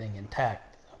everything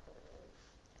intact.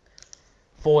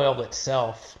 Foil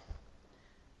itself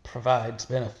provides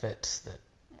benefits that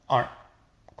aren't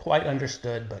quite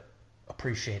understood but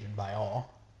appreciated by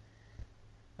all.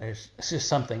 It's just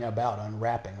something about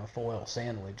unwrapping a foil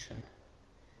sandwich and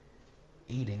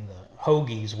eating the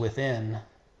hoagies within.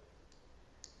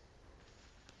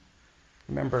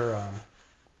 Remember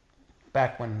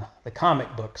back when the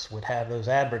comic books would have those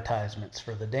advertisements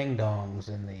for the ding-dongs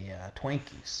and the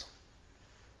Twinkies.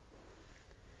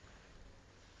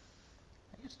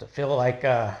 I used to feel like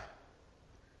the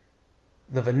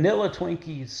vanilla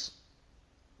Twinkies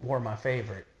were my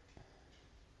favorite.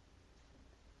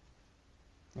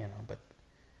 You know,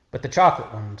 but the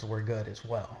chocolate ones were good as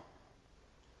well.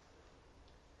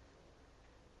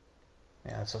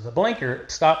 Yeah, so the blinker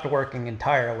stopped working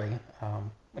entirely.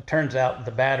 It turns out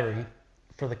the battery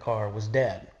for the car was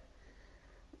dead,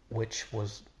 which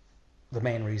was the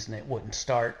main reason it wouldn't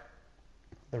start,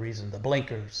 the reason the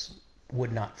blinkers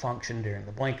would not function during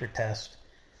the blinker test.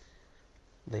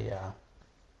 The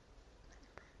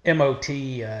MOT,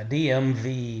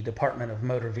 DMV, Department of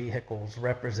Motor Vehicles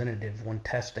representative, when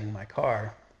testing my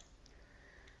car,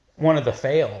 one of the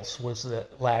fails was the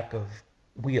lack of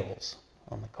wheels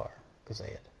on the car, because they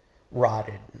had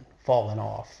rotted and fallen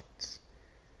off. It's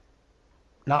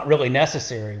not really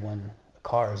necessary when the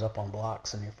car is up on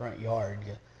blocks in your front yard.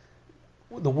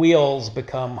 The wheels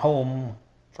become home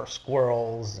for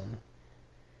squirrels and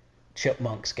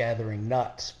chipmunks gathering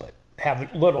nuts, but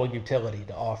have little utility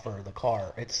to offer the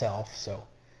car itself. So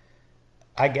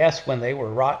I guess when they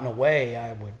were rotting away,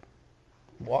 I would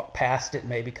walk past it,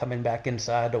 maybe coming back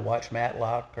inside to watch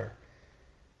Matlock or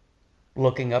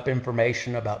looking up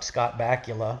information about Scott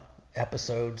Bakula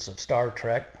episodes of Star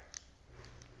Trek.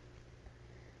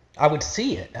 I would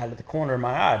see it out of the corner of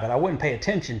my eye, but I wouldn't pay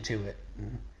attention to it.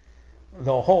 And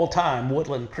the whole time,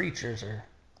 woodland creatures are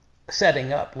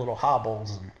setting up little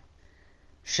hovels and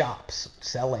shops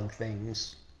selling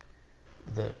things.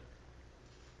 The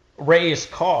raised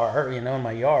car, in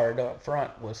my yard up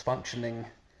front was functioning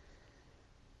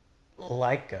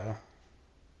like a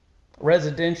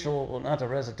residential, not the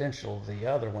residential, the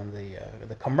other one,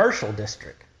 the commercial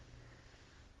district.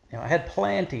 I had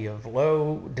plenty of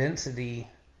low density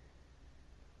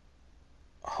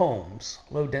homes,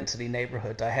 low density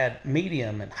neighborhoods. I had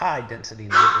medium and high density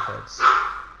neighborhoods.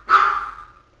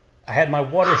 I had my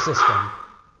water system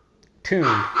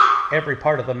tuned. Every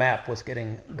part of the map was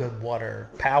getting good water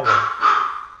power.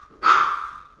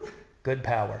 Good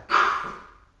power.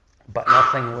 but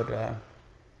nothing would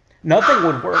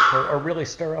work or really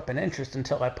stir up an interest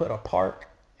until I put a park,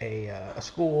 a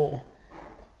school,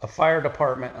 a fire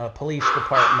department, a police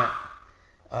department,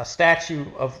 a statue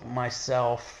of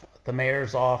myself, the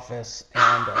mayor's office,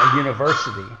 and a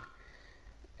university,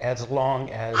 as long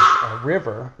as a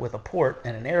river with a port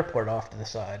and an airport off to the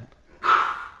side.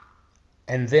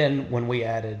 And then when we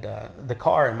added the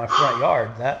car in my front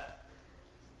yard, that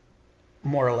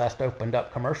more or less opened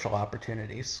up commercial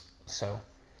opportunities. So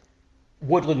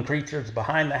woodland creatures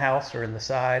behind the house or in the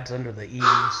sides, under the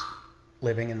eaves,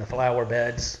 living in the flower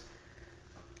beds,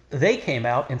 they came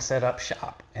out and set up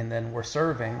shop, and then were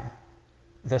serving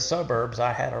the suburbs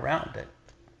I had around it.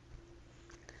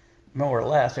 More or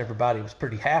less, everybody was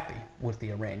pretty happy with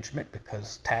the arrangement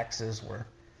because taxes were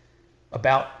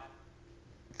about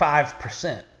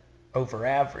 5% over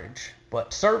average,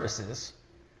 but services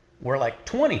were like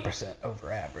 20%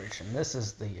 over average. And this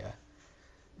is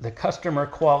the customer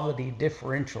quality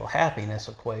differential happiness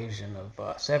equation of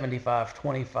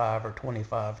 75-25 or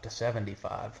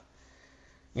 25-75.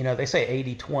 You know, they say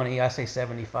 80-20, I say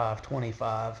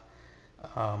 75-25.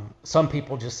 Some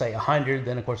people just say 100,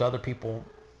 then of course other people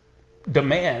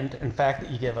demand, in fact,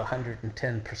 that you give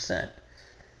 110%.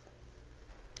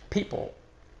 People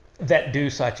that do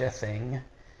such a thing,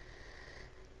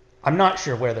 I'm not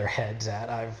sure where their head's at.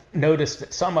 I've noticed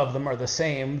that some of them are the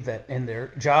same, that in their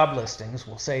job listings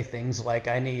will say things like,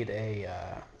 I need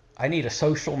a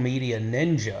social media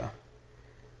ninja.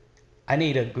 I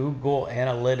need a Google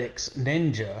Analytics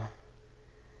ninja.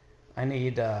 I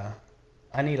need a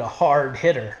hard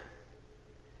hitter.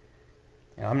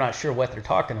 You know, I'm not sure what they're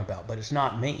talking about, but it's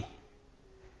not me,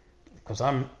 because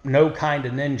I'm no kind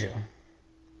of ninja.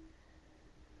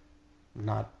 I'm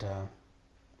not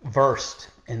versed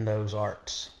in those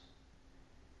arts.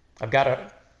 I've got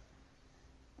a,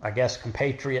 I guess,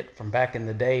 compatriot from back in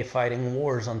the day fighting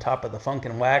wars on top of the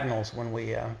Funkin' Wagnalls when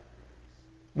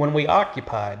we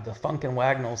occupied the Funkin'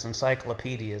 Wagnalls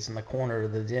encyclopedias in the corner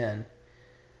of the den.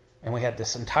 And we had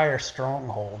this entire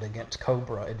stronghold against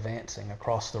Cobra advancing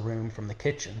across the room from the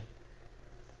kitchen.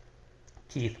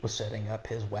 Keith was setting up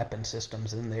his weapon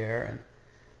systems in there, and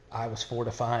I was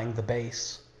fortifying the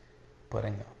base,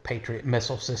 putting a Patriot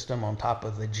missile system on top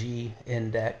of the G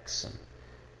index, and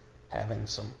having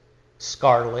some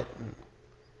Scarlet and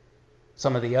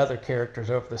some of the other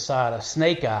characters over the side of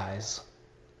Snake Eyes.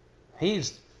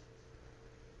 He's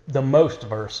the most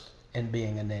versed in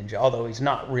being a ninja, although he's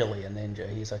not really a ninja.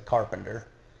 He's a carpenter,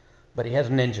 but he has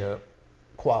ninja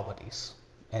qualities,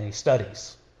 and he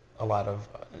studies a lot of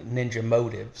ninja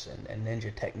motives and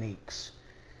ninja techniques,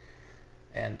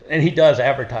 and he does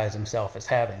advertise himself as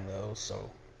having those. So,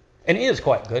 and he is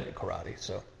quite good at karate.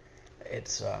 So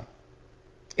it's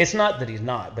not that he's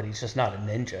not, but he's just not a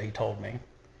ninja. He told me.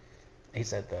 He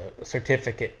said the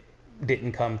certificate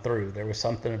didn't come through. There was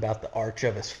something about the arch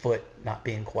of his foot not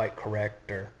being quite correct,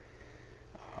 or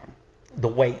the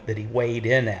weight that he weighed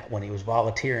in at when he was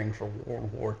volunteering for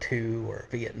World War II or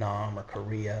Vietnam or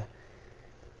Korea,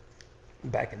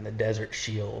 back in the Desert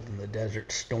Shield and the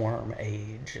Desert Storm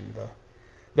age and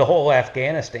the whole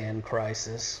Afghanistan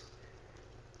crisis.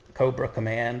 Cobra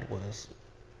Command was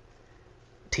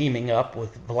teaming up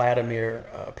with Vladimir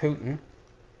Putin,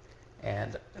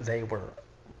 and they were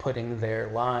putting their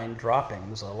line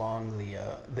droppings along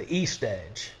the east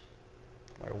edge,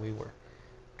 where we were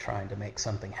trying to make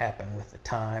something happen with the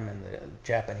time and the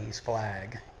Japanese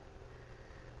flag.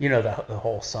 You know, the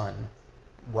whole sun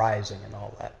rising and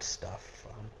all that stuff.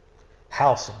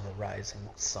 House of the Rising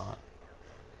Sun.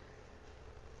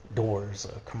 Doors,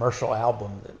 a commercial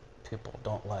album that people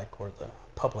don't like, or the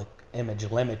Public Image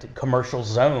Limited Commercial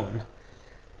Zone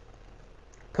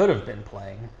could have been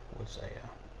playing, was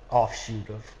a offshoot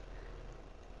of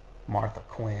Martha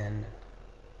Quinn,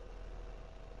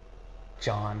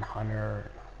 John Hunter,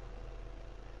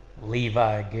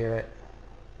 Levi Garrett,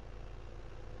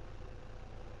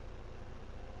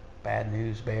 Bad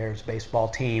News Bears baseball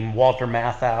team, Walter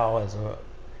Matthau as a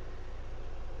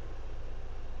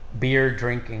beer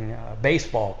drinking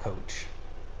baseball coach,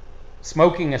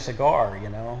 smoking a cigar. You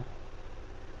know,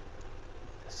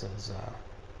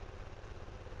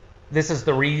 this is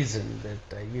the reason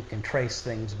that you can trace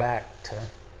things back to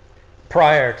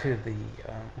prior to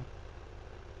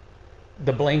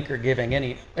the blinker giving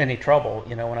any trouble.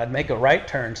 You know, when I'd make a right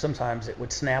turn, sometimes it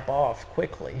would snap off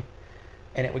quickly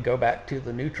and it would go back to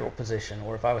the neutral position.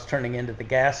 Or if I was turning into the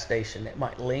gas station, it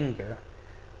might linger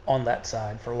on that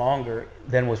side for longer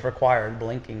than was required,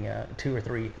 blinking 2 or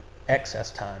 3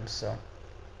 excess times. So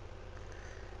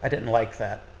I didn't like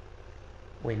that.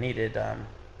 We needed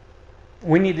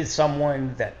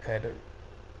someone that could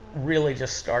really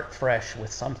just start fresh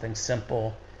with something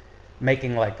simple,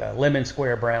 making like a lemon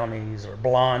square brownies or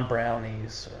blonde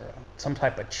brownies or some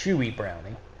type of chewy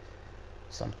brownie,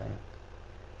 something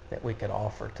that we could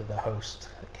offer to the host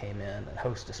that came in at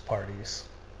hostess parties.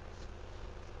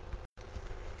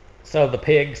 So the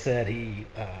pig said he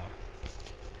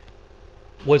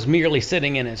was merely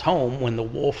sitting in his home when the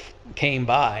wolf came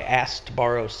by, asked to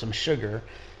borrow some sugar.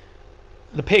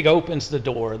 The pig opens the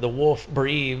door. The wolf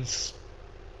breathes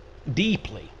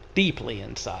deeply, deeply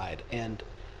inside and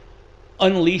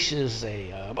unleashes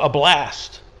a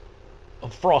blast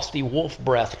of frosty wolf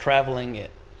breath traveling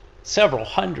at several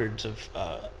hundreds of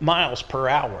miles per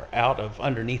hour out of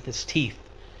underneath his teeth.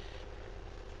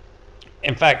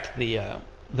 In fact,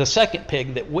 the second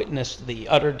pig that witnessed the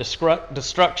utter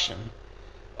destruction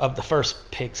of the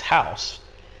first pig's house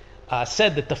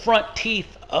said that the front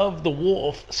teeth of the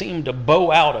wolf seemed to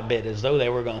bow out a bit as though they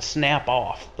were going to snap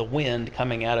off. The wind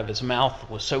coming out of his mouth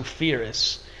was so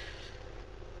fierce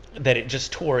that it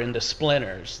just tore into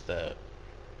splinters the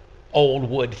old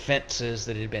wood fences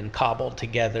that had been cobbled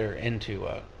together into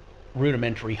a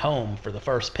rudimentary home for the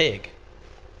first pig.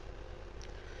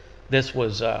 This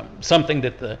was something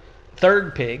that the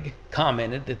third pig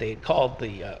commented that they had called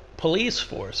the police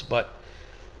force, but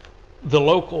the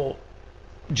local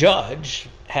judge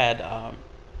had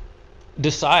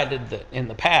decided that in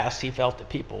the past he felt that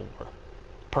people were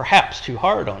perhaps too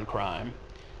hard on crime.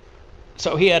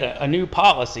 So he had a new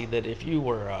policy that if you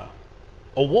were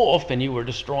a wolf and you were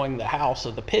destroying the house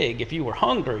of the pig, if you were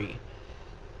hungry,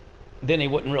 then he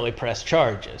wouldn't really press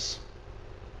charges.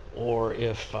 Or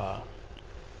if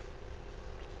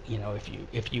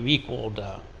if you equaled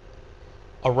a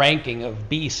ranking of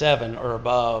B7 or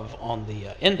above on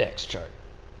the index chart.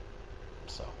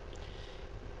 So,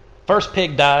 first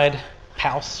pig died,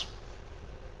 house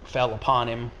fell upon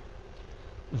him.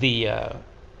 The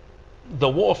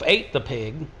wolf ate the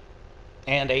pig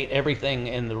and ate everything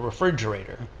in the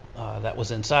refrigerator that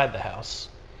was inside the house.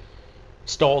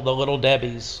 Stole the Little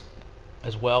Debbie's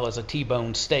as well as a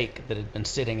T-bone steak that had been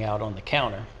sitting out on the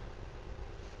counter.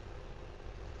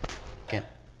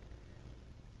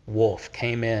 Wolf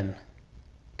came in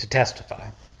to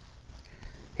testify.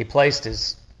 He placed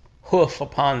his hoof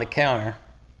upon the counter,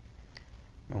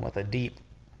 and with a deep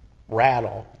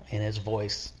rattle in his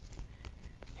voice,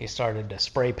 he started to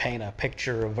spray paint a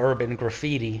picture of urban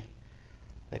graffiti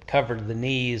that covered the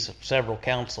knees of several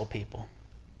council people.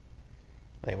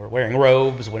 They were wearing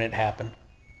robes when it happened.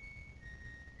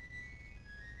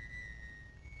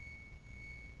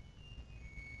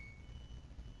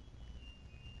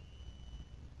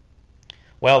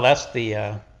 Well, that's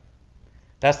the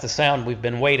sound we've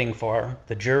been waiting for.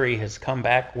 The jury has come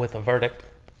back with a verdict.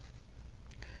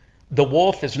 The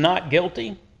wolf is not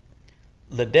guilty.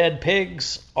 The dead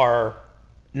pigs are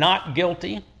not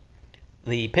guilty.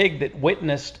 The pig that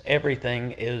witnessed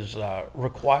everything is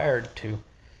required to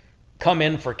come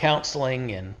in for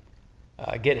counseling and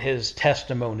get his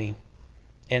testimony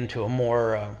into a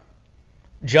more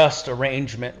just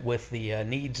arrangement with the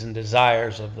needs and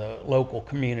desires of the local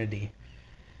community,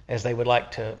 as they would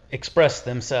like to express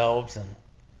themselves in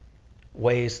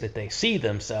ways that they see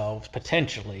themselves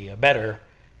potentially a better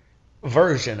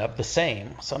version of the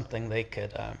same, something they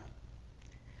could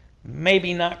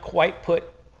maybe not quite put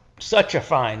such a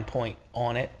fine point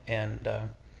on it, and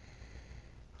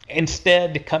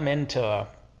instead come into a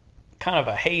kind of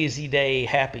a hazy day,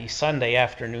 happy Sunday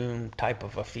afternoon type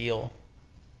of a feel.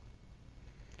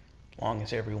 As long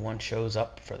as everyone shows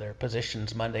up for their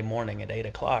positions Monday morning at 8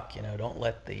 o'clock, don't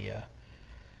let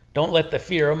the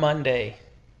fear of Monday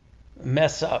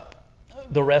mess up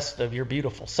the rest of your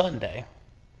beautiful Sunday.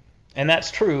 And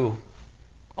that's true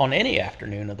on any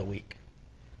afternoon of the week.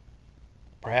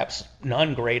 Perhaps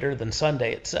none greater than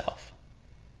Sunday itself,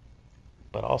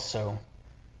 but also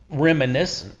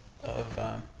reminiscent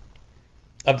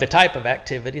of the type of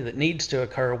activity that needs to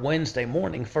occur Wednesday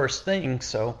morning first thing.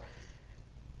 So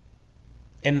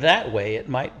in that way, it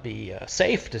might be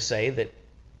safe to say that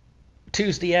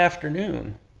Tuesday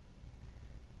afternoon,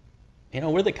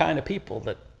 we're the kind of people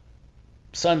that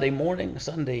Sunday morning,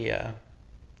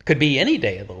 could be any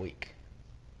day of the week.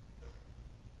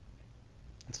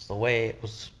 It's the way it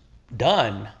was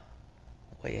done,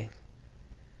 the way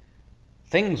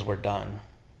things were done.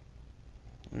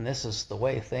 And this is the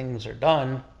way things are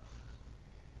done.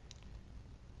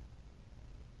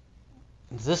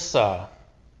 Is this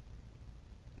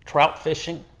trout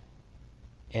fishing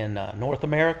in North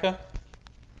America?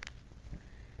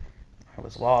 I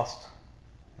was lost.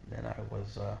 And then I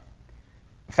was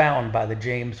found by the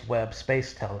James Webb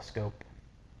Space Telescope.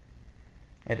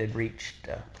 It had reached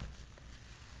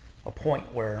a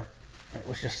point where it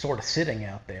was just sort of sitting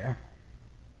out there.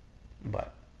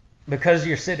 But because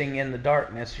you're sitting in the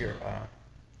darkness,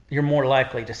 you're more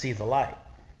likely to see the light.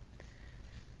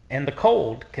 And the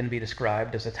cold can be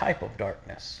described as a type of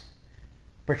darkness,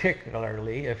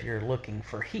 particularly if you're looking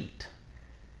for heat.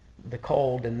 The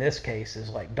cold in this case is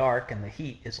like dark and the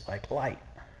heat is like light.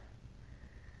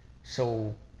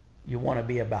 So you want to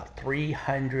be about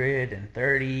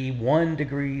 331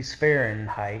 degrees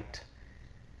Fahrenheit,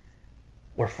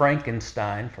 or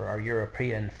Frankenstein for our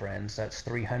European friends, that's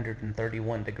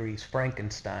 331 degrees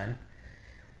Frankenstein,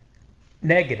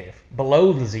 negative,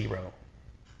 below the zero.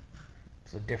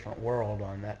 It's a different world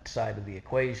on that side of the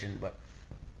equation, but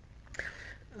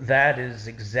that is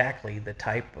exactly the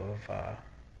type of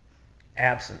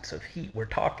absence of heat we're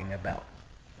talking about,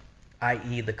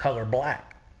 i.e. the color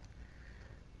black.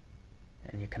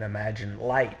 And you can imagine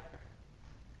light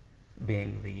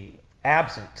being the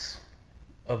absence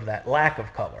of that lack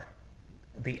of color.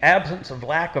 The absence of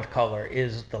lack of color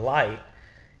is the light,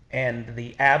 and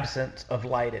the absence of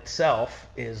light itself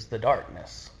is the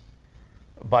darkness.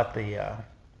 But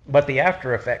the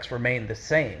after effects remain the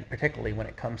same, particularly when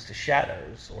it comes to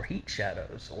shadows or heat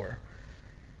shadows or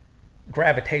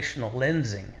gravitational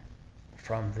lensing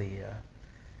from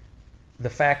the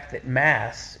fact that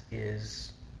mass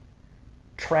is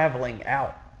traveling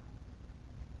out,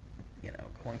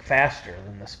 going faster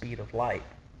than the speed of light.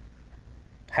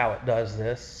 How it does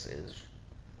this is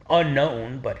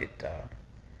unknown, but it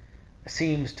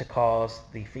seems to cause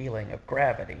the feeling of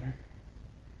gravity.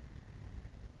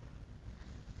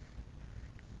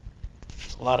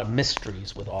 A lot of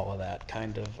mysteries with all of that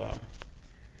kind of.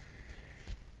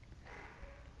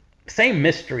 Same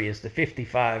mystery as the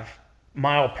 55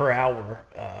 mile per hour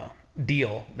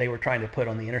deal they were trying to put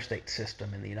on the interstate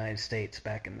system in the United States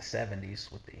back in the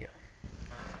 70s with the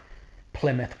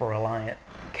Plymouth Reliant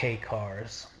K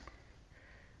cars,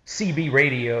 CB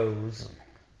radios,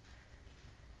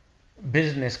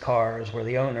 business cars where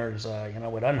the owners,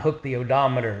 would unhook the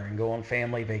odometer and go on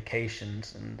family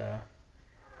vacations, and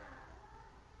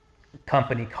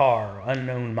company car,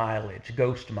 unknown mileage,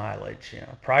 ghost mileage,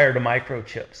 prior to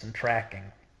microchips and tracking.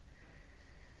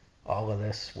 All of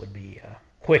this would be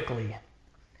quickly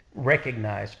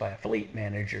recognized by a fleet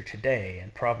manager today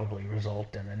and probably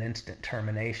result in an instant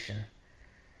termination.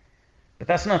 But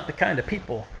that's not the kind of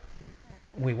people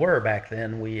we were back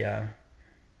then. We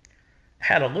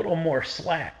had a little more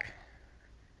slack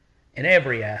in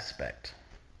every aspect.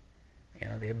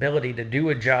 The ability to do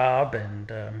a job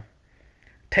and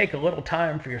take a little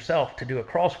time for yourself to do a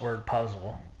crossword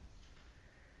puzzle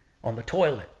on the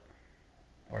toilet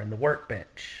or in the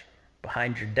workbench,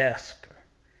 behind your desk,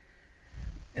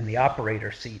 in the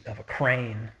operator seat of a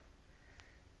crane.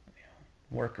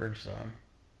 Workers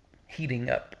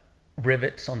heating up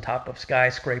rivets on top of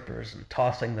skyscrapers and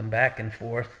tossing them back and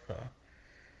forth,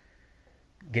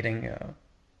 getting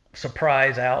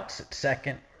surprise outs at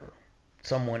second, or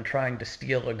someone trying to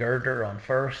steal a girder on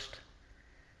first.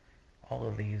 All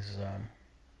of these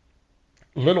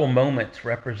little moments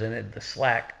represented the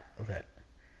slack that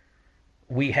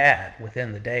we had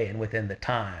within the day and within the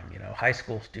time. High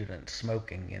school students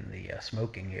smoking in the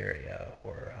smoking area,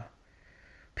 or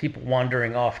people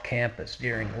wandering off campus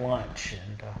during lunch,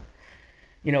 and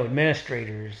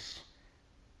administrators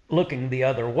looking the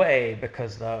other way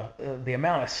because the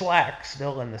amount of slack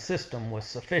still in the system was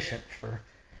sufficient for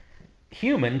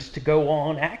humans to go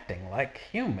on acting like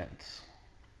humans.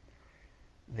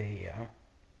 The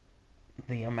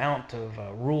amount of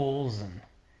rules and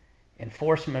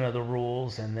enforcement of the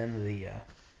rules, and then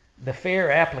the fair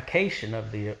application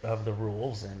of the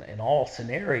rules in all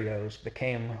scenarios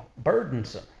became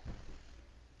burdensome.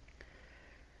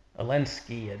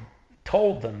 Alinsky had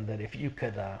told them that if you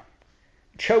could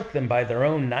choke them by their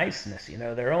own niceness,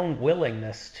 their own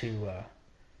willingness to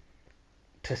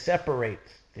separate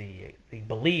the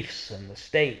beliefs and the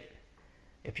state,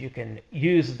 if you can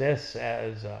use this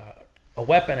as a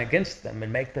weapon against them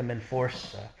and make them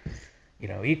enforce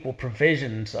equal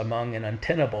provisions among an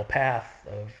untenable path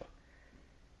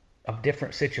of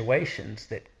different situations,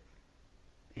 that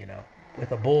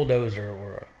with a bulldozer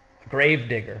or a grave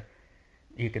digger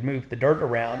you could move the dirt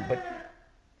around, but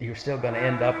you're still going to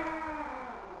end up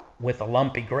with a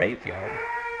lumpy graveyard.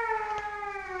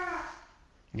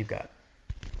 You've got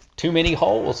too many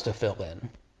holes to fill in.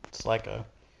 It's like a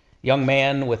young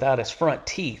man without his front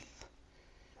teeth.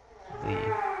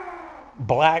 The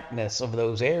blackness of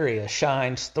those areas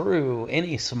shines through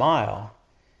any smile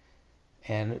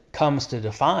and comes to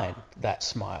define that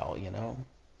smile,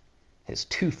 his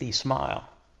toothy smile,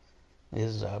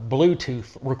 his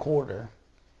Bluetooth recorder,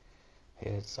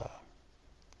 his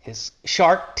his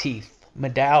shark teeth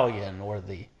medallion, or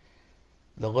the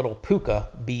little puka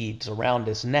beads around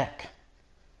his neck.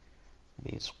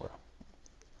 These were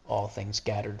all things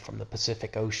gathered from the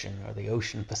Pacific Ocean, or the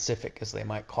Ocean Pacific as they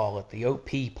might call it. The OP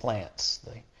plants,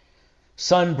 the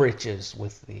sun breeches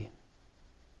with the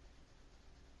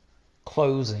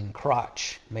closing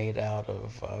crotch made out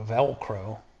of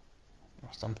Velcro, or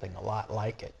something a lot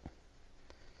like it.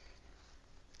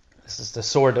 This is the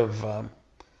sort of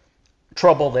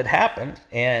trouble that happened,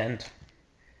 and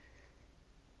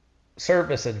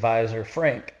Service Advisor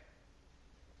Frank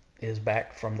is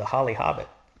back from the Holly Hobbit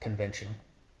convention,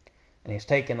 and he's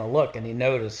taking a look, and he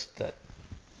noticed that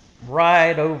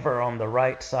right over on the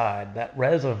right side, that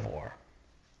reservoir,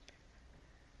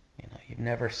 you've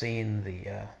never seen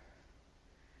the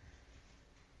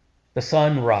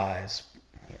sunrise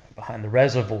behind the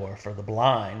reservoir for the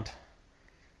blind.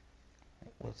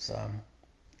 It was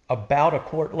about a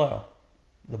quart low.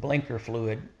 The blinker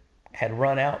fluid had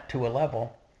run out to a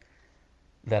level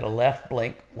that a left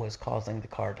blink was causing the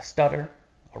car to stutter,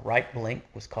 a right blink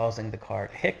was causing the car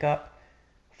to hiccup,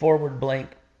 forward blink.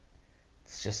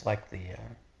 It's just like the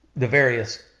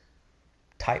various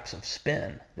types of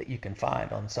spin that you can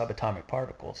find on subatomic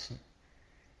particles.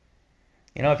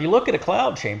 If you look at a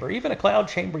cloud chamber, even a cloud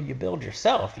chamber you build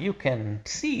yourself, you can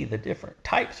see the different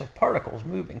types of particles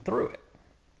moving through it.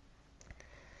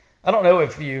 I don't know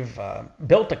if you've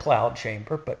built a cloud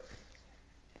chamber, but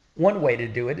one way to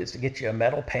do it is to get you a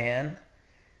metal pan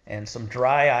and some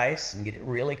dry ice and get it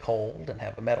really cold, and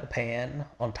have a metal pan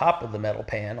on top of the metal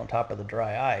pan on top of the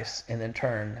dry ice, and then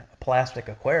turn a plastic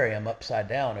aquarium upside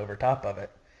down over top of it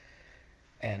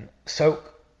and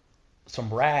soak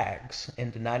some rags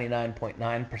into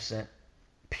 99.9%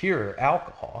 pure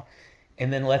alcohol,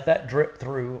 and then let that drip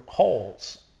through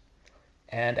holes.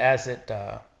 And as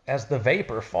the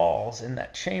vapor falls in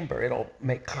that chamber, it'll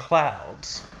make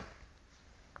clouds,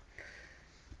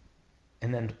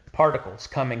 and then particles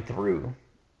coming through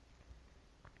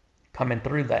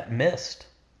that mist,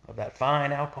 of that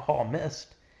fine alcohol mist.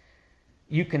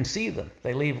 You can see them.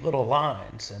 They leave little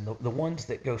lines, and the ones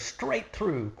that go straight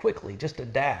through quickly, just a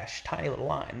dash, tiny little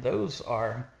line, those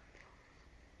are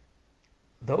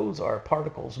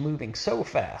particles moving so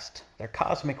fast. They're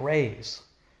cosmic rays.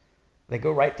 They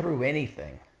go right through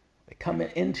anything. They come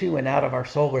into and out of our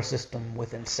solar system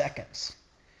within seconds.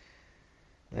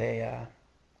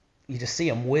 You just see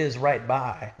them whiz right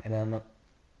by. And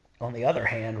on the other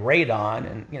hand, radon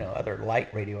and other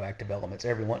light radioactive elements,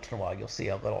 every once in a while you'll see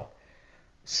a little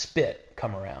spit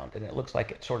come around, and it looks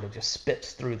like it sort of just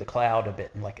spits through the cloud a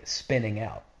bit, and like it's spinning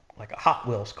out, like a Hot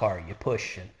Wheels car you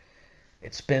push and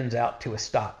it spins out to a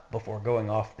stop before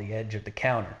going off the edge of the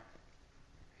counter.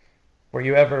 Were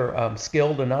you ever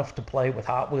skilled enough to play with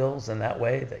Hot Wheels in that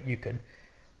way that you could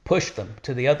push them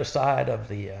to the other side of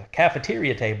the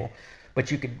cafeteria table, but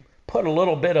you could put a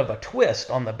little bit of a twist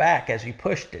on the back as you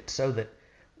pushed it, so that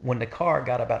when the car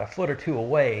got about a foot or two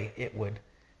away, it would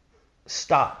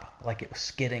stop, like it was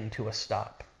skidding to a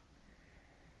stop.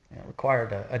 It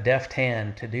required a deft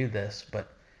hand to do this, but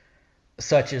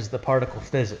such is the particle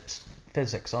physics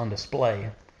on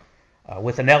display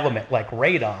with an element like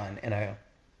radon in a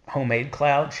homemade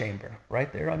cloud chamber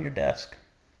right there on your desk.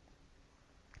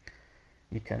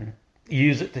 You can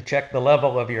use it to check the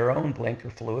level of your own blinker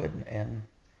fluid, and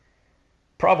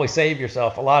probably save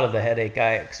yourself a lot of the headache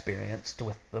I experienced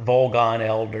with the Volgon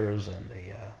Elders and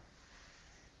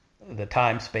the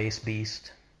Time-Space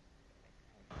Beast.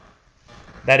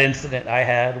 That incident I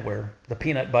had where the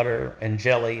peanut butter and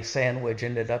jelly sandwich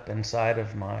ended up inside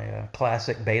of my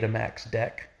classic Betamax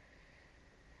deck.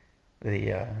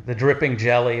 The dripping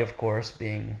jelly, of course,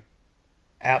 being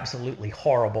absolutely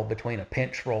horrible between a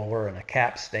pinch roller and a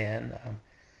capstan.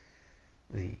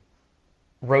 The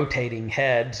rotating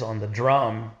heads on the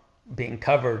drum being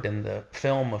covered in the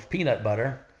film of peanut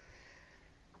butter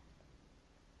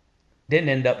didn't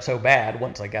end up so bad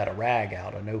once I got a rag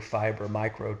out, a no-fiber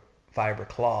microfiber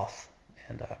cloth,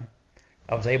 and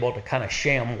I was able to kind of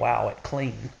sham wow it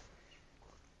clean.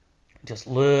 Just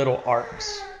little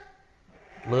arcs,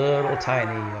 little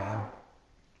tiny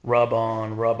rub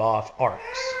on, rub off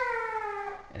arcs,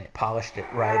 and it polished it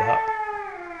right up.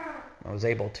 I was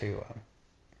able to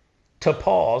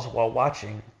pause while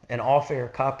watching an off-air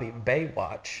copy of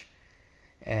Baywatch,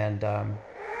 and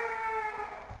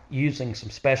using some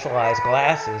specialized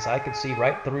glasses, I could see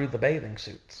right through the bathing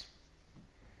suits.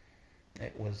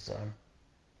 It was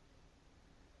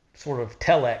sort of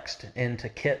telexed into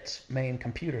KITT's main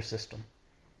computer system.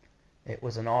 It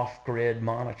was an off-grid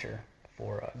monitor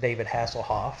for David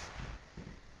Hasselhoff,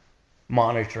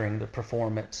 monitoring the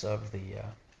performance of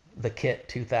the KITT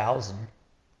 2000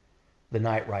 the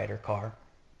Knight Rider car.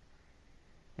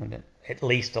 And it at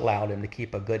least allowed him to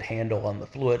keep a good handle on the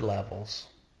fluid levels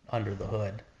under the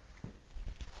hood.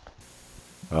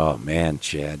 Oh, man,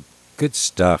 Chad. Good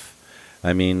stuff.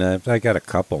 I mean, I got a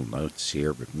couple notes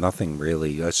here, but nothing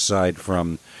really, aside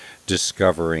from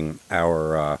discovering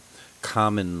our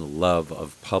common love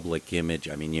of public image.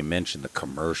 I mean, you mentioned the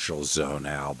Commercial Zone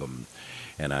album,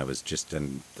 and I was just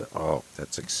oh,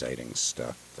 that's exciting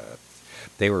stuff.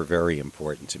 They were very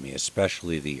important to me,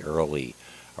 especially the early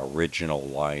original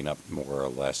lineup, more or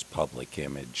less public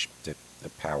image. The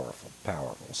powerful,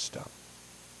 powerful stuff.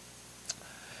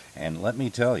 And let me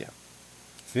tell you,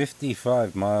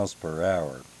 55 miles per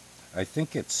hour, I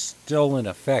think it's still in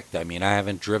effect. I mean, I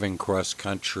haven't driven cross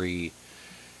country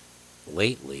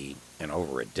lately in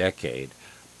over a decade,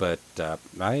 but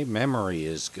my memory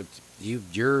is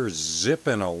you're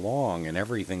zipping along and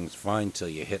everything's fine till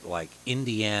you hit like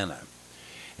Indiana.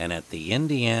 And at the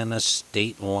Indiana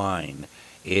state line,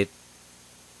 it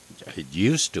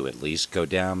used to at least go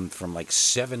down from like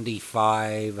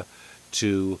 75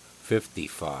 to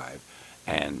 55.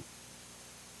 And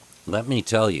let me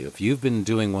tell you, if you've been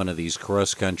doing one of these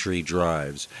cross-country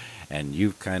drives and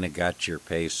you've kind of got your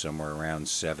pace somewhere around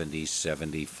 70,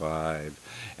 75,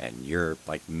 and you're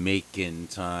like making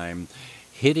time,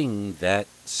 hitting that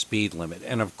speed limit,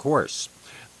 and of course,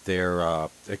 their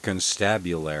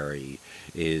constabulary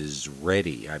is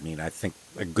ready. I mean, I think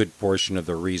a good portion of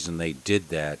the reason they did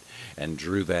that and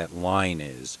drew that line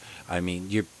is, I mean,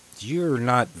 you're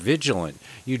not vigilant.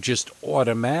 You just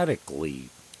automatically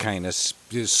kind of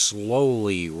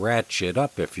slowly ratchet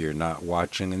up if you're not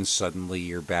watching, and suddenly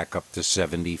you're back up to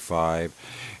 75,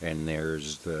 and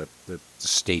there's the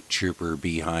state trooper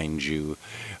behind you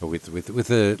with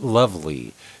a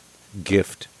lovely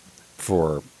gift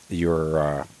for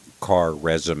your car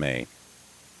resume.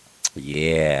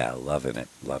 Yeah, loving it.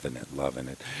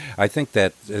 I think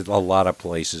that a lot of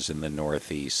places in the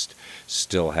Northeast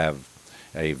still have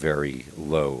a very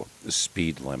low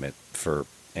speed limit for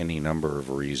any number of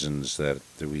reasons that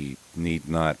we need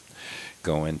not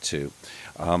go into.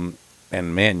 And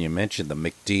man, you mentioned the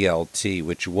McDLT,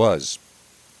 which was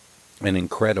an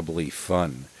incredibly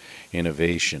fun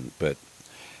innovation, but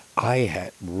I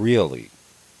had really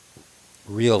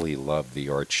loved the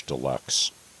Arch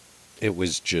Deluxe. It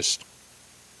was just,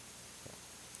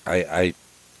 it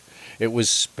was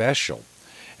special.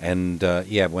 And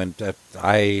when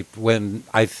I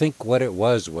think what it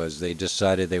was they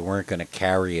decided they weren't going to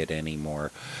carry it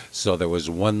anymore, so there was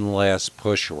one last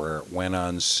push where it went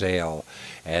on sale,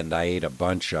 and I ate a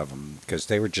bunch of them because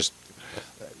they were just,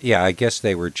 I guess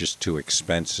they were just too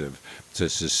expensive to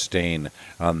sustain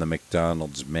on the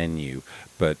McDonald's menu.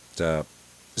 But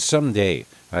someday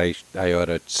I ought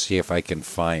to see if I can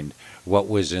find what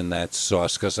was in that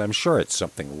sauce, because I'm sure it's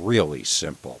something really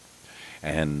simple.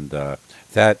 And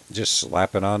that, just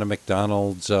slap it on a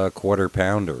McDonald's quarter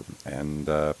pounder, and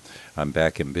I'm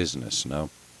back in business, no?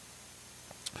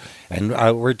 And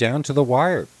we're down to the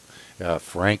wire.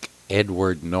 Frank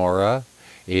Edward Nora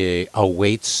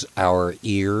awaits our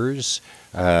ears,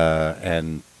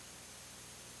 and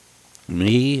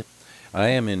me, I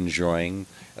am enjoying,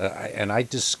 and I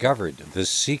discovered the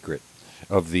secret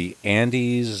of the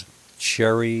Andes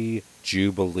Cherry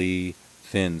Jubilee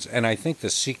Thins. And I think the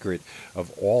secret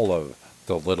of all of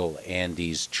the little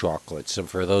Andes chocolates, and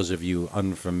for those of you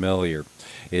unfamiliar,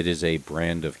 it is a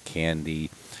brand of candy,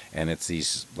 and it's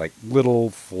these like little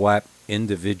flat,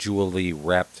 individually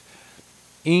wrapped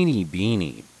eeny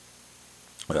beeny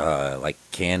like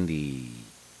candy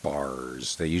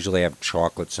bars. They usually have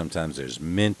chocolate. Sometimes there's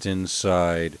mint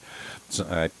inside.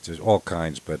 There's all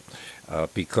kinds, but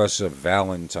because of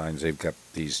Valentine's, they've got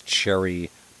these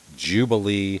Cherry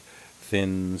Jubilee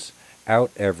Thins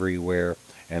out everywhere,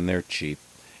 and they're cheap,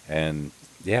 and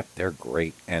yeah, they're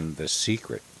great. And the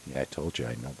secret, I told you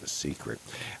I know the secret.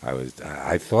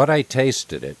 I thought I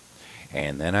tasted it,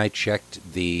 and then I checked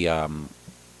the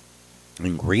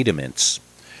ingredients.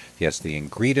 Yes, the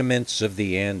ingredients of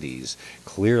the Andes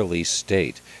clearly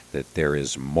state that there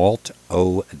is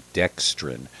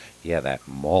maltodextrin. Yeah, that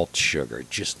malt sugar,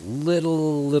 just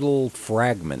little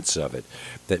fragments of it,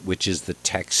 which is the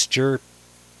texture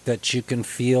that you can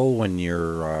feel when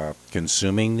you're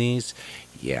consuming these.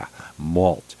 Yeah,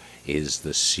 malt is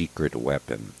the secret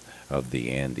weapon of the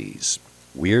Andes.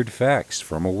 Weird facts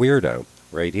from a weirdo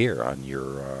right here on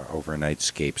your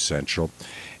Overnightscape Central.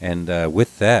 And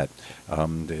with that,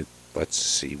 let's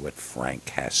see what Frank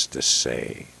has to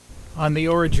say. On the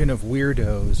origin of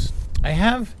weirdos, I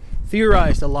have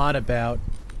theorized a lot about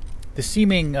the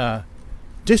seeming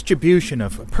distribution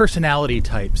of personality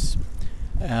types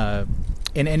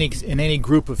in any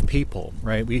group of people,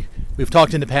 right? We've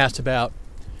talked in the past about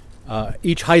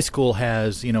each high school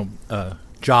has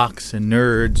jocks and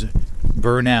nerds,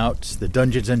 burnouts, the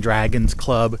Dungeons and Dragons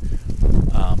club,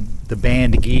 the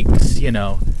band geeks,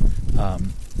 the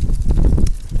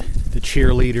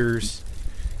cheerleaders.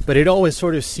 But it always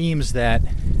sort of seems that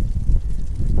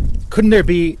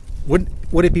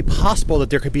would it be possible that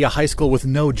there could be a high school with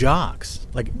no jocks?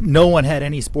 Like no one had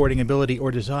any sporting ability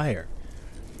or desire,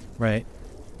 right?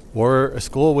 Or a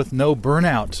school with no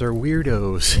burnouts or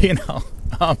weirdos,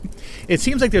 It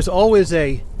seems like there's always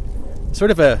a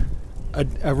sort of a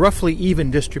roughly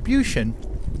even distribution,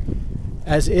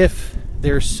 as if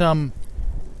there's some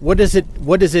what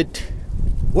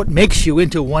makes you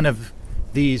into one of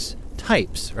these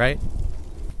types, right?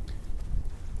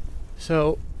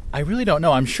 So I really don't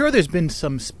know. I'm sure there's been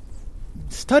some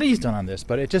studies done on this,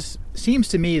 but it just seems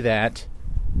to me that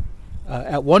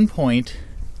at one point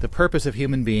the purpose of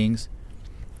human beings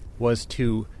was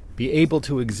to be able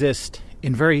to exist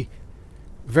in very,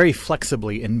 very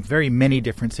flexibly in very many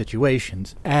different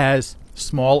situations as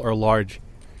small or large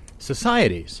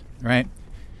societies, right?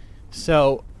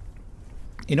 So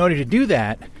in order to do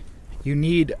that, you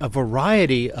need a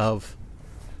variety of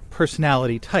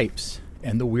personality types,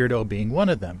 and the weirdo being one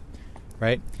of them,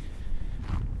 right?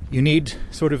 You need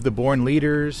sort of the born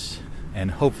leaders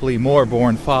and hopefully more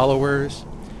born followers.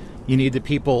 You need the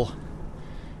people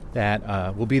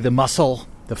that will be the muscle,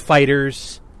 the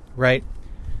fighters, right?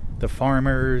 The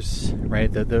farmers,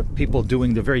 right? The people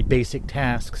doing the very basic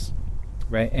tasks,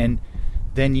 right? And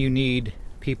then you need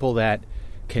people that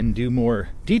can do more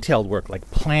detailed work like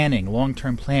planning,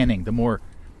 long-term planning, the more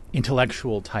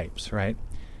intellectual types, right?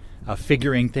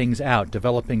 Figuring things out,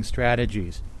 developing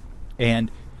strategies. And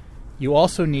you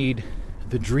also need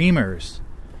the dreamers,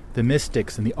 the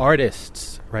mystics, and the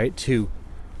artists, right, to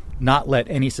not let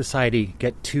any society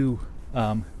get too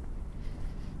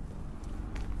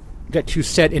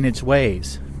set in its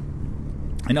ways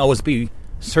and always be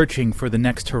searching for the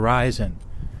next horizon,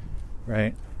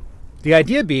 right? The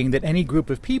idea being that any group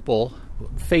of people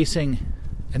facing,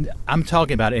 and I'm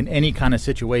talking about in any kind of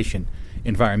situation,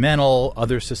 environmental,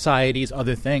 other societies,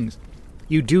 other things,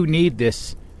 you do need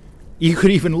this. You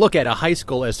could even look at a high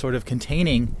school as sort of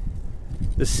containing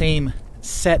the same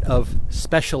set of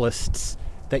specialists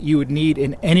that you would need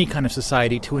in any kind of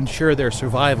society to ensure their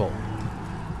survival.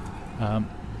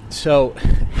 So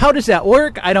how does that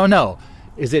work? I don't know.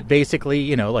 Is it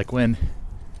basically, like when,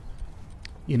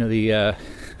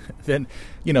 then,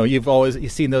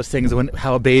 you've seen those things when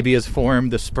how a baby is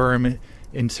formed, the sperm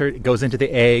goes into the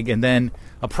egg, and then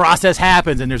a process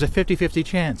happens and there's a 50-50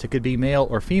 chance. It could be male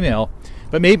or female.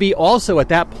 But maybe also at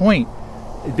that point,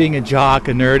 being a jock,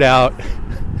 a nerd out,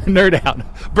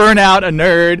 burnout, a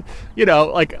nerd,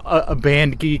 like a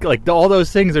band geek, like all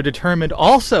those things are determined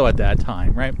also at that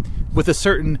time, right? With a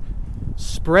certain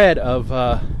spread of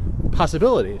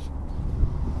possibilities.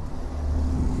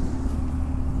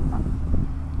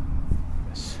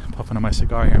 Just puffing on my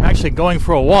cigar here. I'm actually going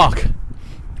for a walk.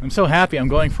 I'm so happy I'm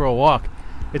going for a walk.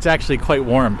 It's actually quite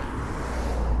warm.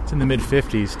 It's in the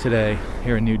mid-50s today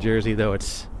here in New Jersey, though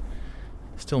it's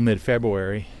still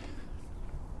mid-February.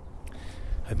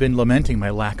 I've been lamenting my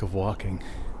lack of walking,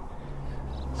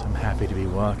 so I'm happy to be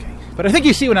walking. But I think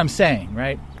you see what I'm saying,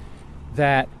 right?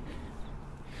 That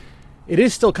it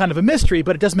is still kind of a mystery,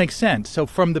 but it does make sense. So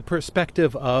from the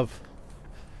perspective of,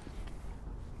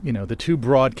 the two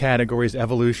broad categories,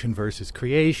 evolution versus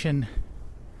creation,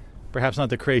 perhaps not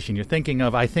the creation you're thinking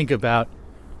of, I think about,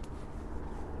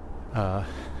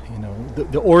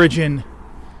 the origin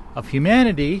of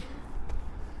humanity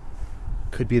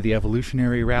could be the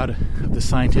evolutionary route of the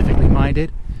scientifically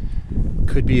minded,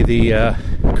 could be the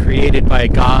created by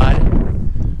God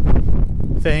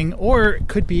thing, or it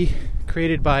could be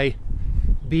created by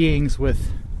beings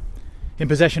in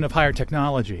possession of higher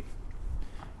technology,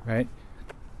 right?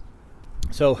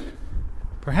 So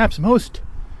perhaps not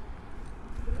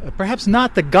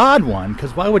the God one,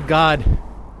 because why would God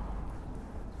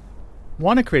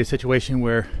want to create a situation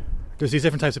where there's these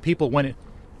different types of people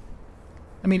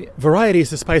variety is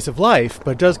the spice of life,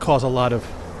 but it does cause a lot of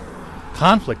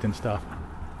conflict and stuff.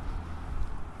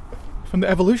 From the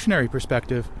evolutionary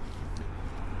perspective,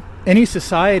 any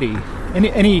society,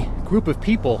 any group of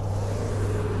people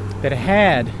that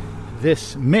had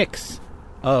this mix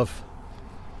of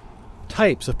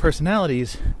types of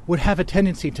personalities would have a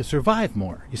tendency to survive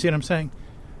more. You see what I'm saying?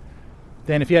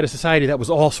 Then if you had a society that was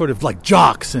all sort of like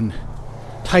jocks and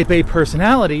type A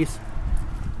personalities,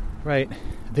 right,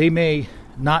 they may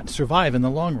not survive in the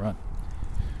long run.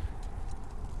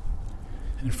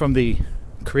 And from the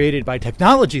created by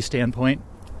technology standpoint,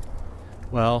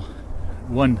 Well,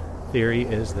 one theory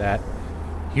is that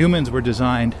humans were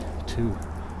designed to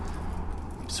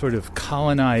sort of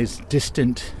colonize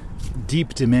distant,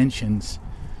 deep dimensions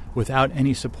without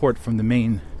any support from the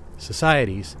main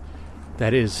societies.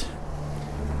 That is,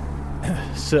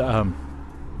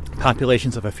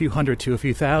 populations of a few hundred to a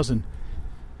few thousand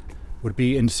would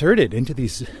be inserted into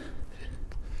these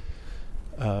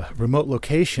remote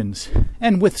locations,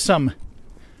 and with some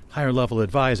higher level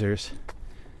advisors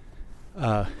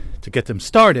to get them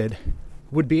started,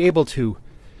 would be able to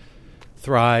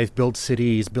thrive, build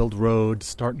cities, build roads,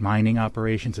 start mining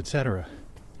operations, etc.,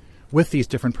 with these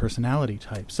different personality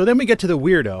types. So then we get to the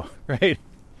weirdo, right?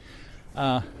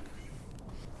 I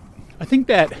think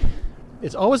that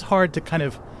it's always hard to kind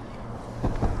of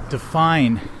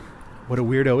define what a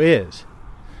weirdo is.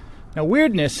 Now,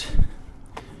 weirdness,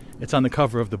 it's on the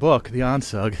cover of the book, The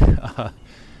Onsug.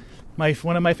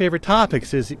 One of my favorite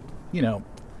topics is,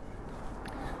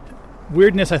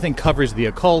 weirdness, I think, covers the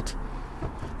occult,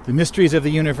 the mysteries of the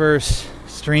universe,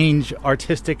 strange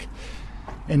artistic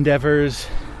endeavors,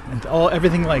 and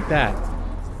everything like that.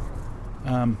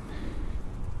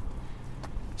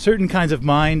 Certain kinds of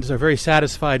minds are very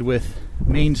satisfied with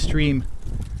mainstream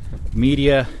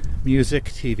media, music,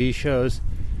 TV shows.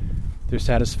 They're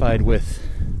satisfied with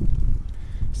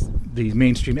the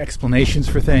mainstream explanations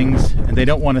for things, and they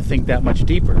don't want to think that much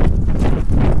deeper.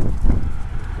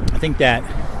 I think that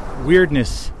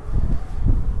weirdness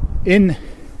in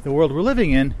the world we're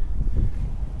living in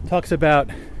talks about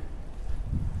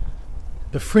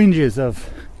the fringes of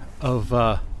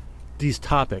these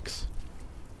topics.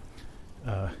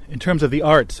 In terms of the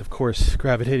arts, of course,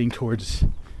 gravitating towards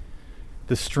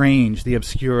the strange, the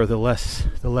obscure, the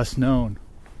less known.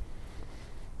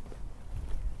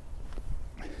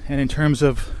 And in terms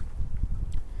of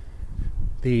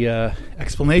the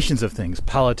explanations of things,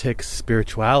 politics,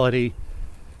 spirituality,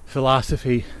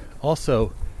 philosophy,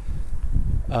 also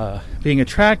being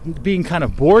kind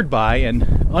of bored by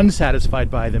and unsatisfied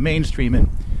by the mainstream and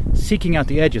seeking out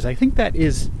the edges. I think that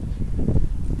is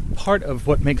part of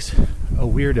what makes a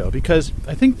weirdo, because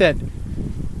I think that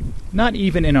not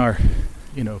even in our,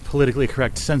 politically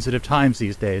correct, sensitive times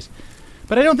these days,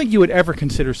 but I don't think you would ever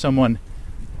consider someone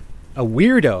a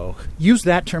weirdo, use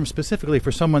that term specifically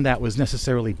for someone that was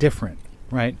necessarily different,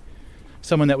 right?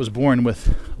 Someone that was born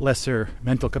with lesser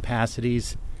mental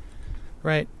capacities,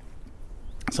 right?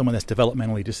 Someone that's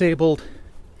developmentally disabled.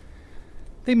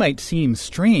 They might seem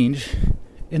strange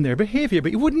in their behavior,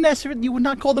 but you would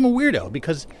not call them a weirdo,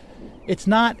 because it's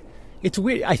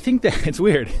weird. I think that it's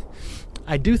weird.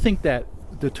 I do think that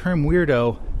the term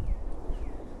weirdo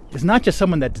is not just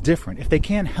someone that's different. If they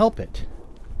can't help it,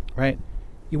 right?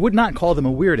 You would not call them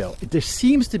a weirdo. There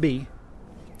seems to be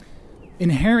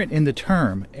inherent in the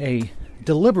term a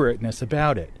deliberateness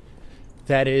about it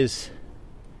that is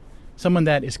someone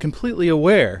that is completely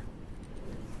aware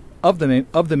of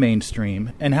the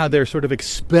mainstream and how they're sort of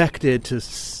expected to,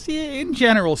 in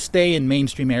general, stay in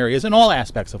mainstream areas in all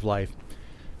aspects of life,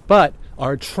 but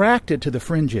are attracted to the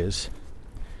fringes,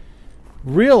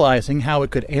 realizing how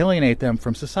it could alienate them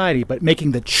from society, but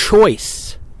making the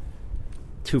choice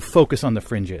to focus on the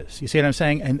fringes. You see what I'm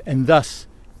saying? And thus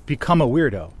become a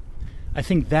weirdo. I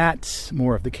think that's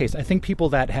more of the case. I think people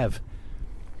that have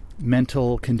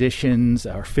mental conditions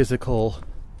or physical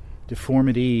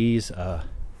deformities,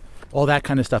 all that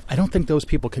kind of stuff, I don't think those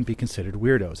people can be considered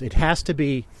weirdos. It has to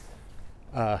be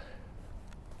a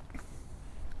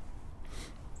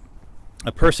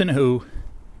person who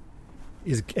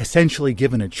is essentially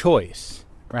given a choice,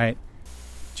 right?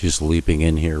 Just leaping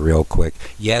in here real quick.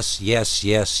 Yes.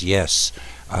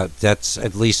 That's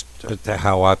at least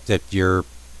how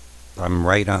I'm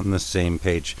right on the same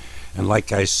page. And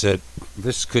like I said,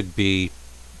 this could be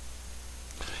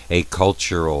a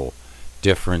cultural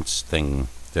difference thing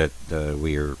that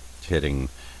we are hitting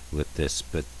with this.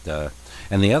 But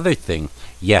and the other thing,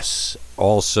 yes,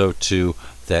 also too,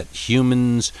 that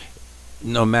humans,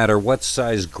 no matter what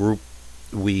size group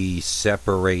we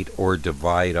separate or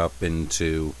divide up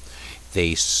into,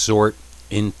 they sort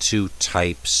into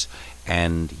types,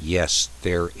 and yes,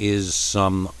 there is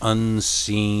some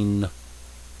unseen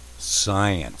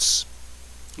science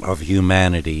of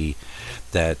humanity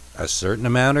that a certain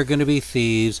amount are going to be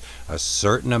thieves, a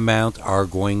certain amount are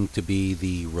going to be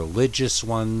the religious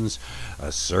ones,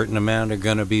 a certain amount are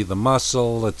going to be the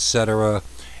muscle, etc.,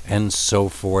 and so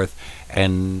forth.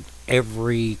 And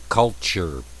every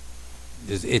culture,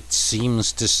 it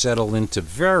seems to settle into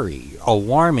very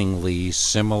alarmingly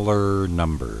similar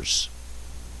numbers.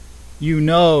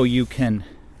 You can,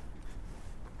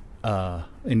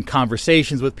 in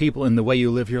conversations with people, in the way you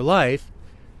live your life,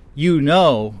 you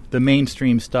know the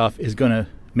mainstream stuff is going to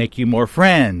make you more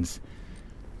friends,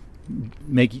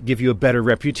 give you a better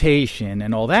reputation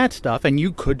and all that stuff, and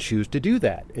you could choose to do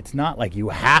that. It's not like you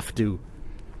have to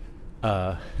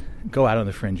go out on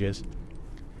the fringes,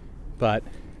 but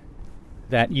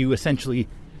that you essentially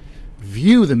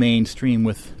view the mainstream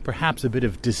with perhaps a bit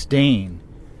of disdain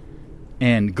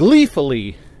and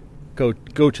gleefully go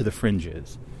to the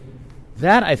fringes.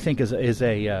 That, I think, is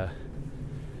a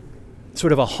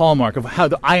sort of a hallmark of how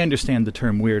I understand the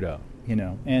term weirdo, you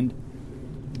know. And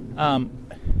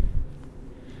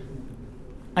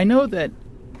I know that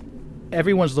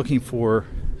everyone's looking for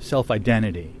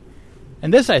self-identity.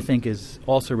 And this, I think, is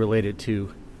also related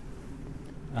to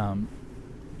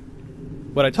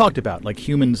what I talked about. Like,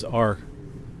 humans are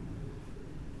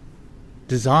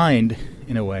designed,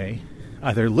 in a way,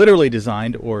 either literally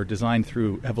designed or designed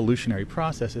through evolutionary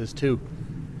processes to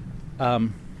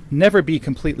never be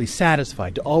completely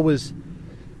satisfied, to always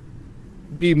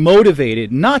be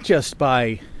motivated not just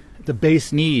by the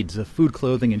base needs of food,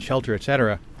 clothing, and shelter,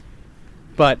 etc.,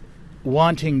 but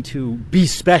wanting to be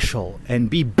special and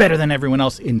be better than everyone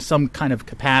else in some kind of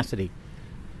capacity.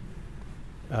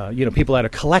 People that are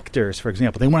collectors, for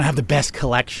example, they want to have the best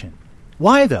collection.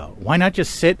 Why, though? Why not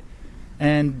just sit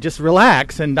and just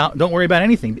relax and don't worry about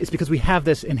anything? It's because we have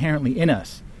this inherently in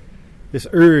us, this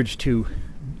urge to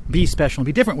be special and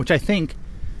be different, which I think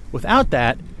without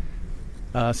that,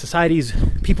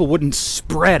 people wouldn't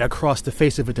spread across the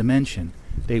face of a dimension.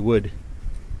 They would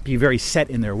be very set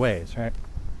in their ways, right?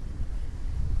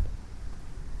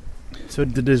 So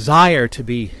the desire to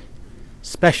be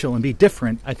special and be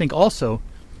different, I think, also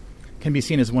can be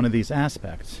seen as one of these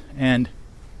aspects. And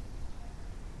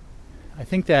I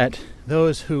think that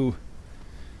those who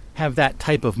have that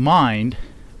type of mind,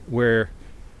 where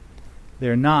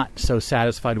they're not so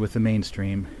satisfied with the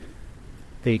mainstream,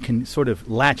 they can sort of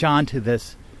latch on to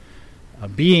this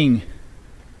being...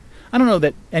 I don't know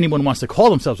that anyone wants to call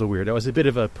themselves a weirdo. It's a bit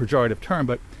of a pejorative term,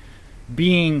 but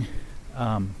being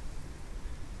on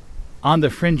the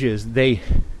fringes, they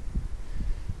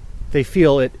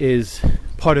feel it is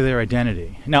part of their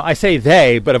identity. Now, I say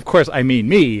they, but of course I mean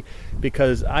me,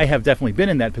 because I have definitely been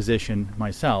in that position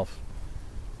myself.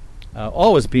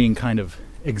 Always being kind of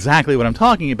exactly what I'm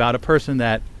talking about, a person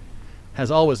that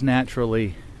has always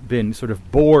naturally been sort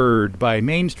of bored by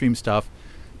mainstream stuff,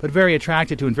 but very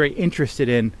attracted to and very interested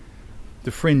in the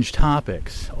fringe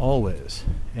topics, always.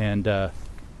 And I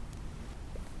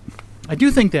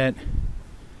do think that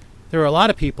there are a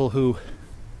lot of people who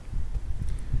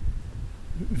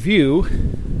view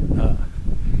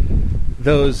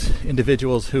those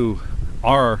individuals who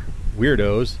are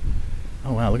weirdos.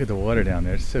 Oh wow, look at the water down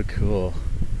there. It's so cool.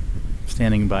 I'm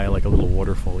standing by like a little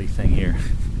waterfall-y thing here.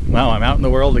 Wow, I'm out in the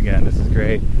world again. This is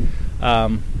great.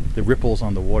 The ripples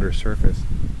on the water surface.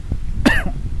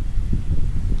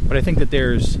 But I think that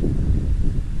there's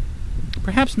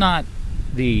perhaps not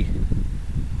the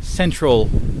central...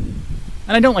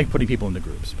 And I don't like putting people into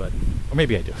groups, or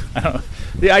maybe I do. I don't know.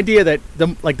 The idea that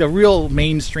the real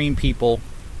mainstream people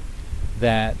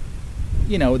that,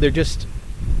 they're just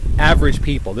average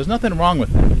people. There's nothing wrong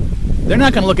with them. They're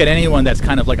not going to look at anyone that's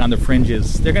kind of like on the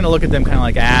fringes. They're going to look at them kind of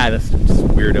like, that's just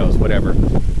weirdos, whatever.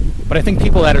 But I think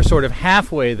people that are sort of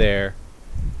halfway there,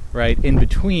 right, in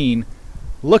between,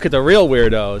 look at the real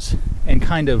weirdos and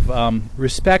kind of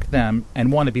respect them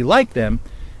and want to be like them.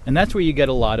 And that's where you get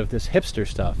a lot of this hipster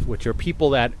stuff, which are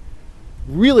people that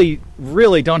really,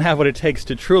 really don't have what it takes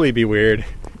to truly be weird,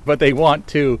 but they want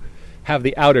to have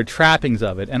the outer trappings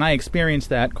of it. And I experienced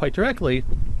that quite directly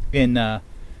in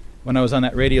when I was on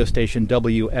that radio station,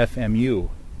 WFMU.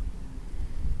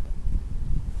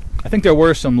 I think there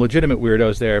were some legitimate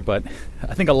weirdos there, but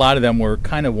I think a lot of them were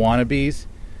kind of wannabes.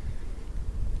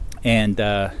 And,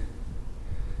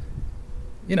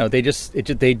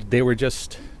 they were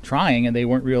just trying, and they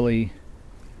weren't really,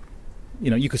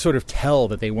 you could sort of tell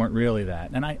that they weren't really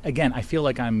that. And I feel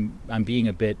like I'm being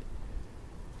a bit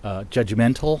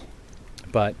judgmental,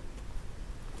 but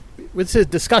this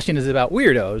discussion is about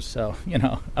weirdos, so,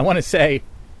 I want to say,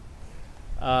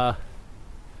 I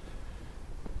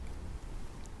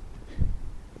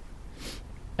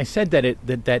said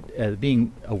that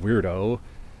being a weirdo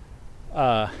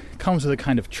comes with a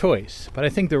kind of choice, but I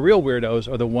think the real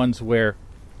weirdos are the ones where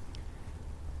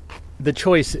the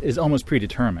choice is almost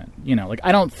predetermined.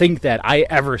 I don't think that I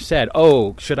ever said,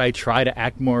 should I try to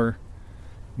act more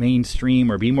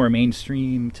mainstream or be more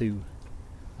mainstream to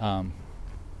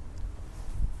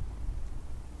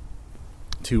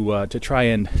try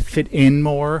and fit in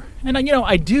more. And I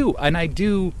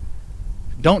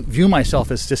don't view myself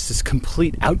as just this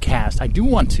complete outcast. I do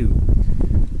want to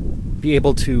be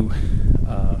able to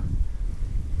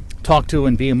talk to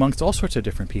and be amongst all sorts of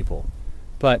different people.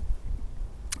 But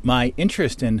my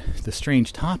interest in the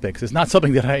strange topics is not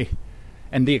something that I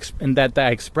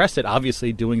express it,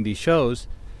 obviously, doing these shows.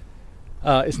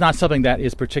 It's not something that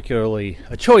is particularly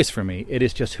a choice for me. It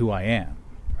is just who I am,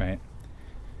 right?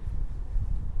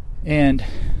 And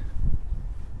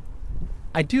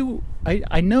I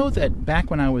know that back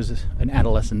when I was an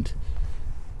adolescent,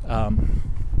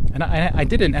 and I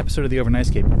did an episode of The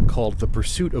Overnightscape called The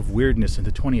Pursuit of Weirdness in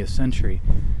the 20th Century.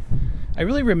 I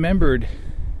really remembered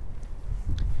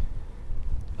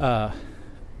that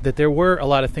there were a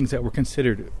lot of things that were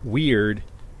considered weird,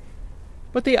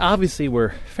 but they obviously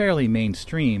were fairly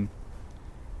mainstream.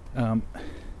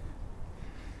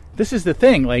 This is the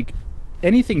thing, like,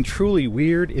 anything truly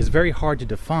weird is very hard to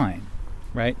define,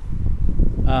 right?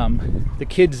 The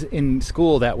kids in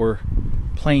school that were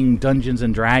playing Dungeons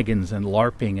and Dragons and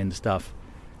LARPing and stuff,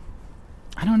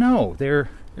 I don't know, they're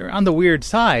on the weird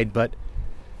side, but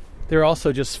they're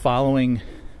also just following,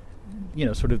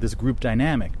 sort of this group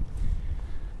dynamic.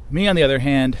 Me, on the other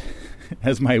hand,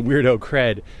 as my weirdo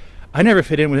cred, I never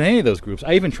fit in with any of those groups.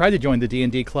 I even tried to join the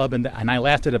D&D club, and I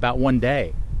lasted about one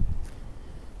day.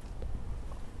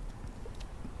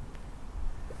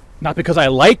 Not because I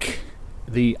like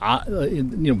the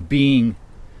being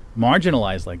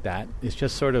marginalized like that. It's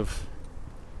just sort of,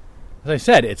 as I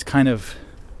said, it's kind of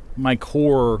my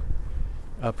core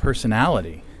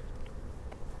personality.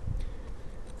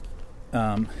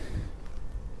 And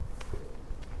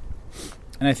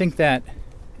I think that,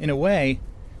 in a way,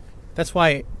 that's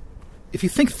why, if you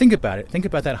think about it, think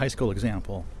about that high school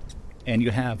example, and you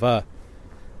have the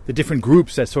different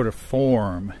groups that sort of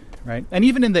form, right? And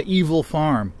even in The Evil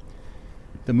Farm,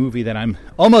 the movie that I'm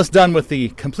almost done with, The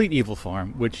Complete Evil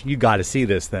Farm, which you got to see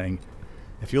this thing.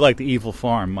 If you like The Evil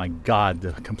Farm, my God,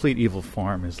 The Complete Evil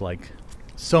Farm is like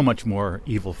so much more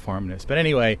evil farmness. But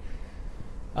anyway,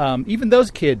 even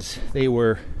those kids, they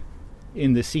were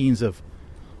in the scenes of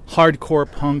hardcore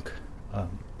punk,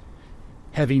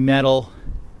 heavy metal,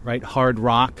 right, hard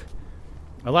rock.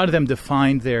 A lot of them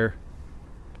defined their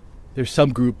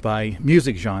subgroup by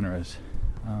music genres.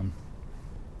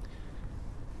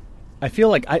 I feel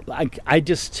like I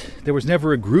just, there was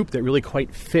never a group that really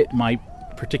quite fit my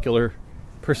particular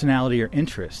personality or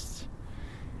interests.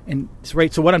 And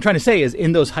right, so what I'm trying to say is,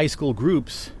 in those high school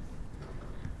groups,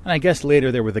 and I guess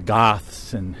later there were the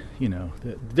goths and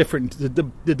the different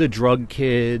the drug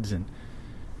kids and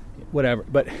whatever,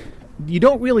 but you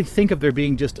don't really think of there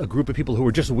being just a group of people who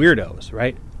were just weirdos,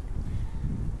 right?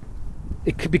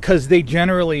 Because they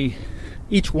generally,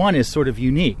 each one is sort of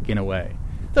unique in a way.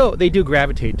 Though they do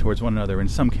gravitate towards one another in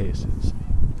some cases.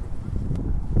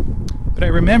 But I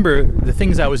remember the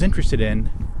things I was interested in,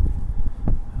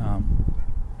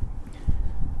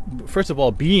 first of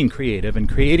all, being creative and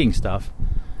creating stuff,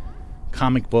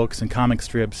 comic books and comic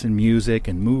strips and music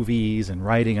and movies and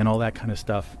writing and all that kind of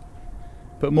stuff,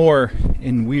 but more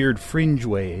in weird fringe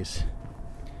ways.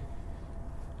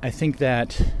 I think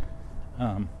that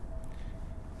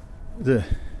the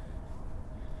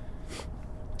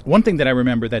one thing that I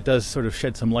remember that does sort of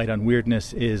shed some light on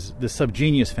weirdness is the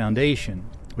Subgenius Foundation,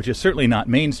 which is certainly not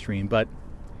mainstream, but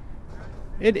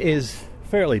it is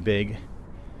fairly big.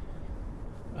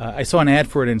 I saw an ad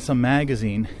for it in some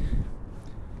magazine,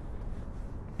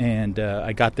 and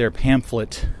I got their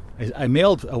pamphlet. I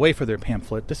mailed away for their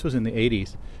pamphlet. This was in the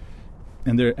 80s.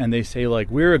 And they say, like,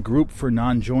 we're a group for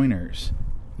non-joiners,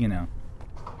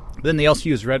 Then they also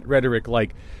use rhetoric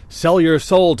like, sell your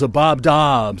soul to Bob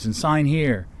Dobbs and sign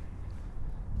here.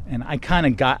 And I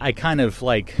got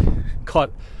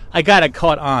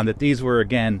caught on that these were,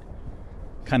 again,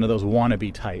 kind of those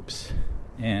wannabe types.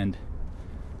 And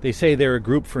they say they're a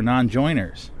group for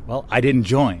non-joiners. Well, I didn't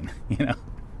join,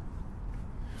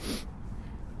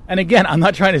 And again, I'm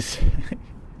not trying to...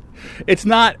 It's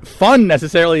not fun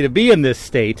necessarily to be in this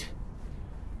state,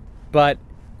 but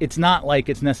it's not like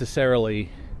it's necessarily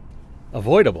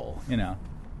avoidable,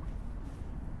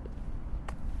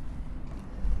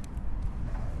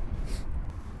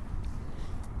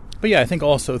 But yeah, I think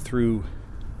also through...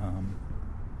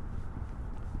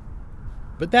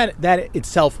 but that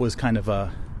itself was kind of the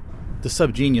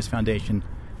Subgenius Foundation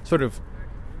sort of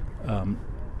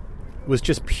was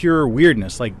just pure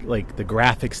weirdness, like the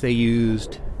graphics they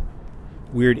used,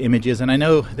 weird images. And I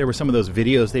know there were some of those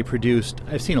videos they produced.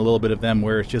 I've seen a little bit of them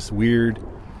where it's just weird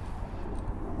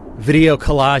video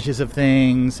collages of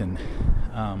things, and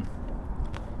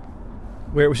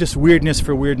where it was just weirdness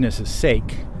for weirdness'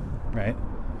 sake, right?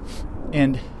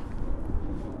 And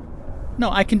no,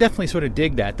 I can definitely sort of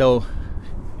dig that, though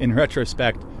in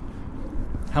retrospect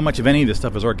how much of any of this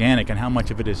stuff is organic and how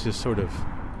much of it is just sort of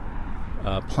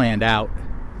planned out.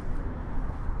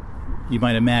 You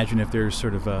might imagine if there's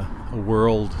sort of a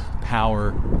world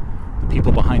power, the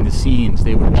people behind the scenes,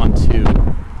 they would want to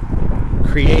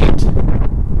create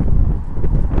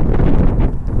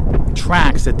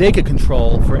tracks that they could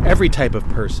control for every type of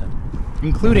person,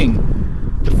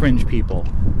 including the fringe people,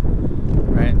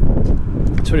 right?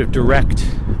 Sort of direct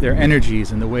their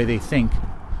energies and the way they think.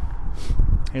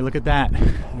 Hey, look at that.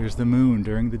 There's the moon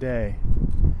during the day.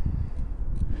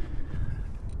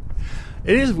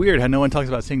 It is weird how no one talks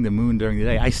about seeing the moon during the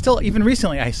day. Even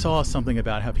recently, I saw something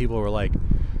about how people were like,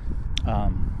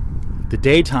 the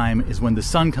daytime is when the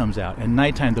sun comes out, and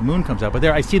nighttime the moon comes out. But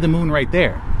there, I see the moon right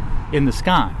there in the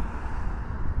sky.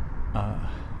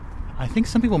 I think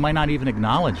some people might not even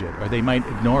acknowledge it, or they might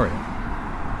ignore it.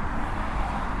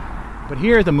 But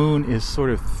here the moon is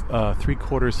sort of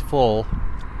 3/4 full.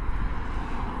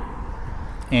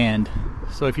 And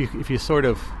so if you sort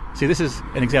of see, this is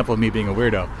an example of me being a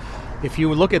weirdo. If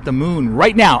you look at the moon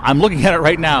right now, I'm looking at it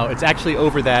right now, it's actually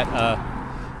over that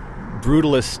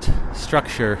brutalist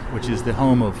structure, which is the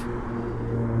home of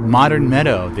Modern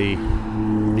Meadow, the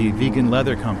vegan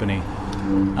leather company.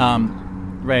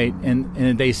 Right,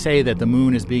 and they say that the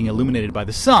moon is being illuminated by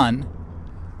the sun.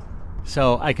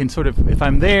 So I can sort of, if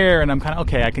I'm there and I'm kind of,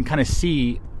 okay, I can kind of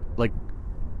see, like,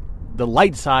 the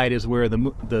light side is where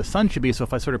the sun should be. So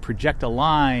if I sort of project a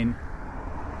line,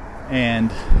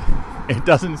 and it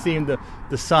doesn't seem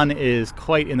the sun is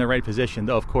quite in the right position,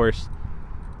 though of course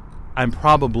I'm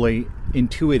probably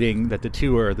intuiting that the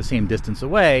two are the same distance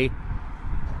away.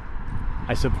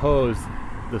 I suppose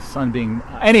the sun being,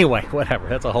 anyway, whatever,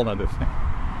 that's a whole other thing.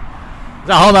 It's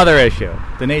a whole other issue,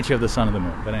 the nature of the sun and the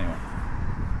moon. But anyway,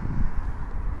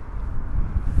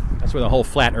 that's where the whole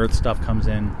flat earth stuff comes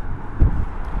in.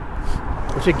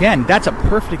 Which again, that's a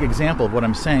perfect example of what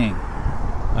I'm saying.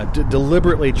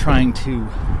 Deliberately trying to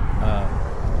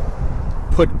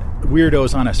put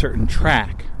weirdos on a certain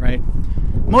track, right?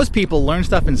 Most people learn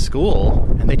stuff in school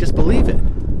and they just believe it.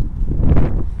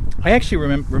 I actually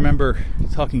remember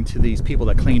talking to these people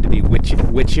that claim to be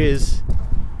witches.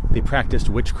 They practiced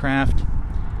witchcraft.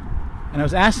 And I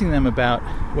was asking them about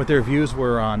what their views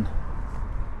were on,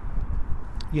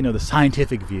 the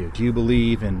scientific view. Do you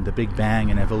believe in the Big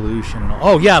Bang and evolution? And all?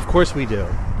 Oh, yeah, of course we do.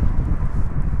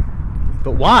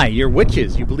 But why? You're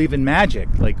witches. You believe in magic.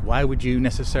 Like, why would you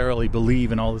necessarily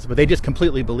believe in all this? But they just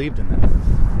completely believed in that.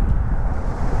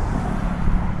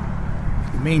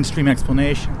 Mainstream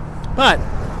explanation. But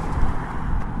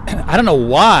I don't know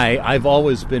why I've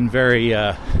always been very,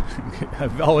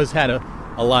 I've always had a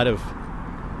lot of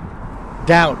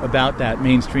doubt about that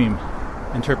mainstream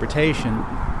interpretation.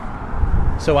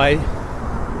 So I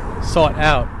sought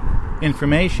out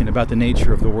information about the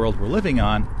nature of the world we're living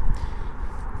on.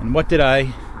 And what did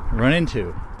I run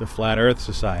into? The Flat Earth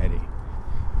Society.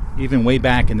 Even way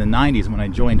back in the 90s when I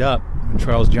joined up, when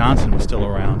Charles Johnson was still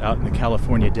around, out in the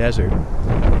California desert.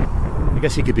 I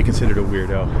guess he could be considered a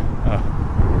weirdo.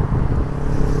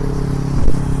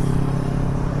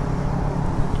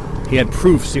 He had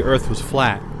proofs the Earth was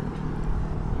flat,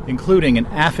 including an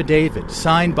affidavit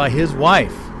signed by his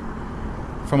wife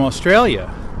from Australia,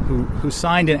 who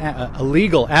signed a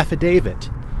legal affidavit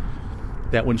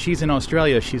that when she's in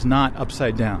Australia, she's not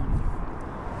upside down.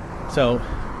 So,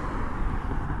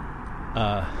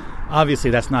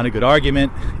 obviously that's not a good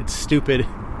argument. It's stupid,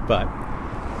 but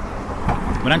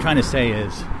what I'm trying to say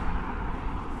is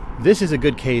this is a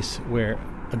good case where,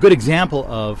 a good example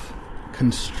of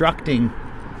constructing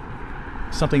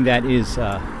something that is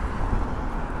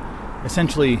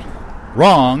essentially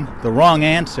wrong, the wrong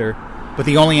answer, but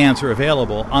the only answer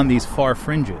available on these far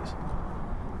fringes,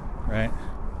 right?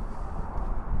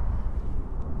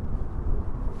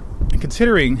 And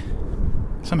considering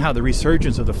somehow the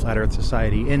resurgence of the Flat Earth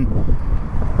Society in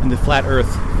the Flat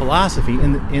Earth philosophy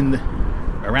in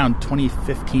around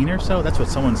 2015 or so, that's what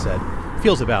someone said.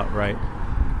 Feels about right.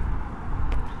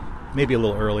 Maybe a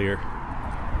little earlier.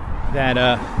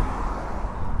 That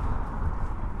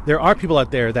there are people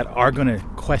out there that are going to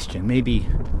question, maybe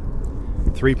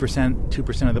 3%,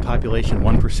 2% of the population,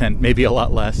 1%, maybe a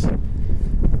lot less.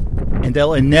 And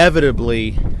they'll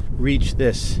inevitably reach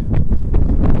this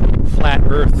Flat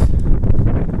Earth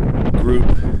group,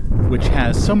 which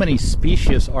has so many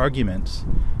specious arguments.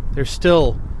 They're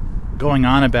still going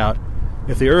on about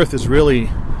if the Earth is really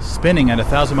spinning at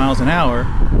 1,000 miles an hour,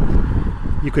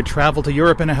 you could travel to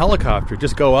Europe in a helicopter.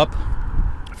 Just go up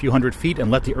a few hundred feet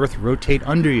and let the Earth rotate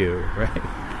under you, right?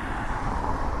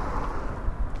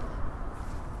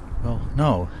 Well,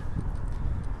 no.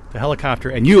 The helicopter,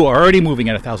 and you are already moving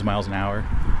at 1,000 miles an hour.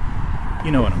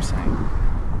 You know what I'm saying.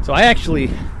 So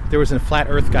there was a flat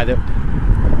Earth guy that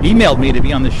emailed me to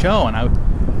be on the show, and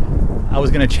I was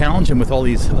going to challenge him with all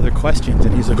these other questions,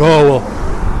 and he's like, "Oh,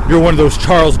 well, you're one of those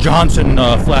Charles Johnson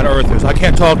flat Earthers. I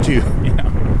can't talk to you." You know.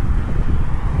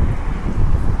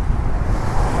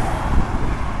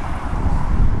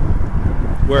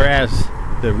 Whereas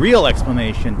the real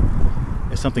explanation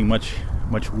is something much,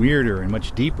 much weirder and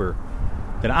much deeper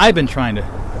that I've been trying to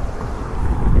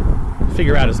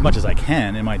figure out as much as I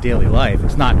can in my daily life.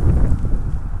 It's not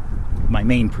my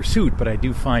main pursuit, but I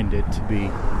do find it to be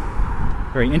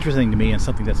very interesting to me and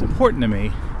something that's important to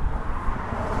me.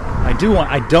 I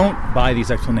don't buy these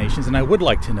explanations, and I would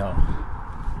like to know.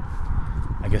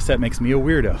 I guess that makes me a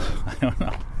weirdo. I don't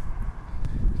know.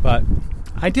 But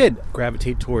I did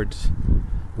gravitate towards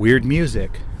weird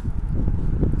music.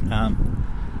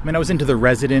 I was into the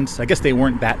Residents. I guess they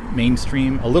weren't that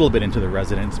mainstream. A little bit into the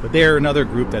Residents, but they're another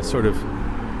group that's sort of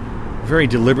very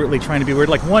deliberately trying to be weird.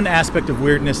 Like, one aspect of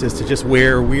weirdness is to just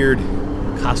wear weird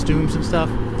costumes and stuff.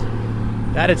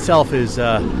 That itself is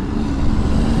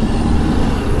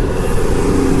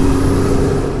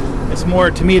it's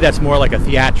more, to me, that's more like a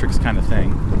theatrics kind of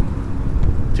thing.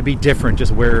 To be different,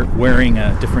 just wearing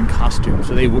a different costume.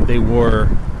 So they wore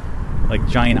like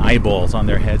giant eyeballs on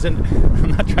their heads, and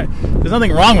I'm not trying. There's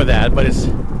nothing wrong with that, but it's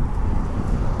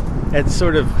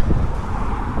sort of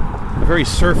a very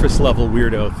surface level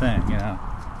weirdo thing, you know.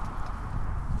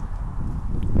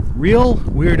 Real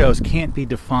weirdos can't be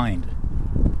defined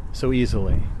so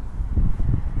easily.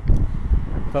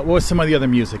 But what was some of the other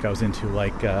music I was into,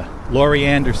 like Laurie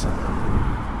Anderson?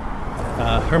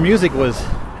 Her music was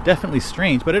definitely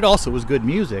strange, but it also was good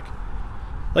music.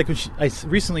 Like when I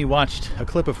recently watched a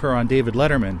clip of her on David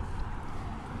Letterman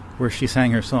where she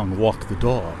sang her song Walk the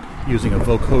Dog using a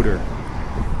vocoder.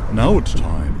 Now it's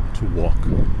time to walk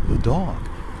the dog.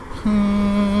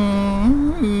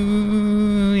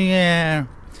 Yeah,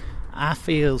 I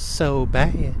feel so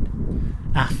bad.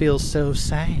 I feel so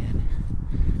sad.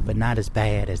 But not as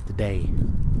bad as the day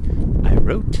I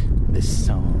wrote this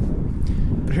song.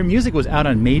 But her music was out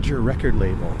on major record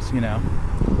labels, you know.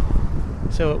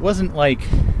 So it wasn't like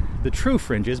the true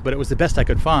Fringes, but it was the best I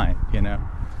could find, you know.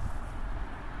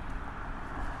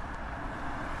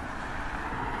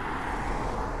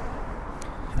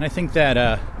 And I think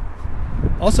that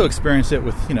also experienced it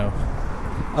with, you know,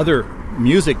 other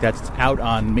music that's out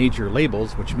on major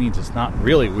labels, which means it's not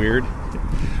really weird.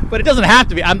 But it doesn't have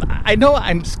to be. I know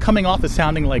I'm coming off as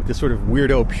sounding like this sort of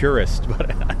weirdo purist,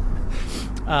 but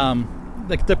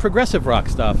like the progressive rock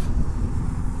stuff,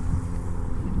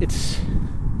 it's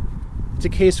a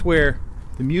case where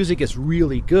the music is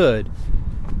really good,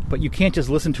 but you can't just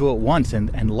listen to it once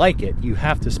and like it. You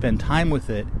have to spend time with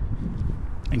it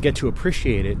and get to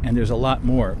appreciate it, and there's a lot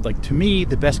more. Like, to me,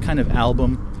 the best kind of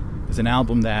album is an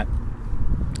album that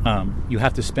you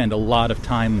have to spend a lot of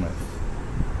time with,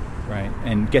 right,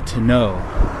 and get to know.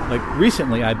 Like,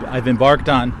 recently, I've embarked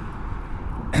on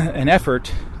an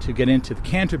effort to get into the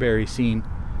Canterbury scene,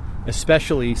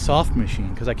 especially Soft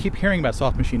Machine, because I keep hearing about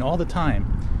Soft Machine all the time.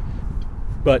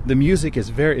 But the music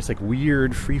is it's like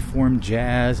weird, freeform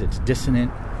jazz, it's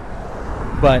dissonant.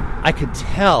 But I could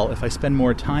tell if I spend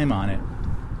more time on it,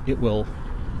 it will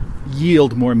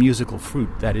yield more musical fruit.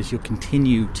 That is, you'll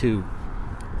continue to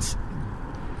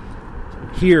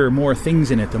hear more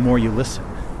things in it the more you listen.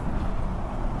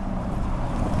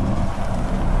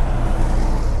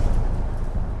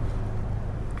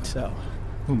 So,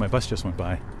 my bus just went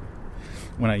by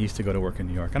when I used to go to work in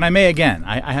New York. And I may again.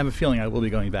 I have a feeling I will be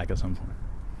going back at some point.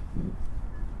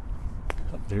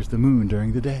 Oh, there's the moon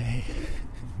during the day,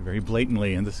 very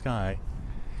blatantly in the sky.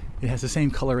 It has the same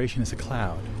coloration as a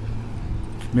cloud.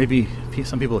 Maybe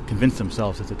some people have convinced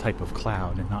themselves it's a type of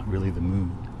cloud and not really the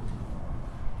moon.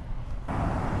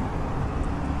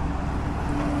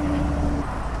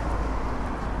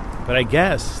 But I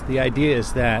guess the idea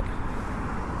is that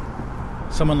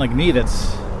someone like me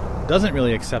doesn't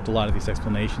really accept a lot of these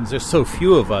explanations. There's so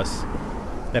few of us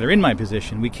that are in my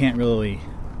position, we can't really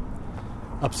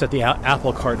upset the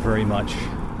apple cart very much.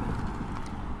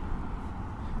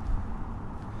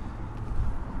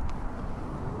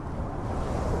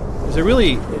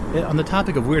 On the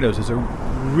topic of weirdos, there's a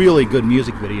really good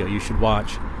music video you should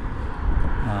watch.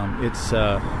 It's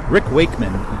Rick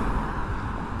Wakeman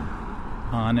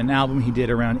on an album he did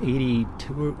around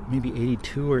 82, maybe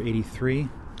 82 or 83.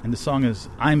 And the song is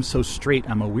I'm So Straight,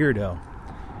 I'm a Weirdo.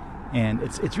 And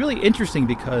it's really interesting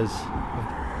because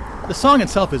the song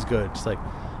itself is good. It's like,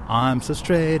 I'm so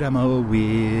straight, I'm a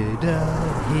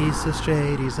weirdo. He's so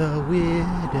straight, he's a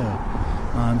weirdo.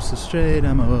 I'm so straight,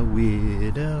 I'm a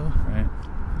weirdo. Right?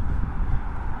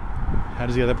 How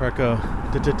does the other part go?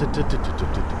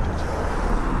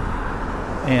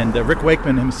 And Rick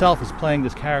Wakeman himself is playing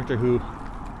this character who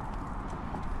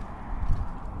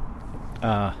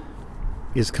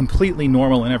is completely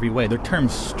normal in every way. The term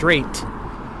straight,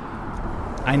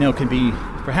 I know, can be,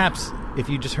 perhaps if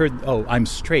you just heard, oh, I'm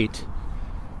straight,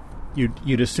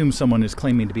 you'd assume someone is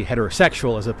claiming to be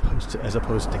heterosexual as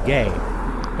opposed to gay.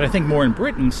 But I think more in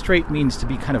Britain, straight means to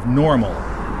be kind of normal,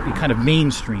 be kind of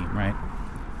mainstream, right?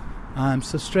 I'm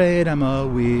so straight, I'm a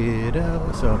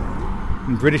weirdo. So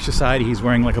in British society, he's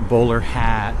wearing like a bowler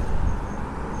hat,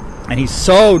 and he's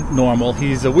so normal,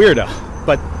 he's a weirdo.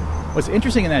 But what's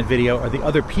interesting in that video are the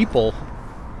other people.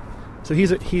 So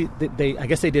I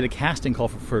guess they did a casting call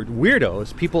for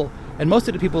weirdos, people, and most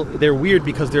of the people, they're weird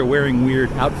because they're wearing weird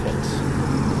outfits.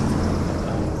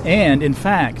 And in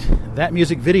fact, that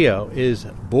music video is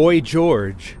Boy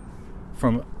George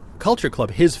from Culture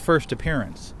Club, his first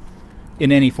appearance in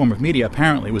any form of media,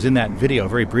 apparently, was in that video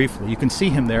very briefly. You can see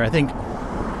him there, I think,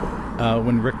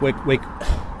 when Rick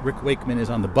Wakeman is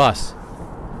on the bus.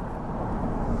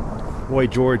 Boy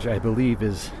George, I believe,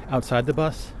 is outside the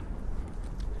bus.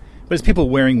 But it's people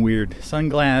wearing weird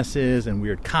sunglasses and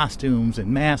weird costumes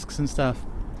and masks and stuff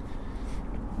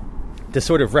to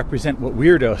sort of represent what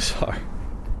weirdos are.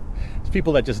 It's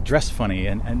people that just dress funny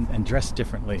and dress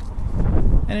differently.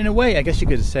 And in a way, I guess you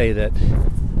could say that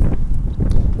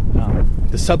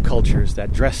the subcultures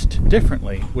that dressed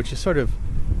differently, which is sort of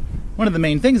one of the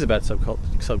main things about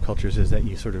subcultures, is that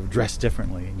you sort of dress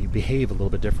differently and you behave a little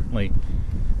bit differently.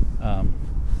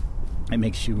 It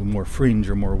makes you more fringe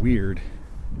or more weird.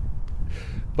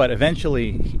 But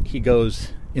eventually he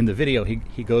goes, in the video,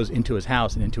 he goes into his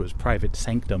house and into his private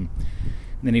sanctum.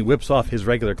 And then he whips off his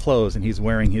regular clothes and he's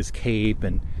wearing his cape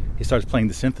and he starts playing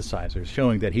the synthesizer,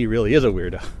 showing that he really is a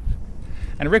weirdo.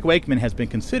 And Rick Wakeman has been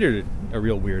considered a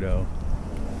real weirdo.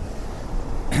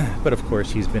 But of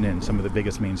course, he's been in some of the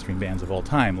biggest mainstream bands of all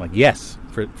time, like Yes,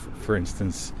 for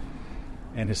instance,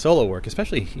 and his solo work.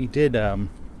 Especially, he did,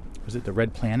 was it The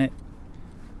Red Planet?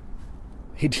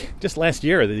 He just last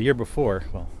year, or the year before,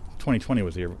 well, 2020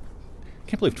 was the year. I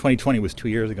can't believe 2020 was 2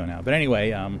 years ago now. But anyway,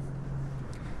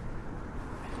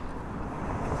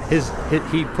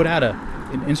 he put out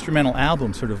an instrumental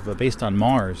album sort of based on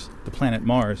Mars, the planet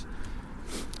Mars.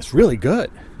 It's really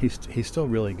good. He's still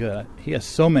really good. He has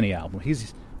so many albums.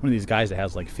 He's one of these guys that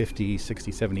has like 50,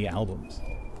 60, 70 albums.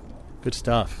 Good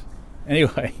stuff.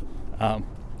 Anyway, I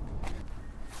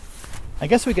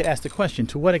guess we could ask the question,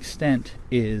 to what extent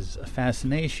is a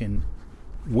fascination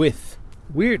with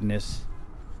weirdness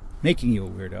making you a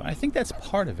weirdo? I think that's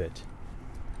part of it.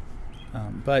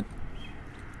 But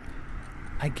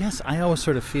I guess I always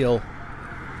sort of feel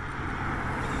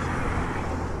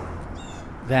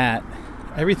that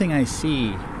everything I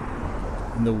see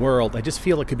in the world, I just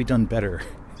feel it could be done better.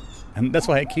 And that's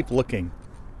why I keep looking.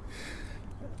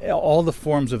 All the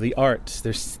forms of the arts,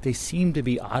 they seem to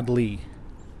be oddly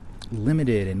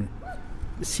limited, and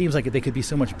it seems like they could be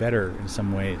so much better in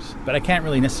some ways. But I can't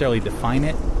really necessarily define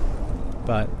it.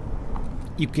 But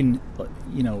you can,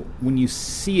 when you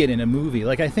see it in a movie,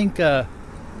 like I think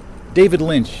David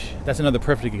Lynch, that's another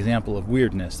perfect example of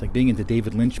weirdness, like being into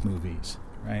David Lynch movies,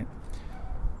 right?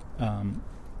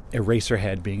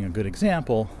 Eraserhead being a good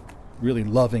example, really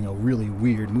loving a really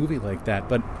weird movie like that.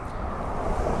 But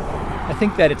I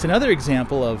think that it's another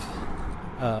example of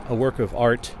a work of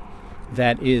art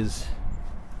that is,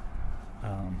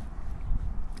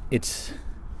 it's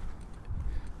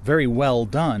very well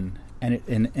done, and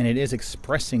it is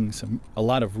expressing a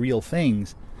lot of real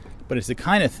things, but it's the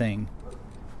kind of thing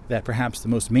that perhaps the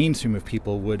most mainstream of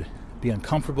people would be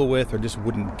uncomfortable with or just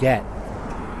wouldn't get,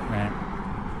 right?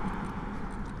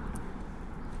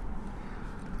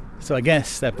 So I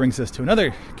guess that brings us to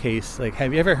another case. Like,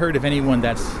 have you ever heard of anyone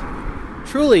that's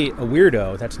truly a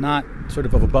weirdo, that's not sort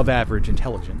of above average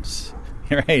intelligence,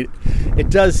 right?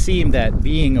 It does seem that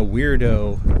being a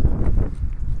weirdo,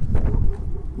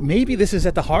 maybe this is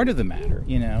at the heart of the matter,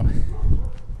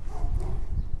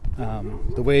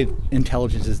 the way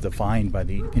intelligence is defined by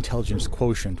the intelligence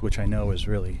quotient, which I know is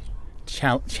really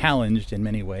challenged in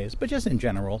many ways, but just in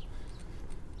general.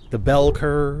 The bell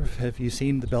curve, have you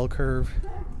seen the bell curve?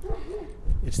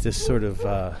 It's this sort of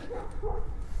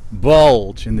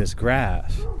bulge in this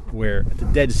graph where at the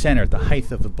dead center, at the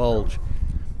height of the bulge,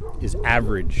 is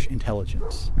average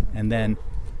intelligence. And then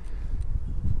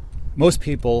most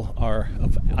people are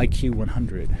of IQ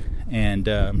 100. And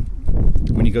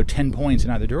when you go 10 points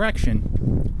in either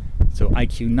direction, so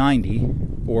IQ 90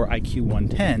 or IQ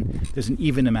 110, there's an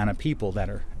even amount of people that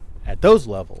are at those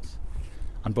levels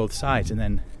on both sides. And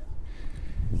then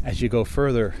as you go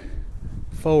further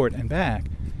forward and back,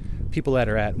 people that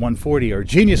are at 140 are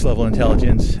genius level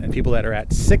intelligence, and people that are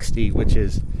at 60, which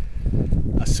is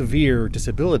a severe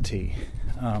disability,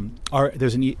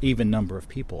 there's an even number of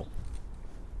people.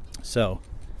 So,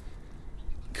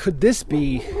 could this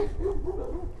be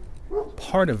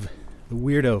part of the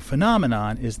weirdo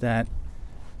phenomenon, is that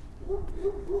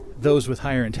those with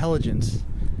higher intelligence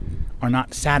are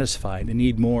not satisfied and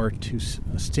need more to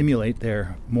stimulate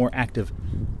their more active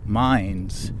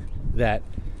minds, that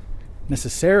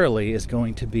necessarily is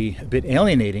going to be a bit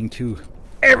alienating to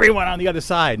everyone on the other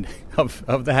side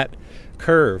of that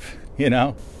curve, you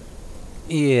know?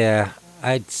 Yeah,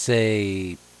 I'd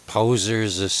say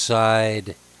posers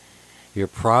aside, you're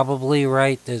probably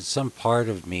right. There's some part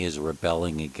of me is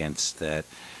rebelling against that,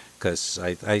 because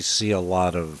I see a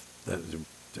lot of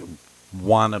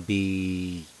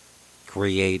wannabe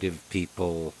creative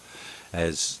people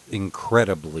as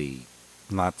incredibly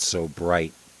not so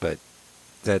bright, but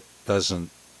that doesn't,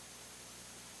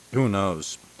 who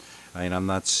knows? I mean, I'm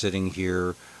not sitting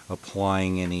here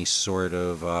applying any sort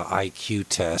of IQ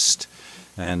test,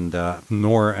 and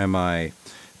nor am I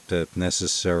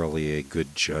necessarily a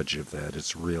good judge of that.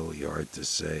 It's really hard to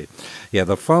say. Yeah,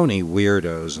 the phony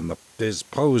weirdos and there's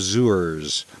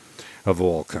poseurs of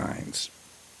all kinds,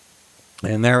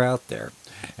 and they're out there.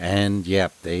 And yeah,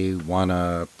 they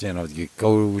wanna, you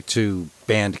go to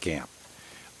Bandcamp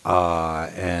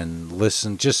and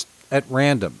listen just at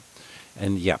random,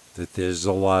 and yeah, that there's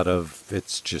a lot of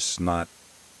it's just not,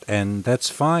 and that's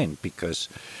fine, because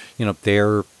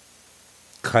they're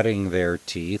cutting their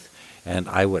teeth. And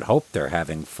I would hope they're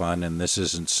having fun, and this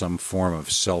isn't some form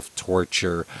of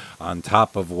self-torture on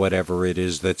top of whatever it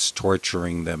is that's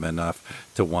torturing them enough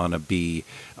to want to be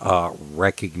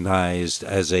recognized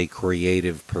as a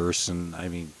creative person. I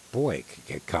mean, boy, it could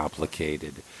get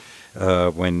complicated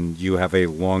when you have a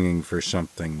longing for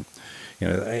something.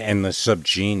 And the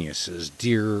subgeniuses,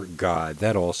 dear God,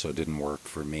 that also didn't work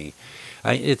for me.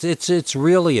 It's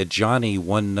really a Johnny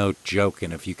one-note joke,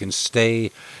 and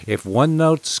if one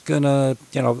note's gonna,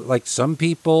 like some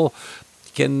people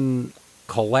can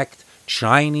collect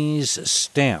Chinese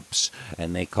stamps,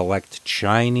 and they collect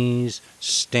Chinese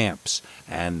stamps,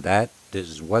 and that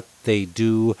is what they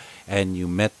do, and you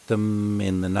met them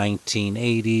in the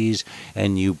 1980s,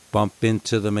 and you bump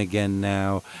into them again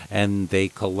now, and they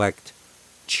collect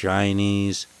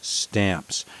Chinese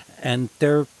stamps, and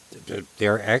they're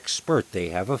expert. They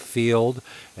have a field,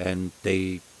 and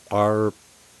they are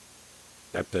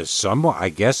somewhat. I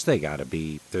guess they got to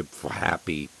be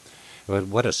happy.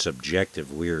 What a subjective,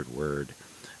 weird word,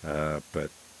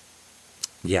 but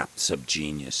yeah,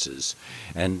 subgeniuses,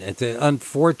 and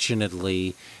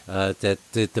unfortunately, that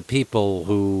the people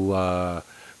who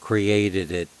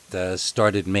created it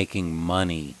started making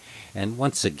money. And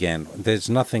once again, there's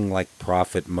nothing like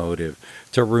profit motive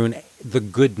to ruin the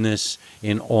goodness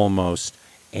in almost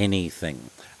anything.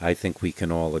 I think we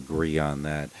can all agree on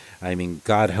that. I mean,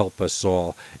 God help us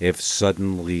all if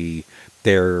suddenly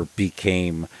there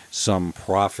became some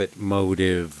profit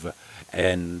motive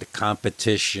and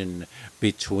competition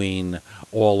between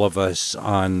all of us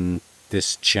on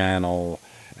this channel.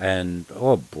 And,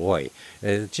 oh boy,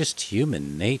 just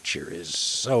human nature is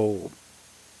so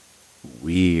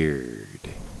weird.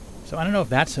 So I don't know if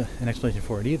that's an explanation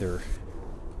for it either.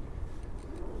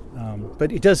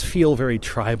 But it does feel very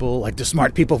tribal, like the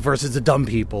smart people versus the dumb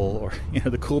people, or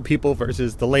the cool people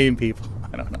versus the lame people.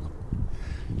 I don't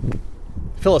know.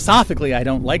 Philosophically, I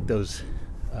don't like those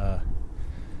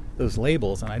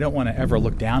labels, and I don't want to ever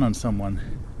look down on someone,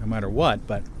 no matter what.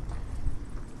 But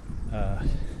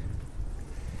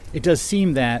it does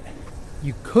seem that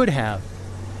you could have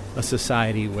a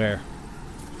society where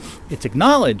it's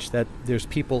acknowledged that there's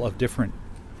people of different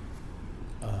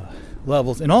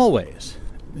levels in all ways.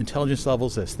 Intelligence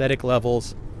levels, aesthetic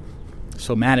levels,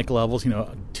 somatic levels,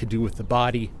 to do with the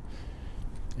body,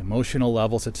 emotional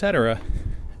levels, etc.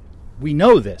 We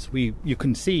know this. You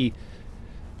can see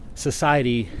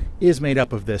society is made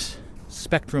up of this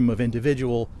spectrum of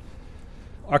individual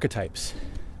archetypes.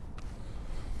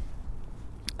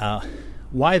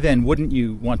 Why then wouldn't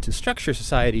you want to structure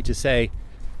society to say,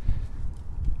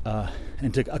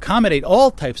 and to accommodate all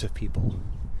types of people,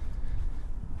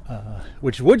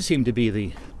 which would seem to be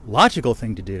the logical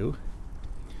thing to do,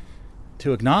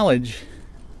 to acknowledge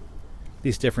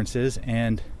these differences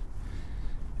and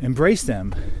embrace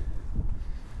them,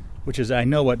 which is, I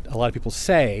know what a lot of people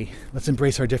say, let's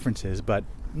embrace our differences, but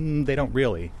they don't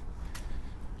really.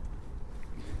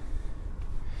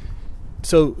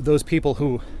 So those people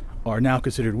who are now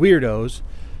considered weirdos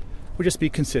would just be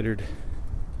considered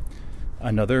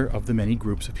another of the many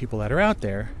groups of people that are out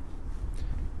there.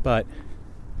 But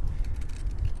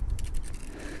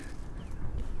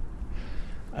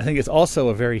I think it's also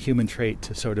a very human trait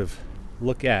to sort of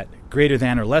look at greater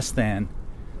than or less than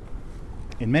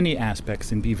in many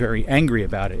aspects and be very angry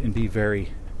about it and be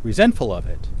very resentful of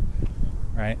it,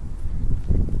 right?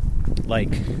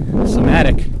 Like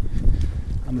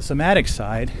on the somatic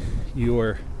side,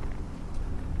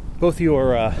 both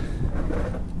your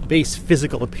base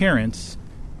physical appearance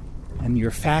and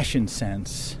your fashion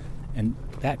sense and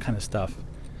that kind of stuff,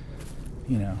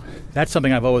 that's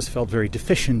something I've always felt very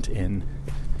deficient in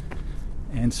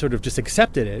and sort of just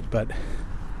accepted it, but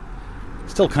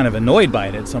still kind of annoyed by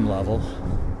it at some level.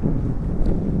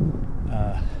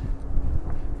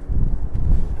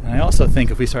 And I also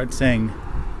think if we start saying,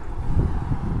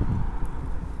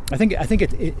 I think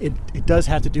it does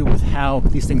have to do with how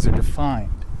these things are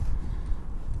defined.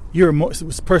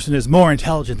 This person is more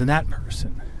intelligent than that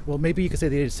person. Well, maybe you could say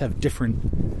they just have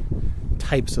different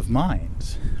types of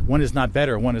minds. One is not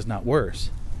better, one is not worse.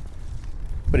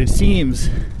 But it seems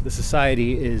the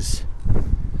society is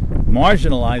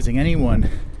marginalizing anyone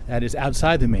that is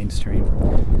outside the mainstream.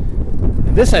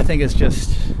 And this, I think, is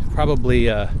just probably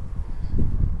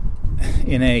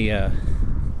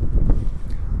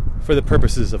for the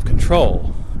purposes of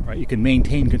control, right? You can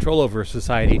maintain control over a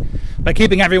society by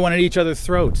keeping everyone at each other's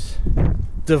throats.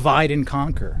 Divide and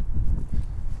conquer.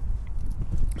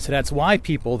 So that's why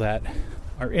people that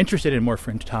are interested in more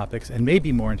fringe topics and may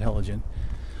be more intelligent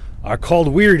are called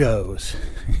weirdos,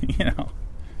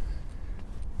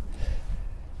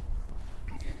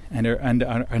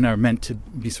 and are meant to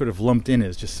be sort of lumped in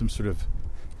as just some sort of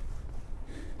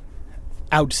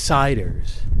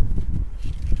outsiders.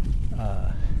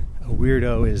 A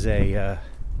weirdo is an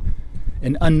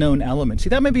unknown element. See,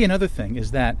 that may be another thing,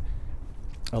 is that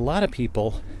a lot of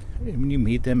people, when you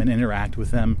meet them and interact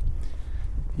with them,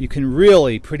 you can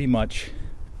really pretty much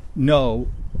know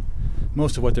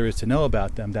most of what there is to know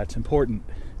about them that's important.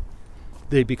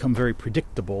 They become very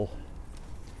predictable.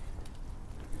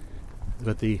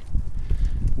 But the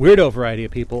weirdo variety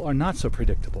of people are not so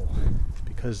predictable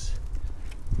because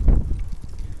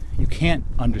you can't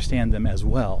understand them as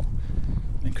well.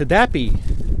 And could that be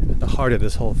at the heart of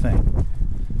this whole thing?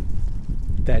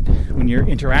 That when you're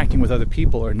interacting with other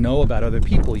people or know about other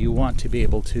people, you want to be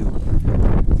able to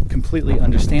completely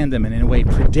understand them and in a way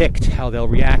predict how they'll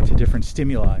react to different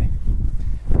stimuli.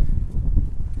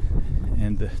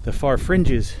 And the far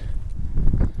fringes,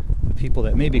 the people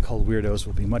that may be called weirdos,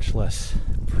 will be much less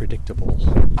predictable.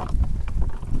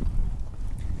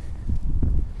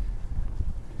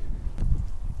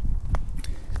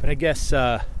 But I guess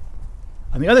on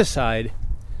the other side,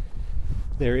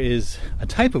 there is a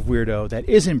type of weirdo that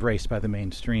is embraced by the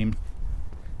mainstream,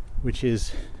 which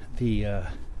is the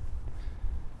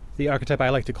archetype I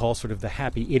like to call sort of the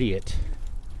happy idiot.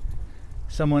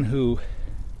 Someone who,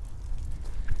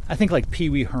 I think like Pee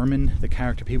Wee Herman, the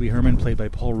character Pee Wee Herman played by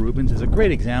Paul Rubens, is a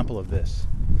great example of this.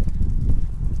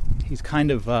 He's kind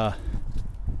of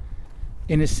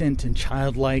innocent and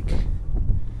childlike,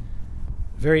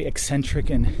 very eccentric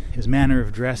in his manner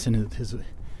of dress and his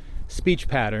speech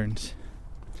patterns,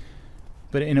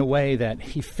 but in a way that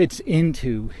he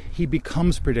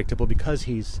becomes predictable because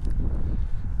he's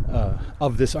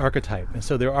of this archetype. And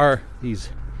so there are these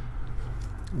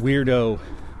weirdos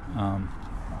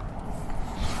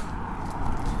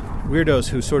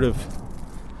who sort of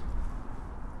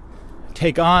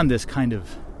take on this kind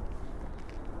of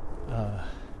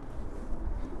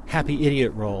happy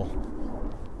idiot role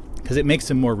because it makes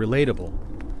them more relatable.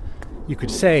 You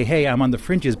could say, hey, I'm on the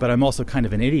fringes, but I'm also kind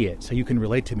of an idiot, so you can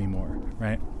relate to me more,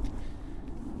 right?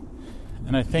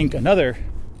 And I think another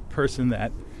person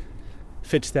that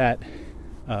fits that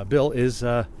bill is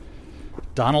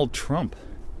Donald Trump,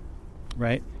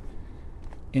 right?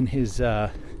 In his,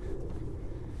 what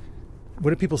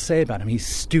do people say about him? He's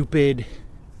stupid,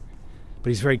 but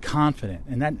he's very confident.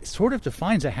 And that sort of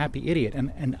defines a happy idiot.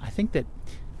 And I think that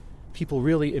people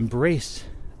really embrace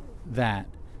that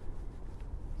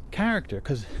character,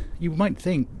 because you might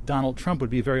think Donald Trump would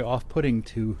be very off-putting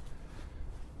to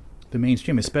the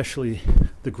mainstream, especially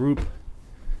the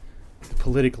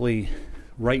politically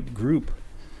right group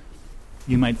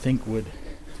you might think would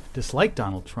dislike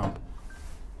Donald Trump.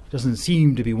 Doesn't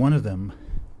seem to be one of them,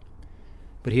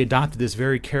 but he adopted this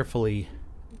very carefully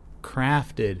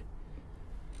crafted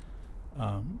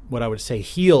what I would say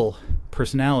heel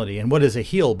personality. And what is a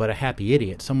heel but a happy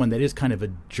idiot? Someone that is kind of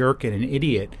a jerk and an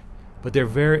idiot, but they're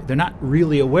not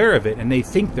really aware of it, and they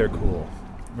think they're cool,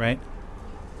 right?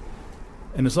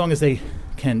 And as long as they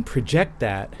can project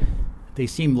that, they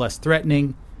seem less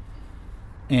threatening.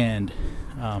 And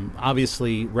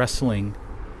obviously wrestling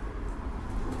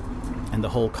and the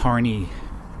whole carny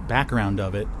background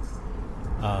of it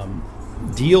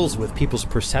deals with people's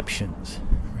perceptions,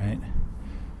 right?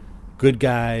 Good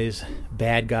guys,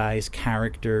 bad guys,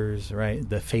 characters, right?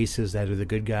 The faces that are the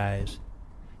good guys,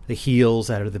 the heels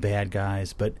that are the bad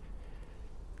guys, but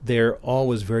they're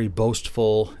always very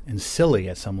boastful and silly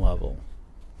at some level,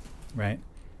 right?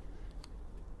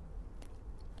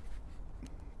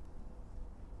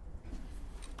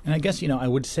 And I guess, I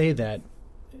would say that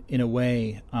in a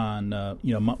way on,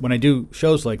 when I do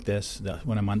shows like this,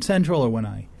 when I'm on Central or when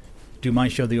I do my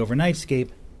show, The Overnightscape,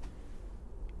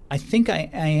 I think I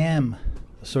am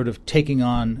sort of taking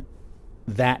on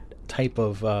that type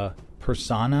of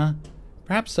persona,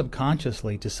 perhaps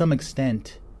subconsciously to some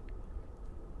extent,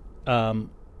 because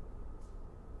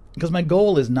my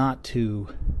goal is not to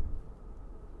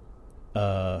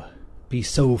be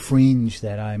so fringe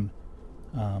that I'm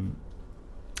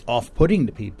off-putting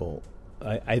to people.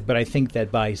 But I think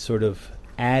that by sort of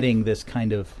adding this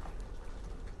kind of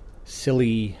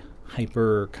silly,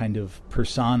 hyper kind of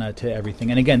persona to everything,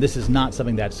 and again, this is not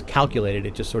something that's calculated.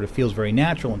 It just sort of feels very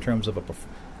natural in terms of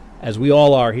as we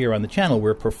all are here on the channel,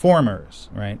 we're performers,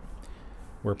 right?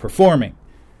 We're performing.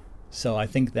 So I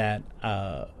think that,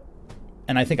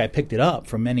 and I think I picked it up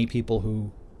from many people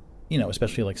who,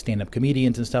 especially like stand-up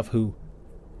comedians and stuff, who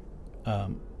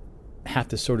have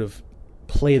to sort of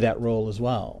play that role as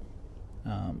well,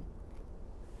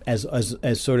 as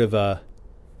sort of a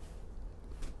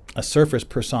surface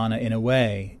persona in a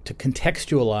way to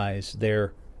contextualize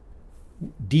their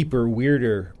deeper,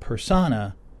 weirder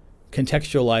persona,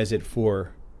 contextualize it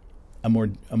for a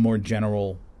more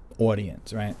general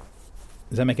audience, right?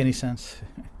 Does that make any sense?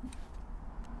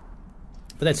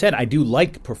 But that said, I do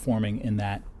like performing in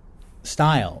that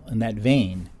style, in that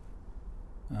vein,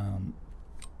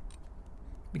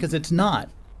 because it's not,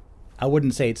 I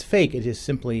wouldn't say it's fake, it is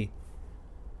simply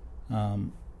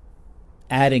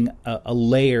adding a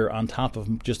layer on top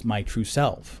of just my true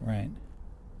self, right?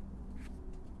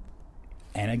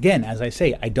 And again, as I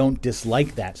say, I don't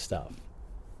dislike that stuff.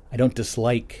 I don't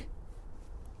dislike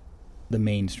the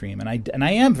mainstream, and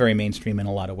I am very mainstream in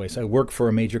a lot of ways. I work for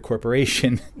a major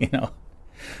corporation,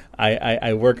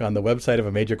 I work on the website of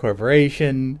a major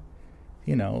corporation,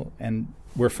 and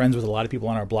we're friends with a lot of people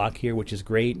on our block here, which is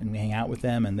great, and we hang out with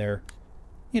them, and they're,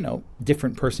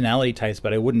 different personality types,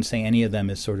 but I wouldn't say any of them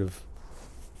is sort of,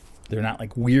 they're not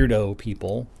like weirdo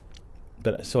people,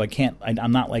 but so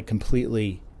I'm not like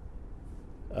completely,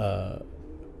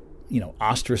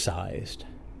 ostracized.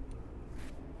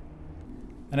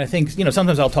 And I think,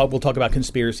 sometimes we'll talk about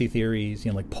conspiracy theories,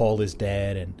 like Paul is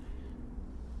dead, and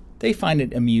they find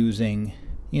it amusing.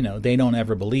 They don't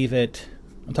ever believe it.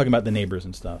 I'm talking about the neighbors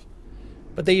and stuff.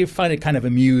 But they find it kind of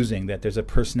amusing that there's a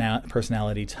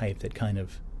personality type that kind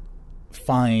of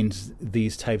finds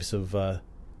these types of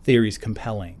theories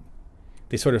compelling.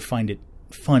 They sort of find it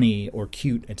funny or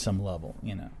cute at some level,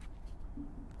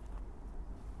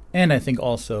 And I think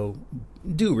also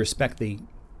do respect the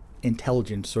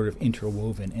intelligence sort of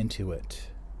interwoven into it.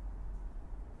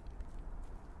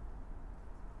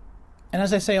 And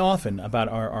as I say often about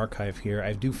our archive here,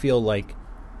 I do feel like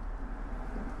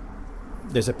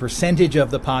there's a percentage of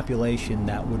the population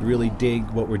that would really dig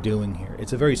what we're doing here.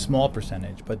 It's a very small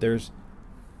percentage, but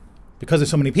because there's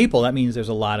so many people, that means there's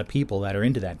a lot of people that are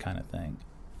into that kind of thing.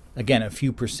 Again, a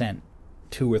few percent,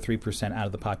 2 or 3% out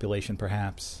of the population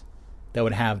perhaps, that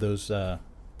would have those, the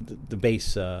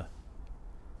base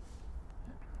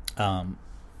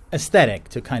aesthetic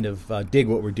to kind of dig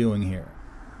what we're doing here.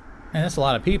 And that's a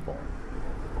lot of people.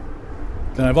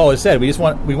 And I've always said we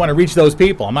want to reach those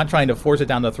people. I'm not trying to force it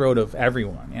down the throat of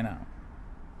everyone,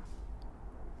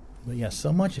 But yeah,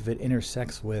 so much of it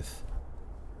intersects with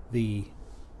the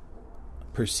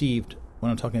perceived,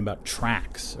 when I'm talking about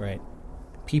tracks, right?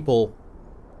 People,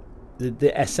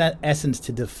 the essence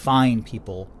to define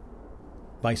people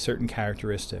by certain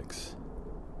characteristics.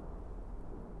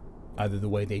 Either the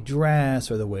way they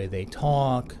dress or the way they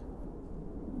talk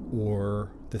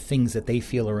or the things that they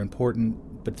feel are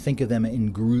important, but think of them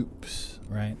in groups,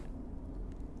 right?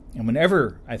 And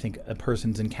whenever I think a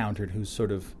person's encountered who's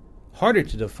sort of harder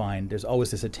to define, there's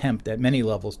always this attempt at many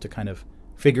levels to kind of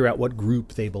figure out what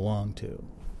group they belong to,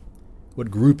 what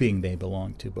grouping they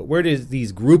belong to. But where does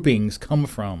these groupings come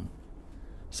from?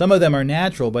 Some of them are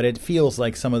natural, but it feels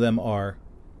like some of them are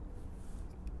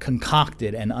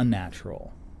concocted and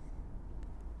unnatural.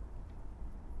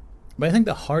 But I think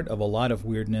the heart of a lot of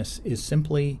weirdness is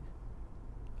simply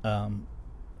a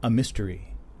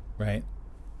mystery, right?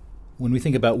 When we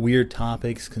think about weird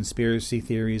topics, conspiracy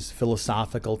theories,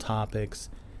 philosophical topics,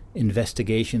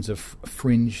 investigations of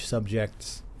fringe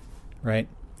subjects, right?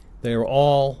 They're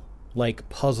all like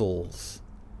puzzles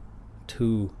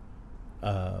to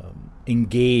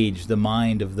engage the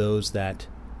mind of those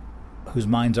whose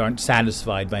minds aren't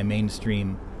satisfied by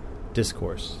mainstream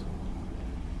discourse.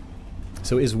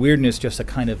 So is weirdness just a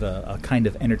kind of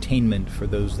entertainment for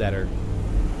those that are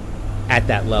at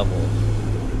that level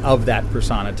of that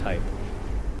persona type?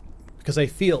 Because I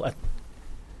feel,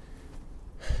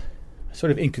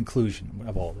 sort of in conclusion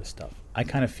of all this stuff, I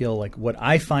kind of feel like what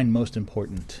I find most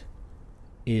important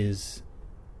is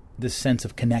this sense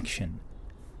of connection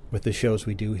with the shows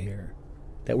we do here,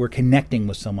 that we're connecting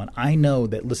with someone. I know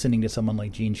that listening to someone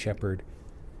like Gene Shepard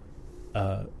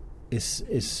is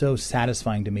so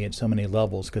satisfying to me at so many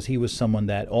levels, because he was someone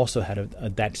that also had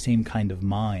that same kind of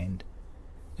mind.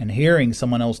 And hearing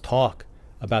someone else talk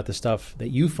about the stuff that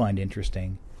you find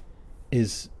interesting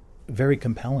is very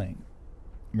compelling,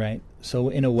 right? So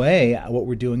in a way, what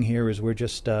we're doing here is we're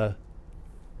just, in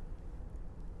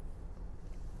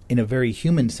a very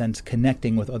human sense,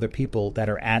 connecting with other people that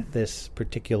are at this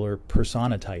particular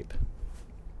persona type.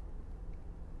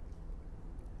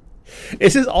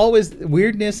 This is always,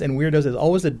 weirdness and weirdos is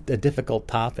always a difficult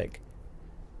topic.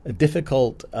 It's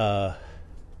difficult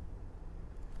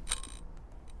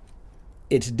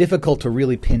to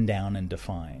really pin down and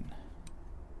define.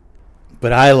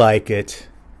 But I like it.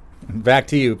 Back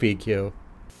to you, PQ.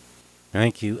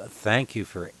 Thank you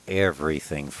for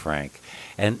everything, Frank.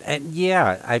 And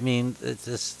yeah, I mean,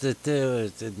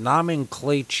 the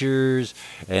nomenclatures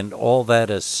and all that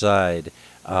aside,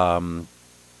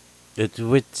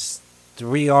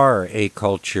 we are a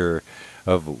culture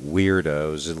of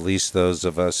weirdos. At least those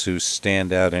of us who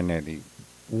stand out in any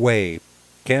way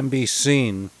can be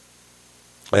seen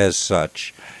as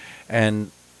such.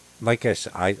 And like I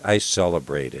said, I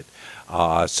celebrate it.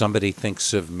 Somebody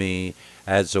thinks of me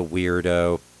as a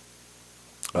weirdo.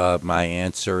 My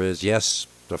answer is yes,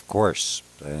 of course,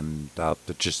 and I'll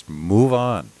just move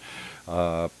on.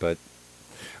 But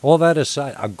all that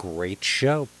aside, a great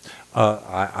show.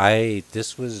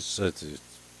 This was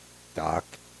Doc,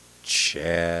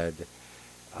 Chad,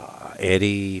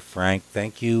 Eddie, Frank.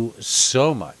 Thank you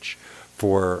so much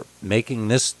for making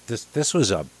this. This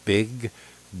was a big,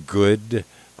 good.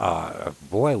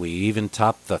 Boy, we even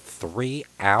topped the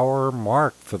 3-hour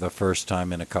mark for the first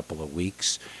time in a couple of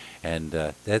weeks, and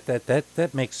that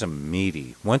makes them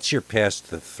meaty. Once you're past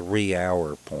the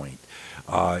 3-hour point,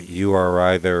 you are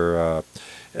either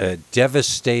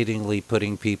devastatingly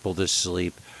putting people to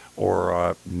sleep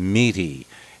or meaty,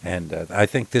 and I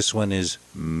think this one is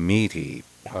meaty.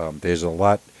 There's a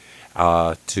lot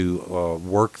to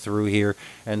work through here,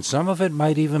 and some of it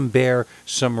might even bear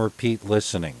some repeat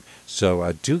listening.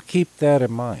 So do keep that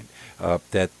in mind,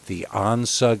 that the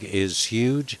ONSUG is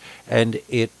huge, and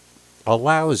it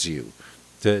allows you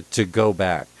to go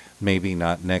back, maybe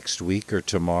not next week or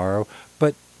tomorrow,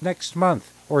 but next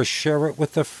month, or share it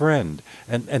with a friend,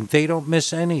 and they don't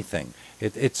miss anything.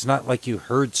 It's not like you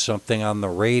heard something on the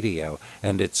radio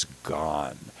and it's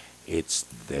gone. It's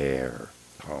there.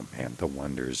 Oh man, the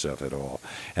wonders of it all,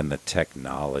 and the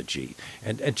technology,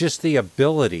 and just the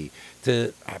ability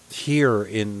to hear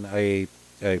in a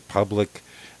public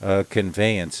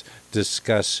conveyance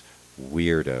discuss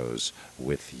weirdos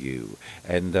with you.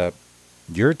 And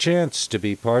your chance to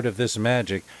be part of this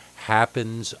magic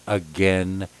happens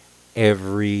again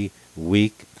every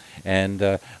week.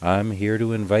 And I'm here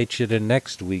to invite you to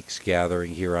next week's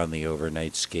gathering here on the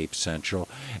Overnightscape Central.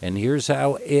 And here's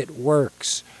how it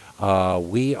works.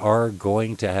 We are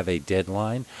going to have a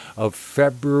deadline of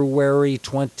February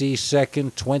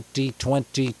 22nd,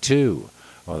 2022.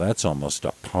 Well, that's almost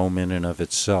a poem in and of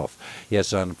itself.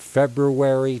 Yes, on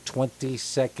February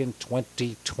 22nd,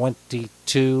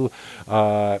 2022,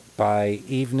 by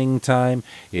evening time,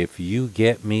 if you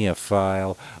get me a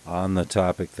file on the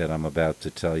topic that I'm about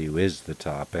to tell you is the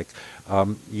topic,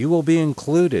 you will be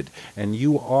included, and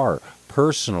you are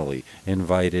personally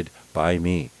invited by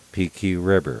me, PQ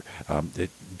Ribber.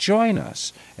 Join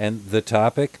us. And the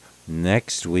topic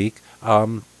next week,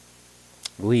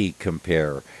 we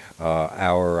compare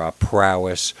our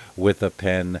prowess with a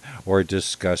pen or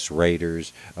discuss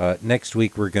Raiders. Next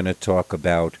week we're going to talk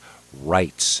about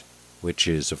rights, which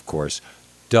is, of course,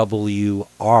 WRITES.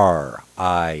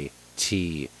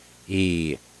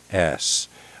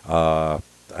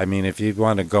 I mean, if you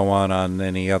want to go on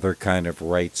any other kind of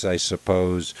rights, I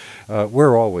suppose,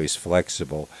 we're always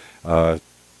flexible. Go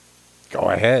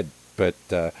ahead. But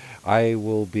I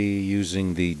will be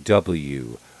using the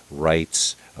W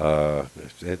rights,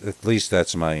 at least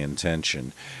that's my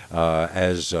intention,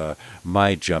 as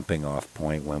my jumping off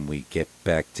point when we get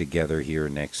back together here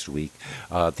next week.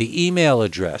 The email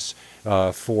address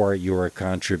for your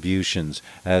contributions,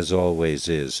 as always,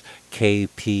 is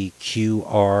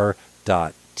kpqr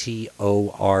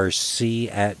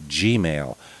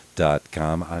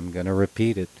kpqr.torc@gmail.com. I'm going to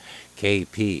repeat it,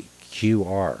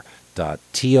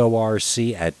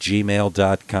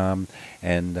 kpqr.torc@gmail.com.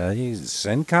 And you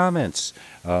send comments,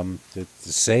 to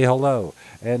say hello.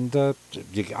 And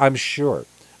I'm sure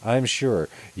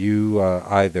you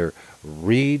either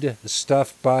read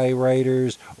stuff by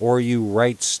writers or you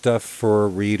write stuff for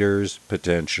readers,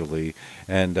 potentially.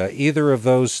 And either of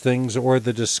those things or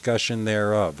the discussion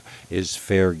thereof is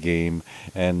fair game,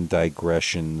 and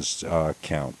digressions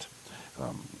count.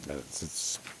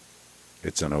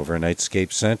 It's an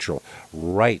Overnightscape Central.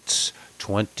 Rights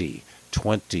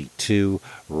 2022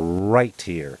 right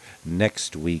here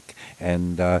next week.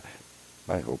 And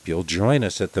I hope you'll join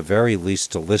us at the very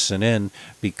least to listen in,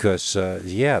 because,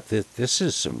 this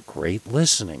is some great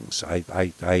listenings,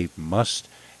 I must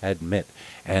admit.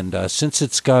 And since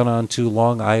it's gone on too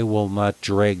long, I will not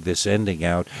drag this ending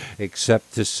out,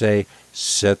 except to say,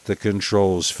 set the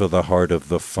controls for the heart of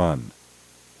the fun.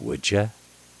 Would ya?